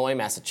in Illinois,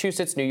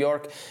 Massachusetts, New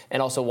York,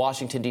 and also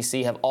Washington,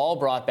 D.C. have all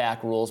brought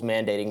back rules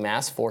mandating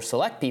masks for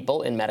select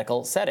people in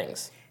medical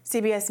settings.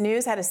 CBS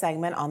News had a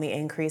segment on the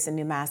increase in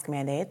new mask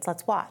mandates.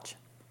 Let's watch.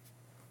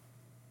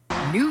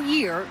 New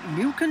year,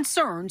 new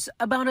concerns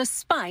about a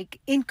spike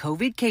in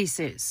COVID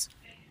cases.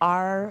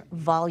 Our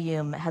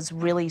volume has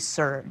really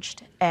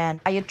surged, and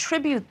I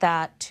attribute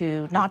that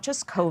to not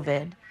just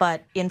COVID,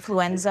 but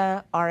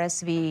influenza,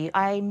 RSV.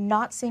 I'm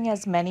not seeing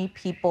as many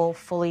people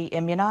fully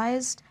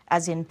immunized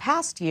as in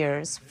past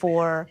years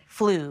for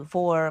flu,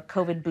 for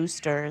COVID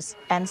boosters,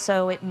 and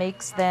so it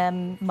makes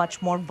them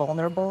much more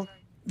vulnerable.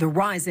 The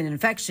rise in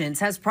infections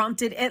has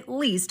prompted at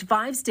least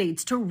 5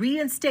 states to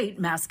reinstate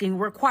masking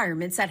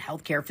requirements at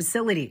healthcare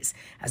facilities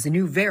as a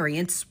new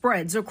variant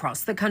spreads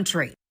across the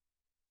country.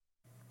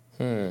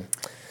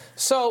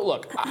 So,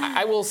 look,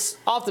 I will,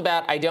 off the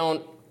bat,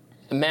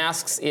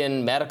 masks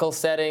in medical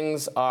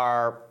settings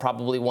are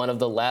probably one of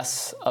the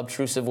less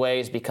obtrusive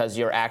ways because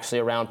you're actually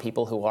around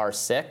people who are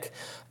sick.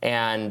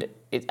 And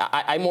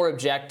I more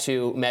object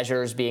to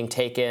measures being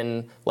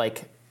taken,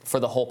 like, for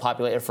the whole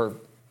population, for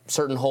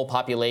certain whole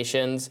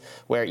populations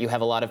where you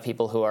have a lot of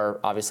people who are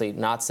obviously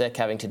not sick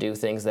having to do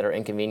things that are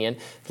inconvenient.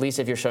 At least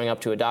if you're showing up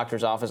to a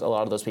doctor's office, a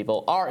lot of those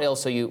people are ill,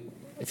 so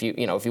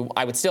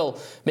I would still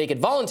make it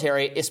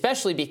voluntary,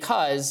 especially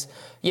because,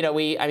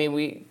 we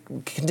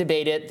can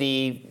debate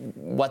it,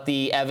 what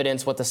the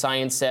evidence, what the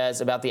science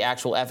says about the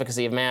actual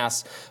efficacy of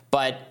masks,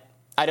 but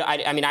I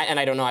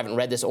don't know, I haven't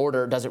read this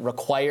order. Does it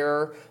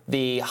require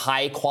the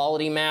high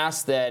quality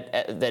masks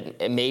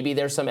that maybe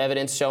there's some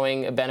evidence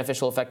showing a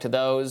beneficial effect to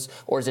those,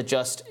 or is it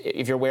just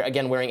if you're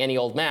wearing any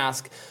old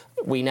mask?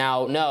 We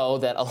now know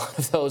that a lot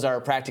of those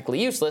are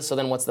practically useless. So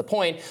then, what's the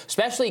point?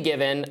 Especially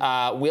given,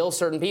 will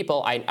certain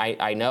people?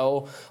 I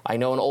know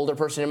an older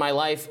person in my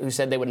life who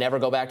said they would never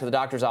go back to the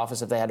doctor's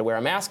office if they had to wear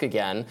a mask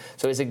again.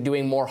 So is it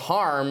doing more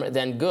harm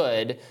than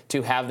good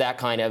to have that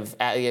kind of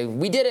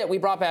 "we did it, we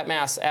brought back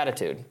masks"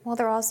 attitude? Well,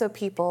 there are also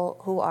people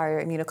who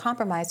are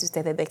immunocompromised who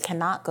say that they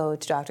cannot go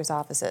to doctor's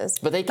offices,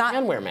 but they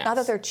can wear masks. Not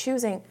that they're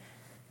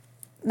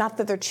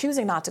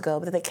choosing not to go,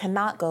 but that they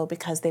cannot go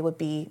because they would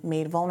be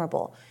made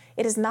vulnerable.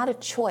 It is not a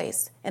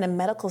choice in a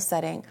medical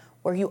setting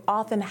where you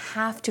often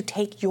have to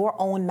take your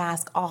own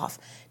mask off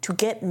to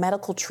get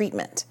medical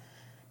treatment,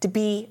 to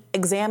be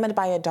examined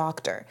by a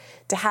doctor,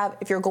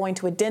 if you're going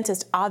to a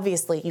dentist,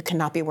 obviously you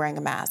cannot be wearing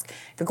a mask.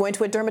 If you're going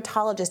to a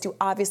dermatologist, you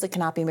obviously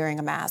cannot be wearing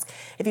a mask.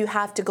 If you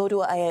have to go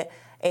to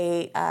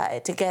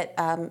to get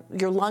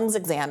your lungs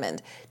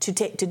examined, to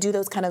do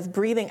those kind of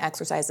breathing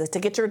exercises, to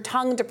get your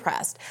tongue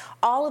depressed.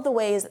 All of the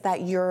ways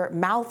that your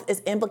mouth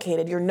is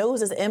implicated, your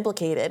nose is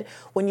implicated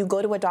when you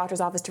go to a doctor's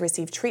office to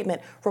receive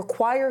treatment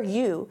require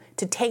you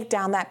to take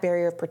down that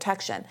barrier of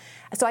protection.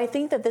 So I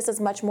think that this is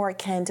much more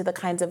akin to the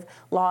kinds of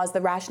laws, the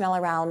rationale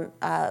around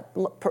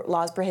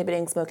laws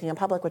prohibiting smoking in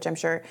public, which I'm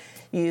sure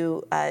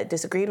you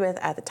disagreed with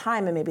at the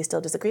time and maybe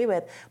still disagree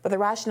with. But the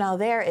rationale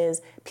there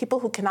is people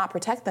who cannot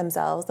protect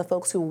themselves, the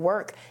folks who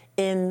work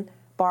in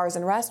bars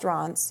and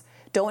restaurants,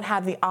 don't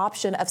have the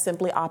option of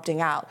simply opting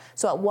out.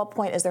 So at what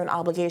point is there an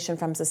obligation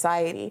from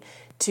society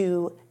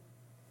to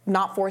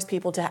not force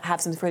people to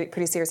have some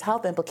pretty serious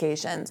health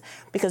implications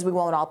because we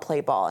won't all play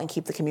ball and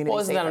keep the community Well,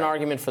 isn't safer. that an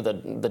argument for the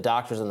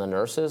doctors and the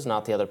nurses,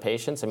 not the other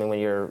patients? I mean, when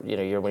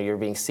you're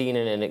being seen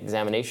in an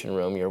examination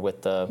room, you're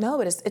with the no,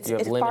 but you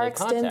have it far limited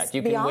extends contact.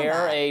 You can beyond wear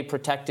that. a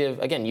protective.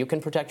 Again, you can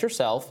protect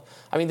yourself.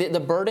 I mean, the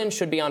burden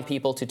should be on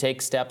people to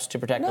take steps to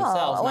protect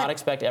themselves, not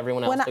expect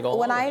everyone else to go along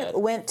with it. When I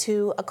went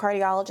to a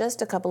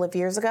cardiologist a couple of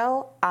years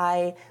ago,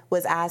 I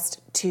was asked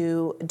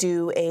to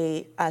do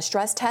a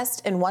stress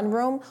test in one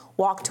room,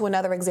 walk to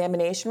another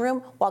examination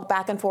room, walk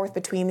back and forth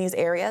between these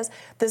areas.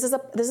 This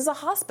is a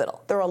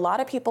hospital. There are a lot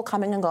of people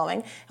coming and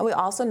going, and we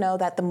also know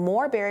that the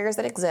more barriers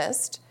that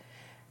exist,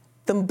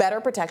 the better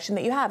protection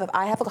that you have. If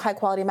I have a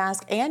high-quality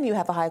mask and you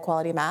have a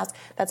high-quality mask,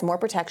 that's more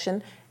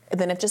protection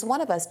than if just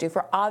one of us do,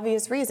 for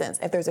obvious reasons.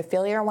 If there's a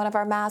failure in one of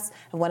our masks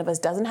and one of us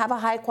doesn't have a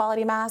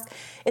high-quality mask,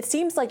 it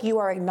seems like you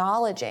are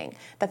acknowledging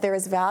that there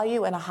is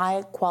value in a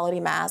high-quality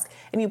mask,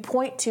 and you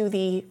point to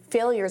the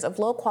failures of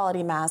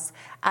low-quality masks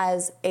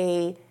as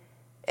a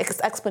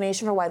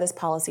explanation for why this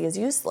policy is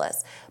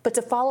useless. But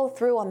to follow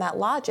through on that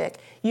logic,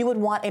 you would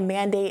want a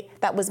mandate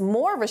that was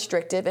more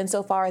restrictive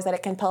insofar as that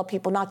it can compel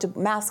people not to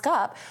mask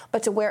up,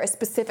 but to wear a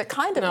specific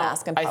kind of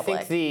mask in public.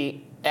 I think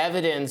the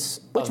evidence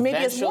which maybe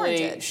is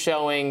eventually warranted,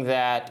 showing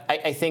that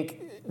I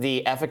think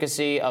the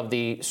efficacy of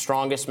the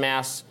strongest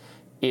masks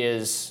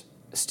is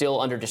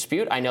still under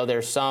dispute. I know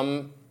there's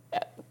some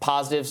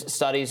positive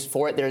studies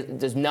for it.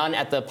 There's none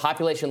at the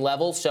population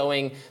level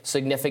showing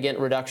significant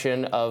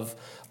reduction of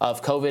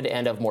COVID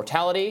and of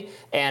mortality.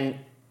 And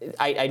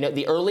I know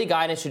the early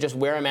guidance to just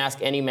wear a mask,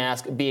 any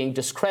mask, being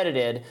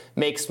discredited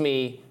makes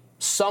me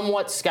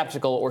somewhat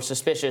skeptical or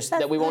suspicious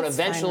that we won't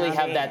eventually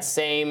have that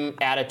same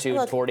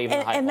attitude toward even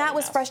high-quality and that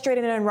was masks.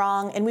 frustrating and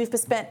wrong, and we've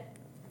spent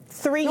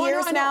 3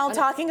 years now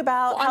talking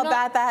about how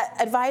bad that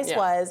advice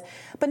was.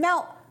 But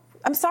now,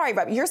 I'm sorry,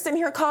 Rob, you're sitting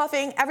here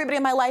coughing. Everybody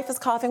in my life is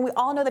coughing. We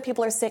all know that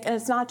people are sick, and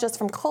it's not just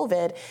from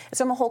COVID.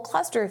 It's from a whole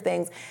cluster of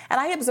things. And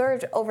I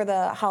observed over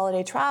the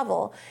holiday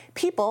travel,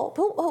 people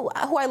who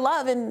I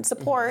love and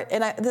support,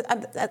 and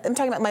I'm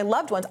talking about my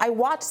loved ones. I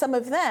watched some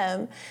of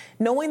them,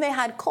 knowing they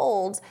had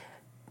colds,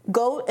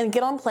 go and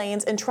get on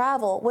planes and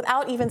travel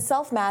without even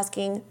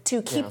self-masking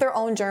to keep their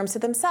own germs to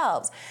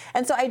themselves.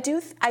 And so I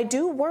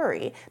do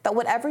worry that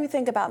whatever you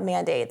think about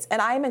mandates,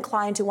 and I am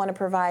inclined to want to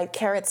provide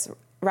carrots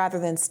rather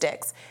than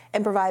sticks,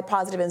 and provide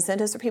positive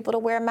incentives for people to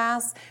wear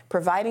masks,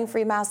 providing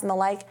free masks and the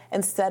like,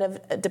 instead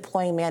of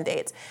deploying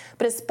mandates.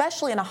 But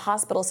especially in a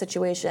hospital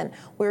situation,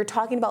 we're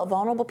talking about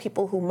vulnerable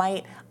people who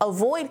might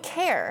avoid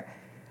care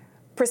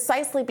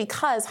precisely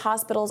because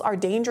hospitals are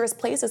dangerous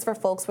places for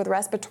folks with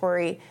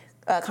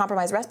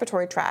compromised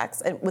respiratory tracts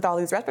and with all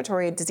these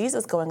respiratory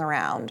diseases going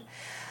around.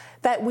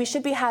 That we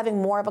should be having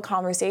more of a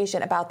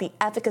conversation about the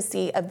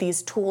efficacy of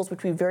these tools,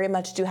 which we very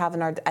much do have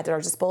at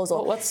our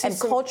disposal, and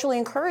culturally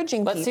encourring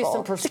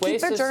people to keep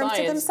their germs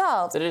to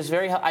themselves. That is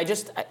very. I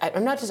just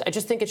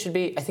think it should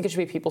be. I think it should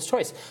be people's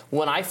choice.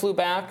 When I flew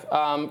back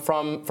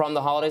from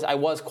the holidays, I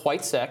was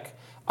quite sick.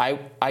 I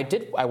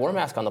wore a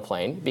mask on the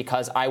plane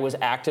because I was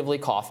actively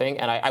coughing,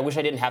 and I wish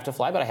I didn't have to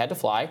fly, but I had to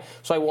fly,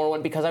 so I wore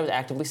one because I was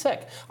actively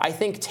sick. I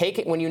think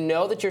when you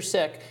know that you're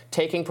sick,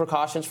 taking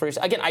precautions for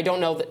yourself. Again, I don't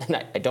know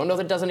that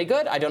it does any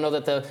good. I don't know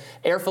that the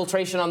air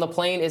filtration on the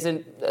plane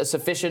isn't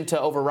sufficient to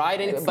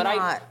override anything. But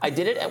I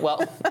did it. Well,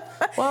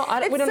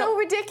 we don't know.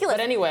 Ridiculous.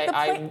 But anyway,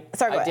 I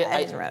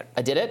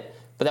did it.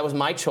 But that was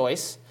my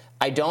choice.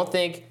 I don't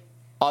think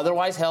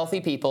otherwise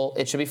healthy people,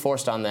 it should be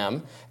forced on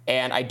them.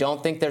 And I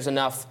don't think there's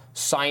enough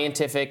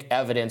scientific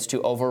evidence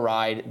to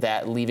override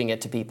that, leaving it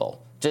to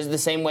people. Just the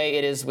same way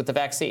it is with the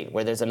vaccine,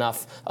 where there's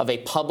enough of a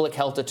public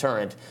health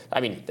deterrent.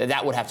 I mean,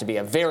 that would have to be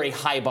a very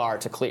high bar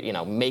to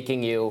clear,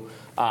 making you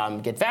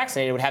get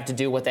vaccinated. It would have to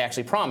do what they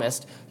actually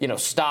promised,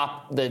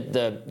 stop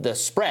the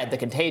spread, the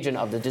contagion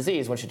of the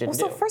disease, which it didn't do.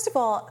 So first of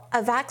all,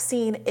 a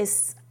vaccine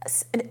is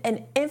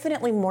an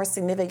infinitely more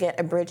significant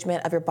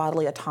abridgment of your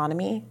bodily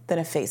autonomy than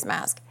a face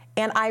mask.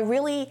 And I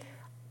really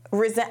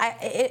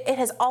it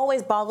has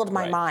always boggled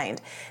my mind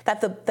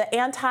that the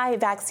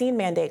anti-vaccine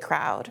mandate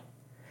crowd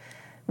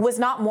was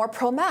not more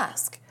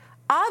pro-mask.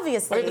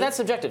 Obviously. That's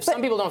subjective.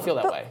 Some people don't feel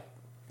that way.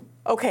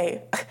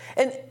 Okay.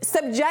 And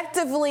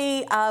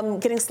subjectively,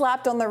 getting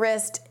slapped on the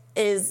wrist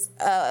is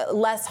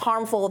less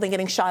harmful than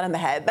getting shot in the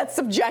head. That's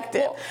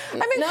subjective.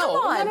 Well, come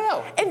on.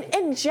 No.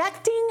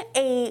 Injecting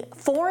a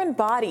foreign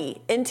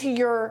body into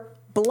your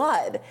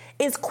blood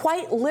is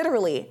quite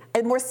literally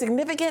a more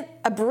significant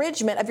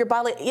abridgment of your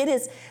body. It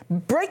is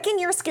breaking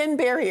your skin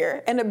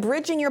barrier and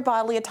abridging your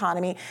bodily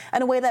autonomy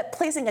in a way that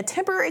placing a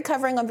temporary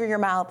covering over your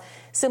mouth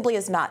simply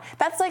is not.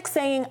 That's like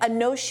saying a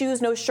no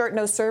shoes, no shirt,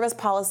 no service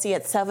policy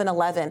at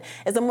 7-Eleven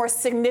is a more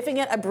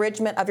significant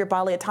abridgment of your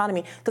bodily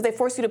autonomy because they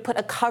force you to put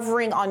a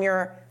covering on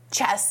your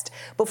chest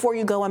before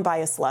you go and buy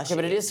a slushie. Yeah,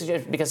 but it is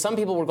because some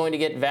people were going to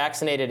get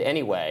vaccinated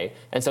anyway,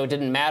 and so it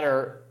didn't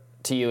matter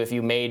to you if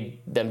you made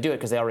them do it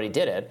because they already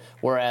did it.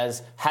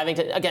 Whereas having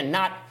to, again,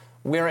 not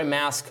wear a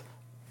mask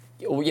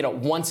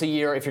once a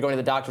year if you're going to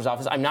the doctor's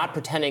office. I'm not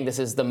pretending this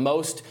is the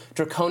most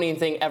draconian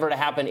thing ever to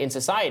happen in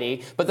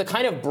society, but the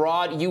kind of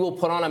broad, you will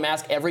put on a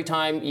mask every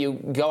time you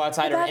go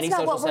outside or any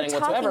social setting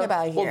whatsoever.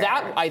 Well,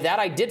 that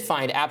I did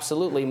find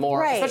absolutely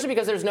more, especially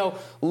because there's no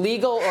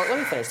legal, or let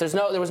me finish,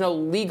 there was no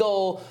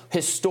legal,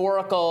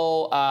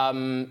 historical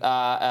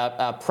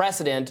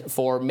precedent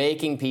for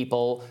making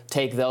people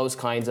take those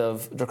kinds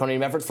of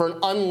draconian efforts for an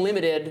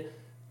unlimited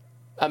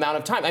amount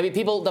of time. I mean,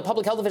 the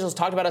public health officials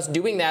talked about us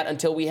doing that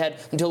until we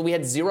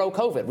had zero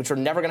COVID, which were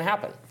never going to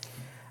happen.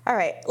 All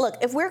right, look,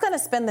 if we're going to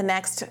spend the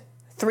next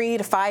 3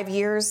 to 5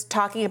 years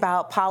talking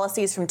about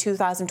policies from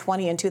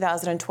 2020 and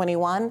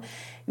 2021,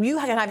 you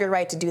can have your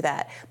right to do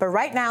that. But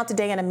right now,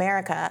 today in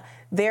America,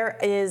 there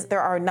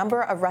are a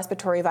number of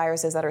respiratory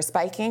viruses that are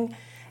spiking.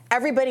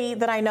 Everybody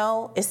that I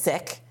know is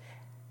sick,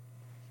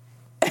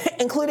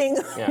 including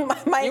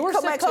my you were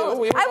sick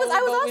co-host. too. I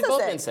was we've also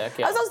both sick. Been sick.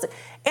 Yeah. I was also sick.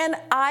 And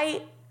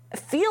I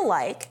feel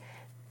like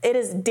it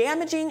is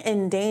damaging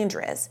and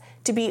dangerous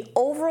to be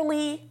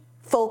overly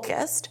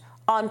focused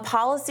on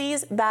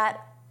policies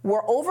that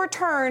were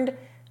overturned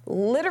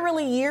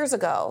literally years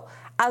ago,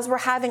 as we're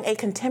having a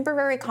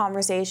contemporary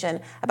conversation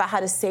about how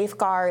to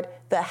safeguard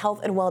the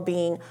health and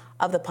well-being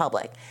of the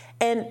public.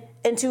 And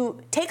to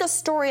take a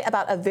story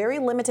about a very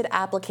limited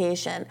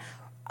application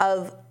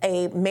of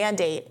a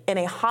mandate in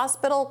a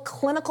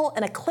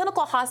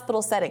clinical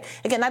hospital setting.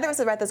 Again, neither of us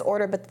have read this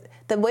order, but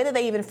the way that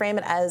they even frame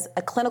it as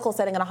a clinical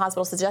setting in a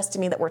hospital suggests to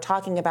me that we're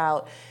talking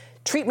about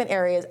treatment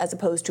areas as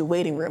opposed to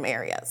waiting room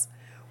areas.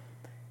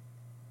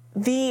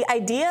 The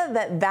idea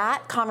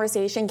that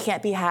conversation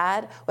can't be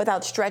had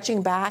without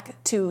stretching back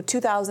to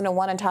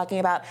 2001 and talking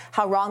about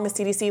how wrong the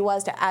CDC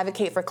was to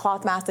advocate for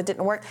cloth masks that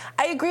didn't work,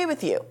 I agree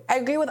with you. I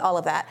agree with all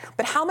of that.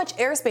 But how much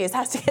airspace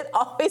has to get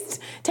always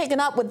taken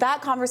up with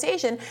that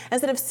conversation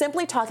instead of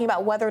simply talking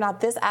about whether or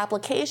not this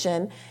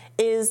appliation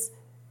is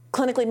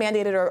clinically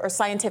mandated or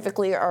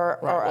scientifically or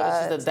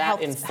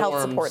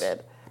health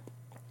supported?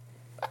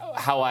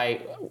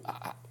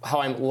 How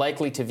I'm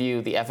likely to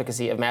view the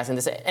efficacy of masks in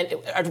this,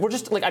 and we're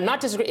just like, I'm not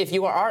disagreeing. If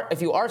you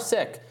are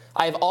sick,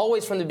 I have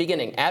always from the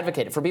beginning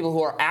advocated for people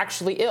who are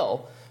actually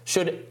ill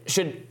should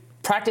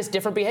practice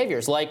different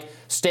behaviors, like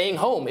staying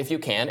home if you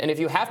can, and if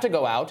you have to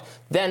go out,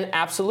 then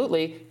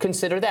absolutely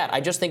consider that. I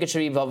just think it should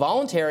be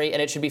voluntary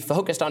and it should be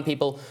focused on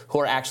people who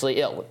are actually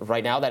ill.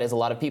 Right now, that is a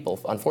lot of people,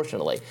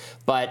 unfortunately.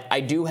 But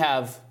I do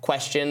have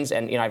questions,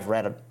 and I've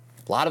read a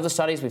lot of the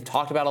studies. We've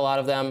talked about a lot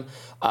of them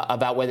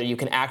about whether you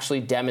can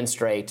actually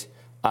demonstrate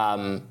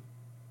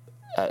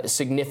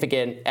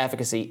significant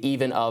efficacy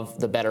even of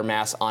the better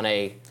mask on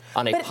a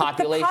population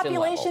the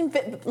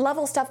population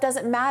level stuff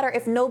doesn't matter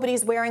if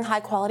nobody's wearing high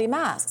quality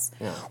masks.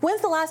 Yeah.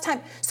 When's the last time?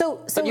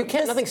 But you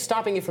can't. Nothing's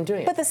stopping you from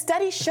doing it. But the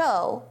studies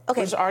show.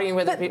 Okay. We're just arguing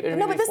whether people.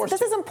 No, but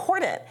this is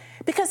important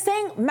because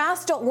saying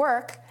masks don't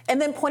work and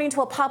then pointing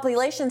to a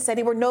population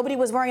study where nobody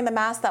was wearing the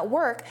masks that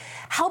work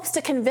helps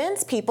to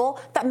convince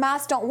people that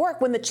masks don't work,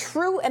 when the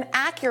true and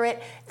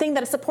accurate thing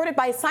that is supported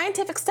by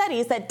scientific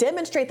studies that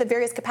demonstrate the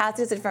various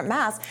capacities of different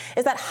masks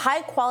is that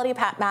high quality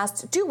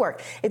masks do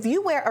work. If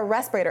you wear a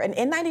respirator, an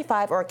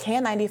N95 or a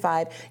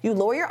KN95, you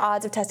lower your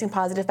odds of testing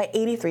positive by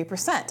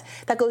 83%.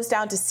 That goes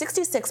down to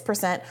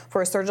 66%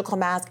 for a surgical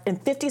mask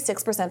and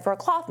 56% for a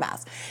cloth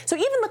mask. So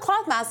even the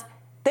cloth masks,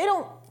 they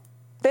don't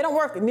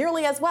work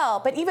nearly as well,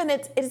 but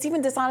it's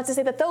even dishonest to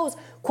say that those,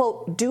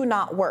 quote, do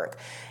not work.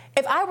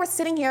 If I were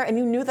sitting here and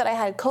you knew that I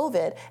had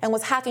COVID and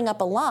was hacking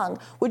up a lung,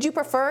 would you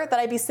prefer that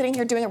I be sitting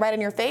here doing it right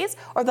in your face,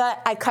 or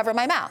that I cover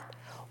my mouth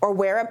or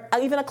wear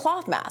even a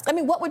cloth mask? I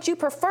mean, what would you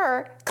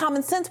prefer,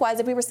 common sense-wise,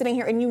 if we were sitting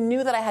here and you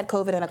knew that I had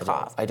COVID and a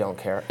cough? I don't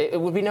care.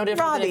 It would be no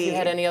different than if you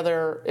had any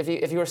other, if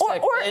you were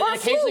sick. Or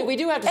occasionally we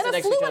do have to sit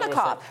next to each other. And a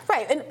flu and a cough.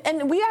 Right,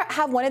 and we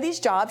have one of these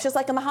jobs, just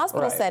like in the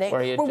hospital setting,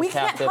 where we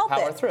can't help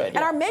it. And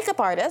our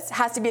makeup artist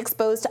has to be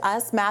exposed to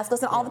us maskless,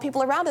 and all the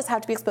people around us have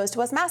to be exposed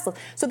to us maskless.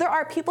 So there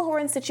are people who are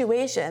in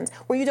situations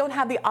where you don't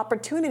have the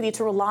opportunity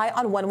to rely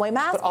on one-way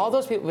masks. But all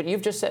those people, but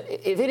you've just said,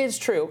 if it is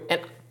true, and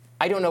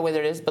I don't know whether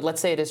it is, but let's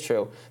say it is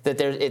true, that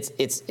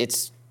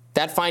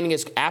that finding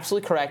is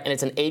absolutely correct, and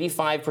it's an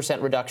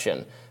 85%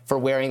 reduction for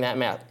wearing that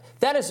mask.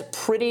 That is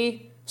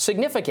pretty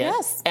significant,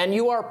 yes. And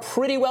you are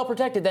pretty well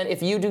protected then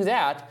if you do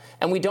that,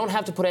 and we don't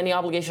have to put any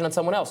obligation on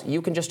someone else.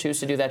 You can just choose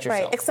to do that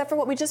yourself. Right, except for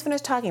what we just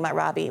finished talking about,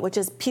 Robbie, which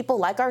is people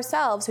like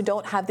ourselves who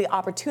don't have the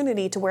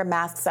opportunity to wear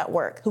masks at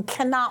work, who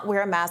cannot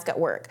wear a mask at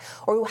work,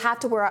 or who have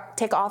to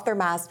take off their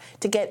mask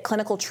to get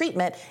clinical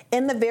treatment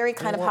in the very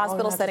kind of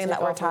hospital setting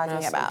that we're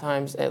talking about.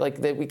 Sometimes,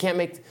 we can't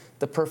make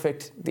the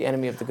perfect the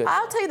enemy of the good.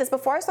 I'll tell you this,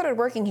 before I started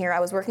working here,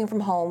 I was working from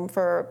home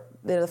for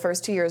the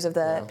first 2 years of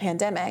the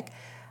pandemic.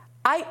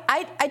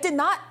 I did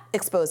not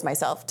expose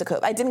myself to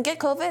COVID. I didn't get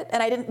COVID,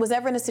 and I was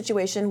never in a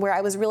situation where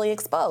I was really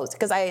exposed,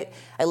 because I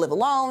live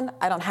alone.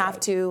 I don't have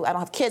to. I don't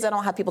have kids. I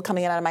don't have people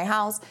coming in and out of my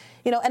house.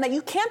 And that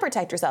you can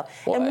protect yourself.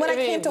 Well, and when I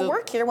came to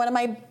work here, one of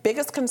my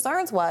biggest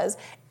concerns was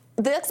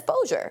the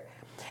exposure.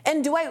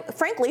 And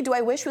frankly, do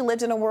I wish we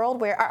lived in a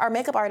world where our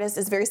makeup artist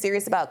is very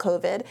serious about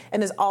COVID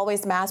and is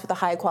always masked with a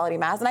high quality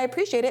mask? And I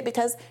appreciate it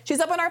because she's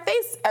up in our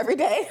face every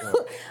day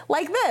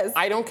like this.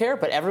 I don't care,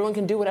 but everyone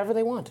can do whatever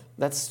they want.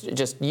 That's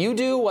just, you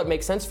do what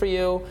makes sense for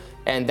you,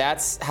 and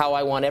that's how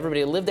I want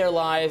everybody to live their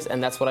lives,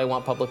 and that's what I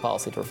want public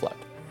policy to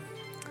reflect.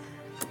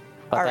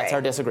 But that's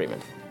our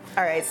disagreement.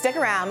 All right, stick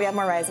around. We have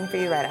more Rising for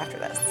you right after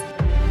this.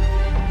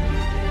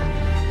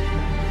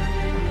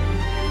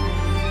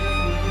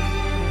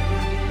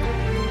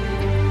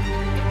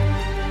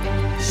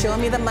 Show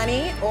me the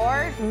money,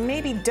 or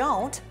maybe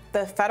don't.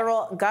 The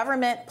federal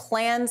government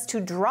plans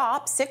to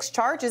drop 6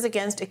 charges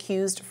against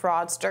convicted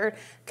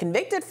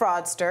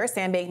fraudster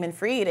Sam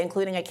Bankman-Fried,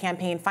 including a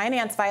campaign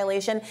finance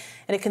violation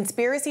and a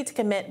conspiracy to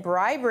commit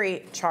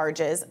bribery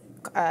charge.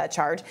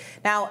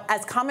 Now,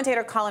 as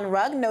commentator Colin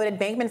Rugg noted,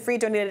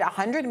 Bankman-Fried donated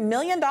 $100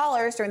 million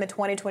during the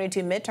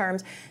 2022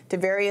 midterms to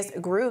various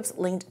groups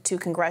linked to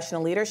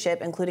congressional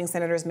leadership, including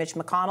Senators Mitch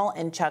McConnell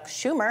and Chuck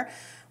Schumer.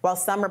 While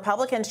some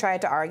Republicans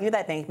tried to argue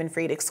that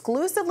Bankman-Fried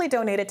exclusively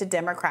donated to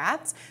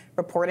Democrats,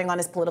 reporting on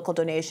his political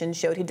donations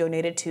showed he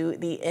donated to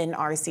the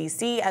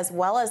NRCC as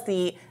well as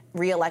the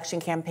re-election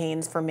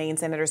campaigns for Maine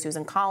Senator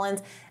Susan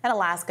Collins and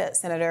Alaska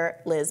Senator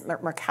Liz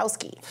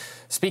Murkowski.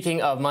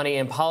 Speaking of money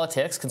in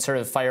politics,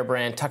 conservative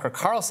firebrand Tucker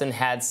Carlson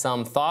had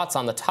some thoughts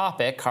on the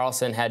topic.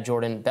 Carlson had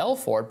Jordan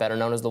Belfort, better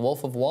known as the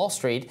Wolf of Wall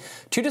Street,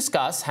 to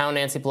discuss how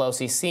Nancy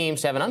Pelosi seems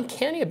to have an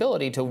uncanny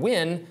ability to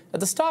win at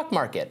the stock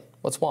market.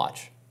 Let's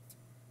watch.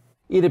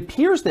 It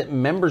appears that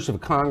members of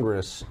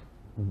Congress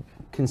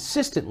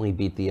consistently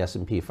beat the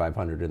S&P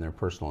 500 in their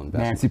personal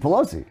investments. Nancy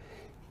Pelosi.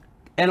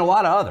 And a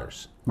lot of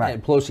others. Right.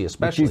 And Pelosi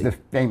especially. But she's the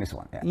famous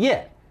one.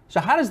 Yeah. So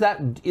how does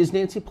that, is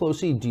Nancy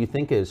Pelosi, do you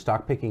think, a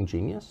stock-picking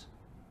genius?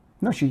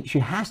 No, she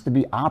has to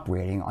be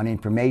operating on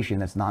information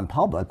that's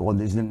non-public, or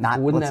there's not.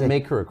 Wouldn't that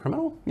make her a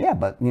criminal? Yeah,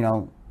 but, you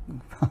know,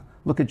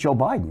 look at Joe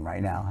Biden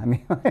right now. I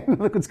mean,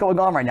 look what's going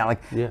on right now.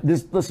 Like,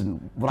 this,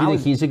 listen. Do you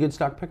think he's a good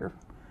stock picker?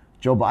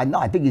 Joe Biden, no,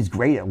 I think he's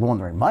great at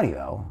laundering money,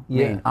 though.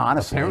 Yeah, I mean,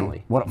 honestly.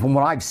 apparently. From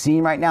what I've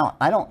seen right now,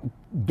 I don't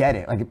get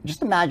it. Like,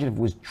 just imagine if it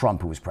was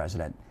Trump who was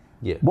president.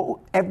 Yeah.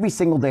 Well, every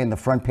single day in the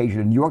front page of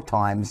the New York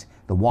Times,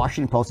 the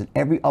Washington Post, and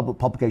every other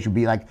publication would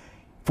be like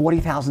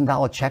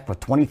 $40,000 check or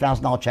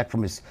 $20,000 check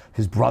from his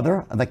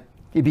brother. Like,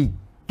 it'd be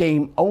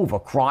game over.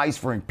 Cries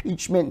for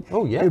impeachment.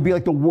 Oh, yeah. It'd be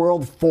like the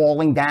world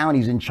falling down.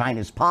 He's in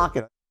China's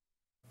pocket.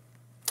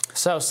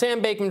 So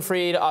Sam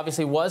Bankman-Fried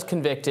obviously was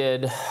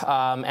convicted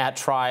at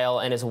trial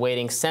and is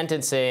awaiting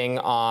sentencing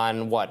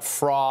on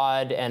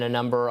fraud and a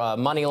number of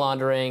money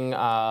laundering,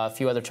 a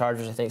few other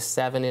charges, I think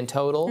 7 in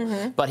total.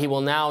 Mm-hmm. But he will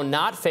now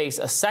not face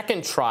a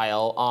second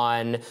trial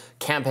on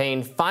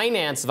campaign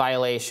finance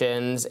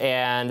violations,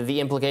 and the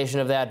implication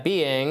of that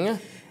being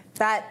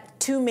that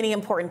too many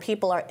important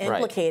people are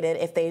implicated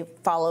if they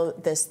follow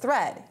this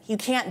thread. You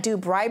can't do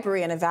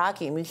bribery in a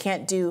vacuum. You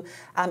can't do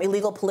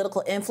illegal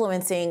political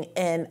influencing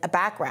in a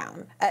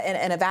background,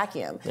 in a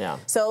vacuum. Yeah.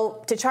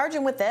 So to charge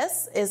him with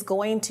this is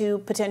going to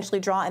potentially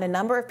draw in a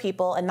number of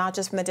people, and not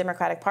just from the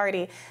Democratic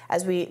Party.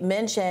 As we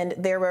mentioned,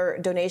 there were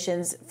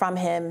donations from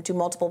him to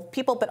multiple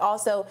people, but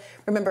also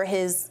remember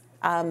his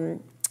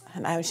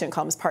and I shouldn't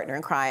call him his partner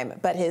in crime,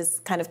 but his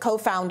kind of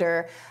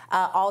co-founder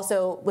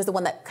also was the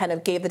one that kind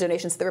of gave the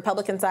donations to the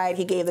Republican side.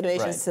 He gave the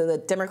donations to the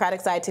Democratic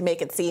side to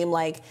make it seem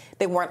like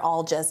they weren't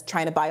all just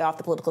trying to buy off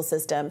the political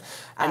system.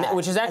 And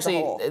which is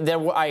actually,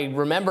 I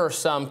remember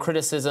some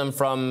criticism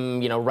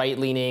from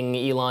right-leaning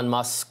Elon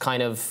Musk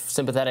kind of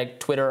sympathetic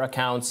Twitter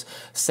accounts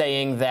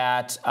saying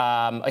that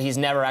he's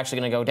never actually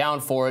going to go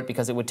down for it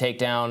because it would take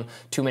down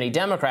too many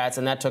Democrats,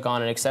 and that took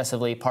on an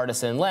excessively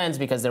partisan lens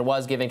because there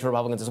was giving to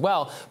Republicans as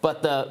well.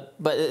 But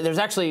there's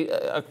actually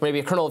maybe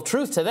a kernel of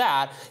truth to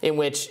that, in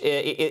which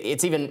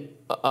it's even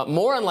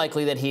more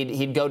unlikely that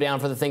he'd go down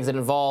for the things that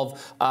involve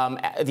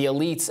the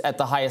elites at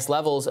the highest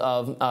levels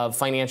of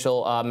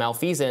financial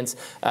malfeasance.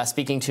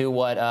 Speaking to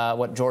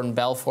what Jordan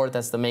Belfort,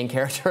 that's the main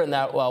character in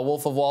that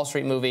Wolf of Wall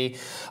Street movie,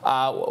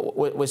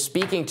 was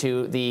speaking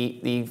to,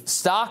 the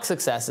stock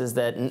successes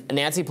that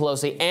Nancy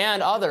Pelosi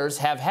and others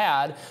have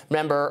had.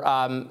 Remember,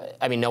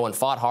 I mean, no one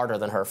fought harder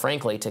than her,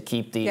 frankly, to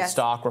keep the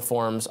stock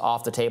reforms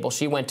off the table.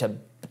 She went to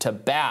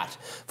bat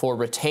for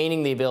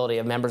retaining the ability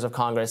of members of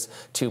Congress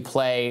to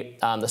play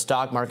the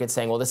stock market,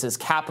 saying, well, this is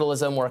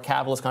capitalism. We're a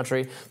capitalist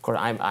country. Of course,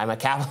 I'm a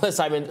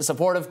capitalist. I'm in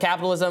support of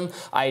capitalism.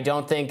 I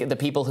don't think the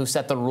people who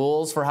set the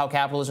rules for how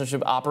capitalism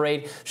should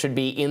operate should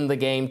be in the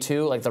game,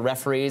 too. Like, the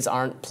referees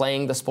aren't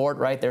playing the sport,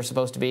 right? They're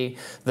supposed to be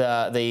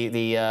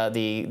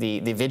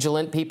the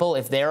vigilant people.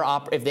 If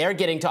they're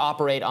getting to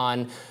operate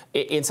on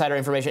insider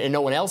information and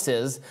no one else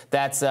is,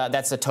 that's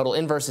a total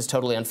inverse. It's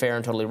totally unfair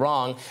and totally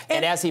wrong.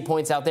 And as he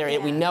points out there,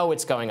 we know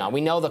it's going on.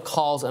 We know the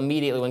calls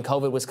immediately when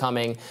COVID was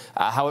coming.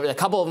 However, a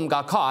couple of them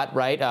got caught,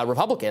 right?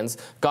 Republicans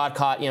got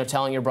caught,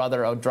 telling your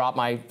brother, oh, drop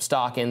my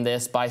stock in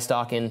this, buy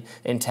stock in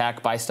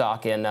tech, buy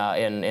stock in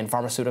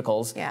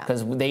pharmaceuticals,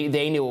 because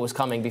they knew it was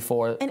coming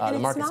before the markets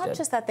did. And it's not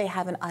just that they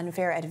have an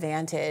unfair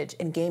advantage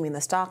in gaming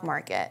the stock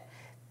market.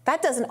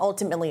 that doesn't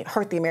ultimately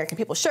hurt the American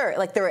people. Sure,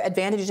 like they're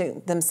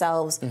advantaging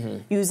themselves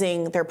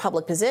using their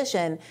public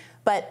position,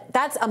 but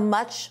that's a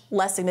much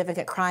less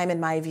significant crime in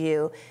my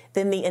view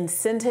than the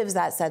incentives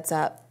that sets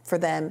up for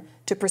them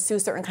to pursue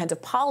certain kinds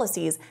of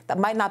policies that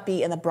might not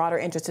be in the broader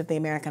interest of the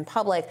American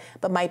public,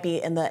 but might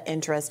be in the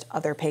interest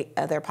of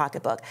their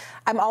pocketbook.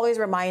 I'm always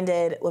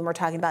reminded when we're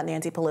talking about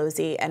Nancy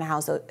Pelosi and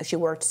how she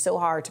worked so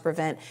hard to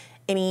prevent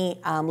any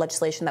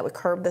legislation that would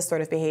curb this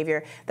sort of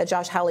behavior, that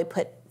Josh Hawley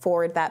put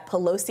forward that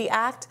Pelosi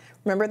Act.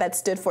 Remember, that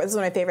stood for, this is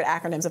one of my favorite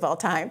acronyms of all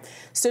time,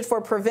 stood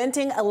for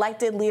Preventing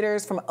Elected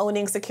Leaders from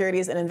Owning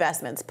Securities and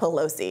Investments,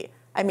 Pelosi.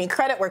 I mean,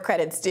 credit where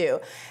credit's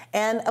due.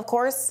 And of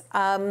course,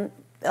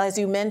 as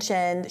you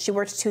mentioned, she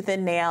worked tooth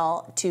and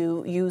nail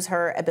to use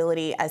her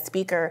ability as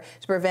speaker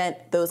to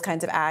prevent those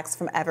kinds of acts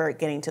from ever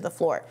getting to the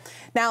floor.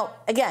 Now,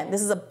 again,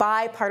 this is a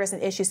bipartisan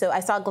issue. So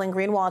I saw Glenn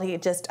Greenwald, he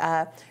just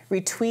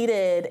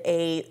retweeted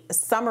a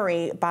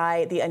summary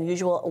by the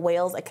Unusual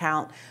Whales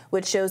account,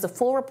 which shows a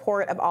full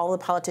report of all the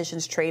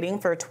politicians trading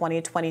for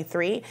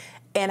 2023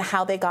 and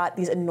how they got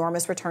these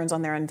enormous returns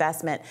on their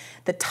investment.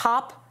 The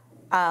top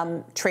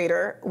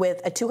trader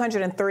with a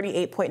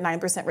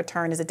 238.9%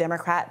 return is a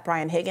Democrat,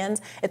 Brian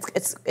Higgins.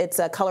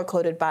 It's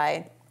color-coded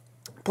by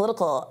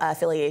political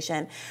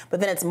affiliation.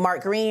 But then it's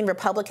Mark Green,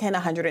 Republican,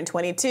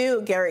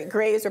 122, Garrett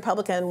Graves,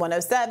 Republican,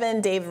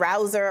 107, Dave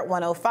Rouser,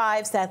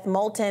 105, Seth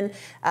Moulton,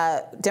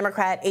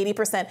 Democrat,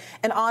 80%,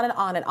 and on and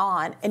on and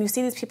on. And you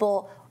see these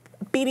people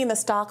beating the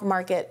stock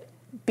market,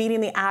 beating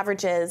the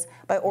averages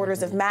by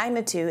orders of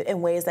magnitude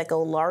in ways that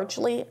go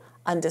largely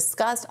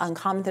undiscussed,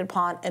 uncommented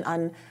upon,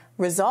 and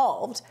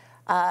unresolved,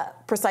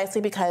 precisely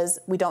because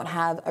we don't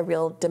have a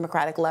real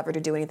democratic lever to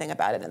do anything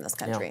about it in this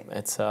country.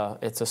 Yeah,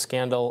 it's a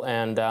scandal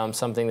and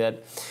something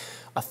that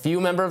a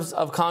few members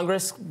of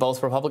Congress,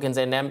 both Republicans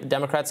and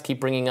Democrats, keep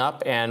bringing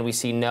up, and we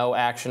see no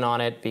action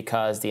on it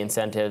because the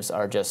incentives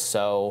are just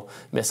so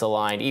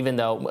misaligned, even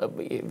though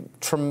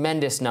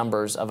tremendous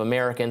numbers of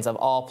Americans of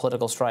all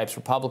political stripes,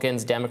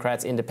 Republicans,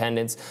 Democrats,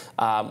 Independents,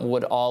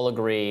 would all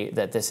agree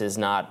that this is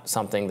not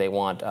something they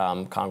want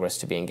Congress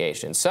to be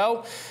engaged in.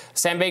 So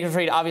Sam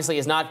Bankman-Fried obviously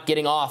is not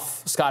getting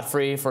off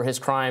scot-free for his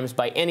crimes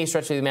by any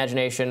stretch of the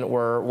imagination.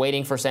 We're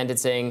waiting for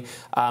sentencing.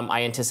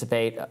 I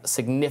anticipate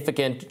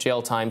significant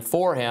jail time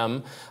for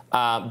him,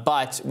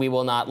 but we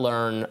will not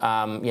learn,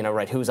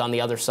 who's on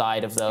the other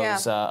side of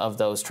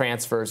those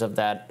transfers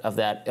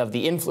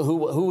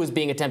who is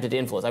being attempted to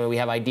influence. I mean, we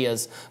have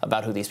ideas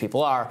about who these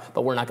people are,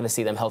 but we're not going to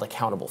see them held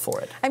accountable for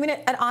it. I mean,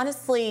 and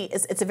honestly,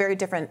 it's a very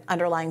different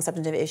underlying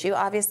substantive issue,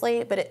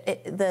 obviously, but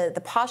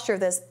the posture of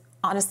this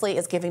honestly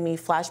is giving me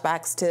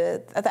flashbacks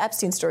to the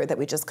Epstein story that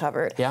we just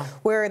covered,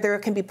 where there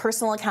can be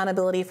personal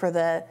accountability for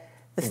the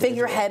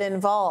figurehead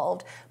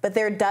involved, but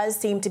there does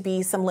seem to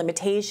be some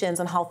limitations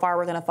on how far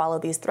we're going to follow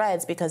these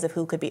threads because of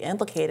who could be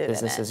implicated in it.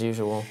 Business as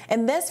usual.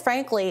 And this,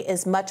 frankly,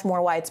 is much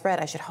more widespread,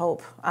 I should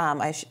hope,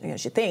 I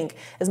should think,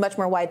 is much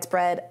more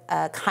widespread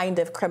kind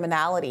of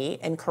criminality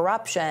and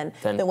corruption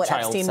than what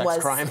Epstein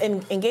was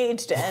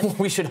engaged in.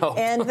 We should hope.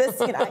 And this,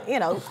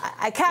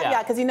 I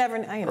caveat because you never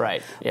know.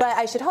 Right. Yeah. But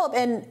I should hope.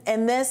 And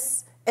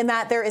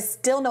that there is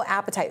still no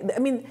appetite. I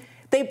mean,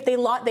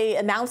 they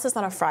announced this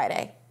on a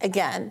Friday,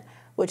 again,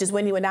 which is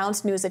when you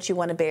announce news that you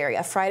want to bury,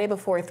 a Friday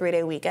before a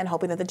 3-day weekend,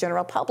 hoping that the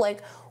general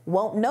public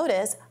won't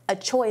notice a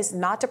choice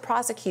not to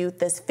prosecute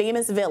this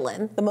famous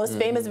villain, the most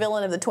famous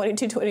villain of the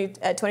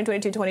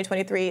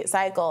 2022-2023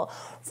 cycle,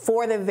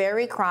 for the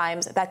very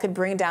crimes that could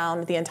bring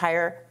down the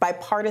entire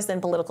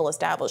bipartisan political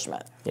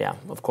establishment. Yeah,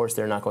 of course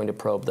they're not going to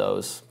probe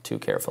those too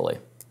carefully.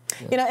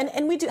 You know,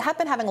 and we have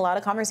been having a lot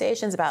of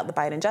conversations about the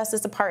Biden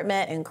Justice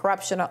Department and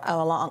corruption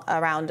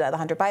around the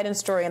Hunter Biden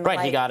story. And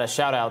he got a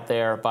shout out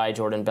there by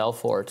Jordan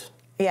Belfort.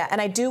 Yeah,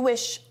 and I do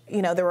wish,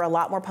 there were a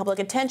lot more public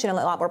attention and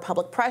a lot more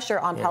public pressure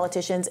on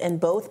politicians in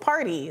both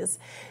parties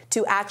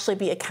to actually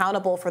be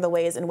accountable for the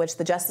ways in which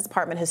the Justice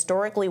Department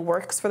historically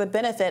works for the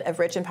benefit of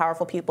rich and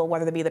powerful people,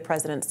 whether they be the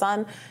president's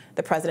son,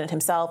 the president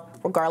himself,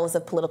 regardless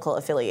of political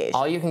affiliation.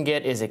 All you can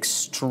get is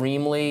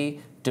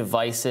extremely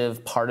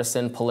divisive,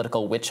 partisan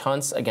political witch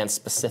hunts against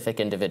specific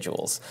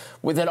individuals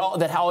that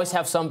always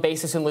have some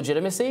basis in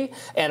legitimacy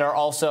and are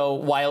also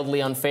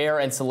wildly unfair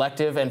and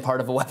selective and part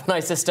of a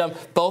weaponized system.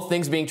 Both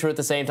things being true at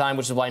the same time,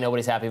 which is why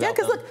nobody's happy about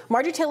them. Yeah, because look,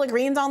 Marjorie Taylor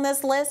Greene's on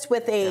this list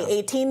with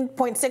a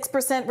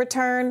 18.6%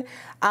 return.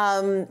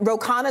 Ro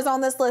Khanna's on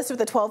this list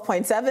with a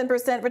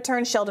 12.7%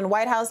 return. Sheldon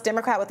Whitehouse,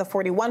 Democrat, with a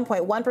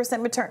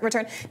 41.1%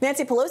 return.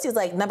 Nancy Pelosi is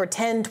like number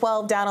 10,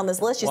 12 down on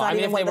this list. She's not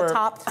even one of the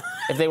top.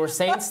 If they were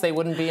saints, they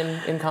wouldn't be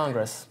in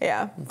Congress.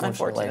 Yeah,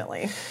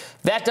 unfortunately.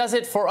 That does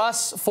it for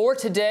us for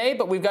today,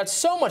 but we've got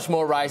so much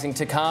more rising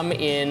to come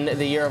in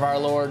the year of our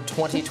Lord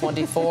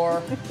 2024.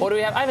 What do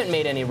we have? I haven't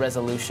made any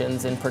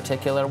resolutions in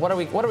particular. What are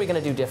we going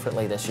to do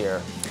differently this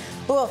year?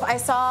 Oof, I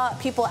saw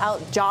people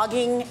out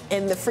jogging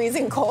in the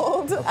freezing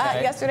cold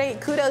yesterday.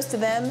 Kudos to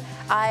them.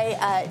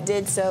 I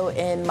did so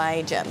in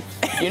my gym.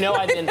 You know,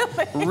 I've been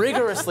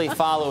rigorously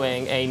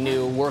following a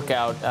new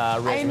workout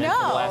regimen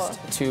for the last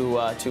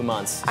two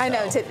months. I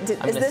know. So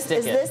Is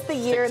this the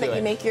year that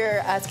you make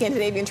your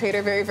Scandinavian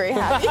trader very, very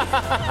happy?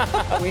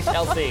 We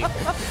shall see.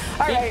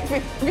 All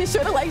right. Be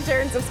sure to like,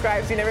 share, and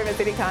subscribe so you never miss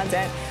any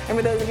content. And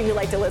for those of you who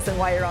like to listen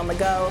while you're on the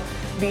go,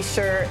 be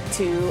sure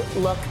to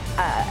look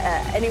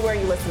anywhere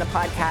you listen to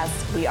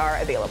podcasts. We are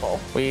available.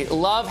 We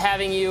love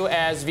having you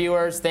as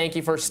viewers. Thank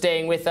you for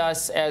staying with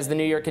us as the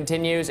new year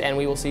continues, and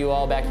we will see you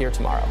all back here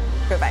tomorrow.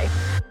 Bye-bye.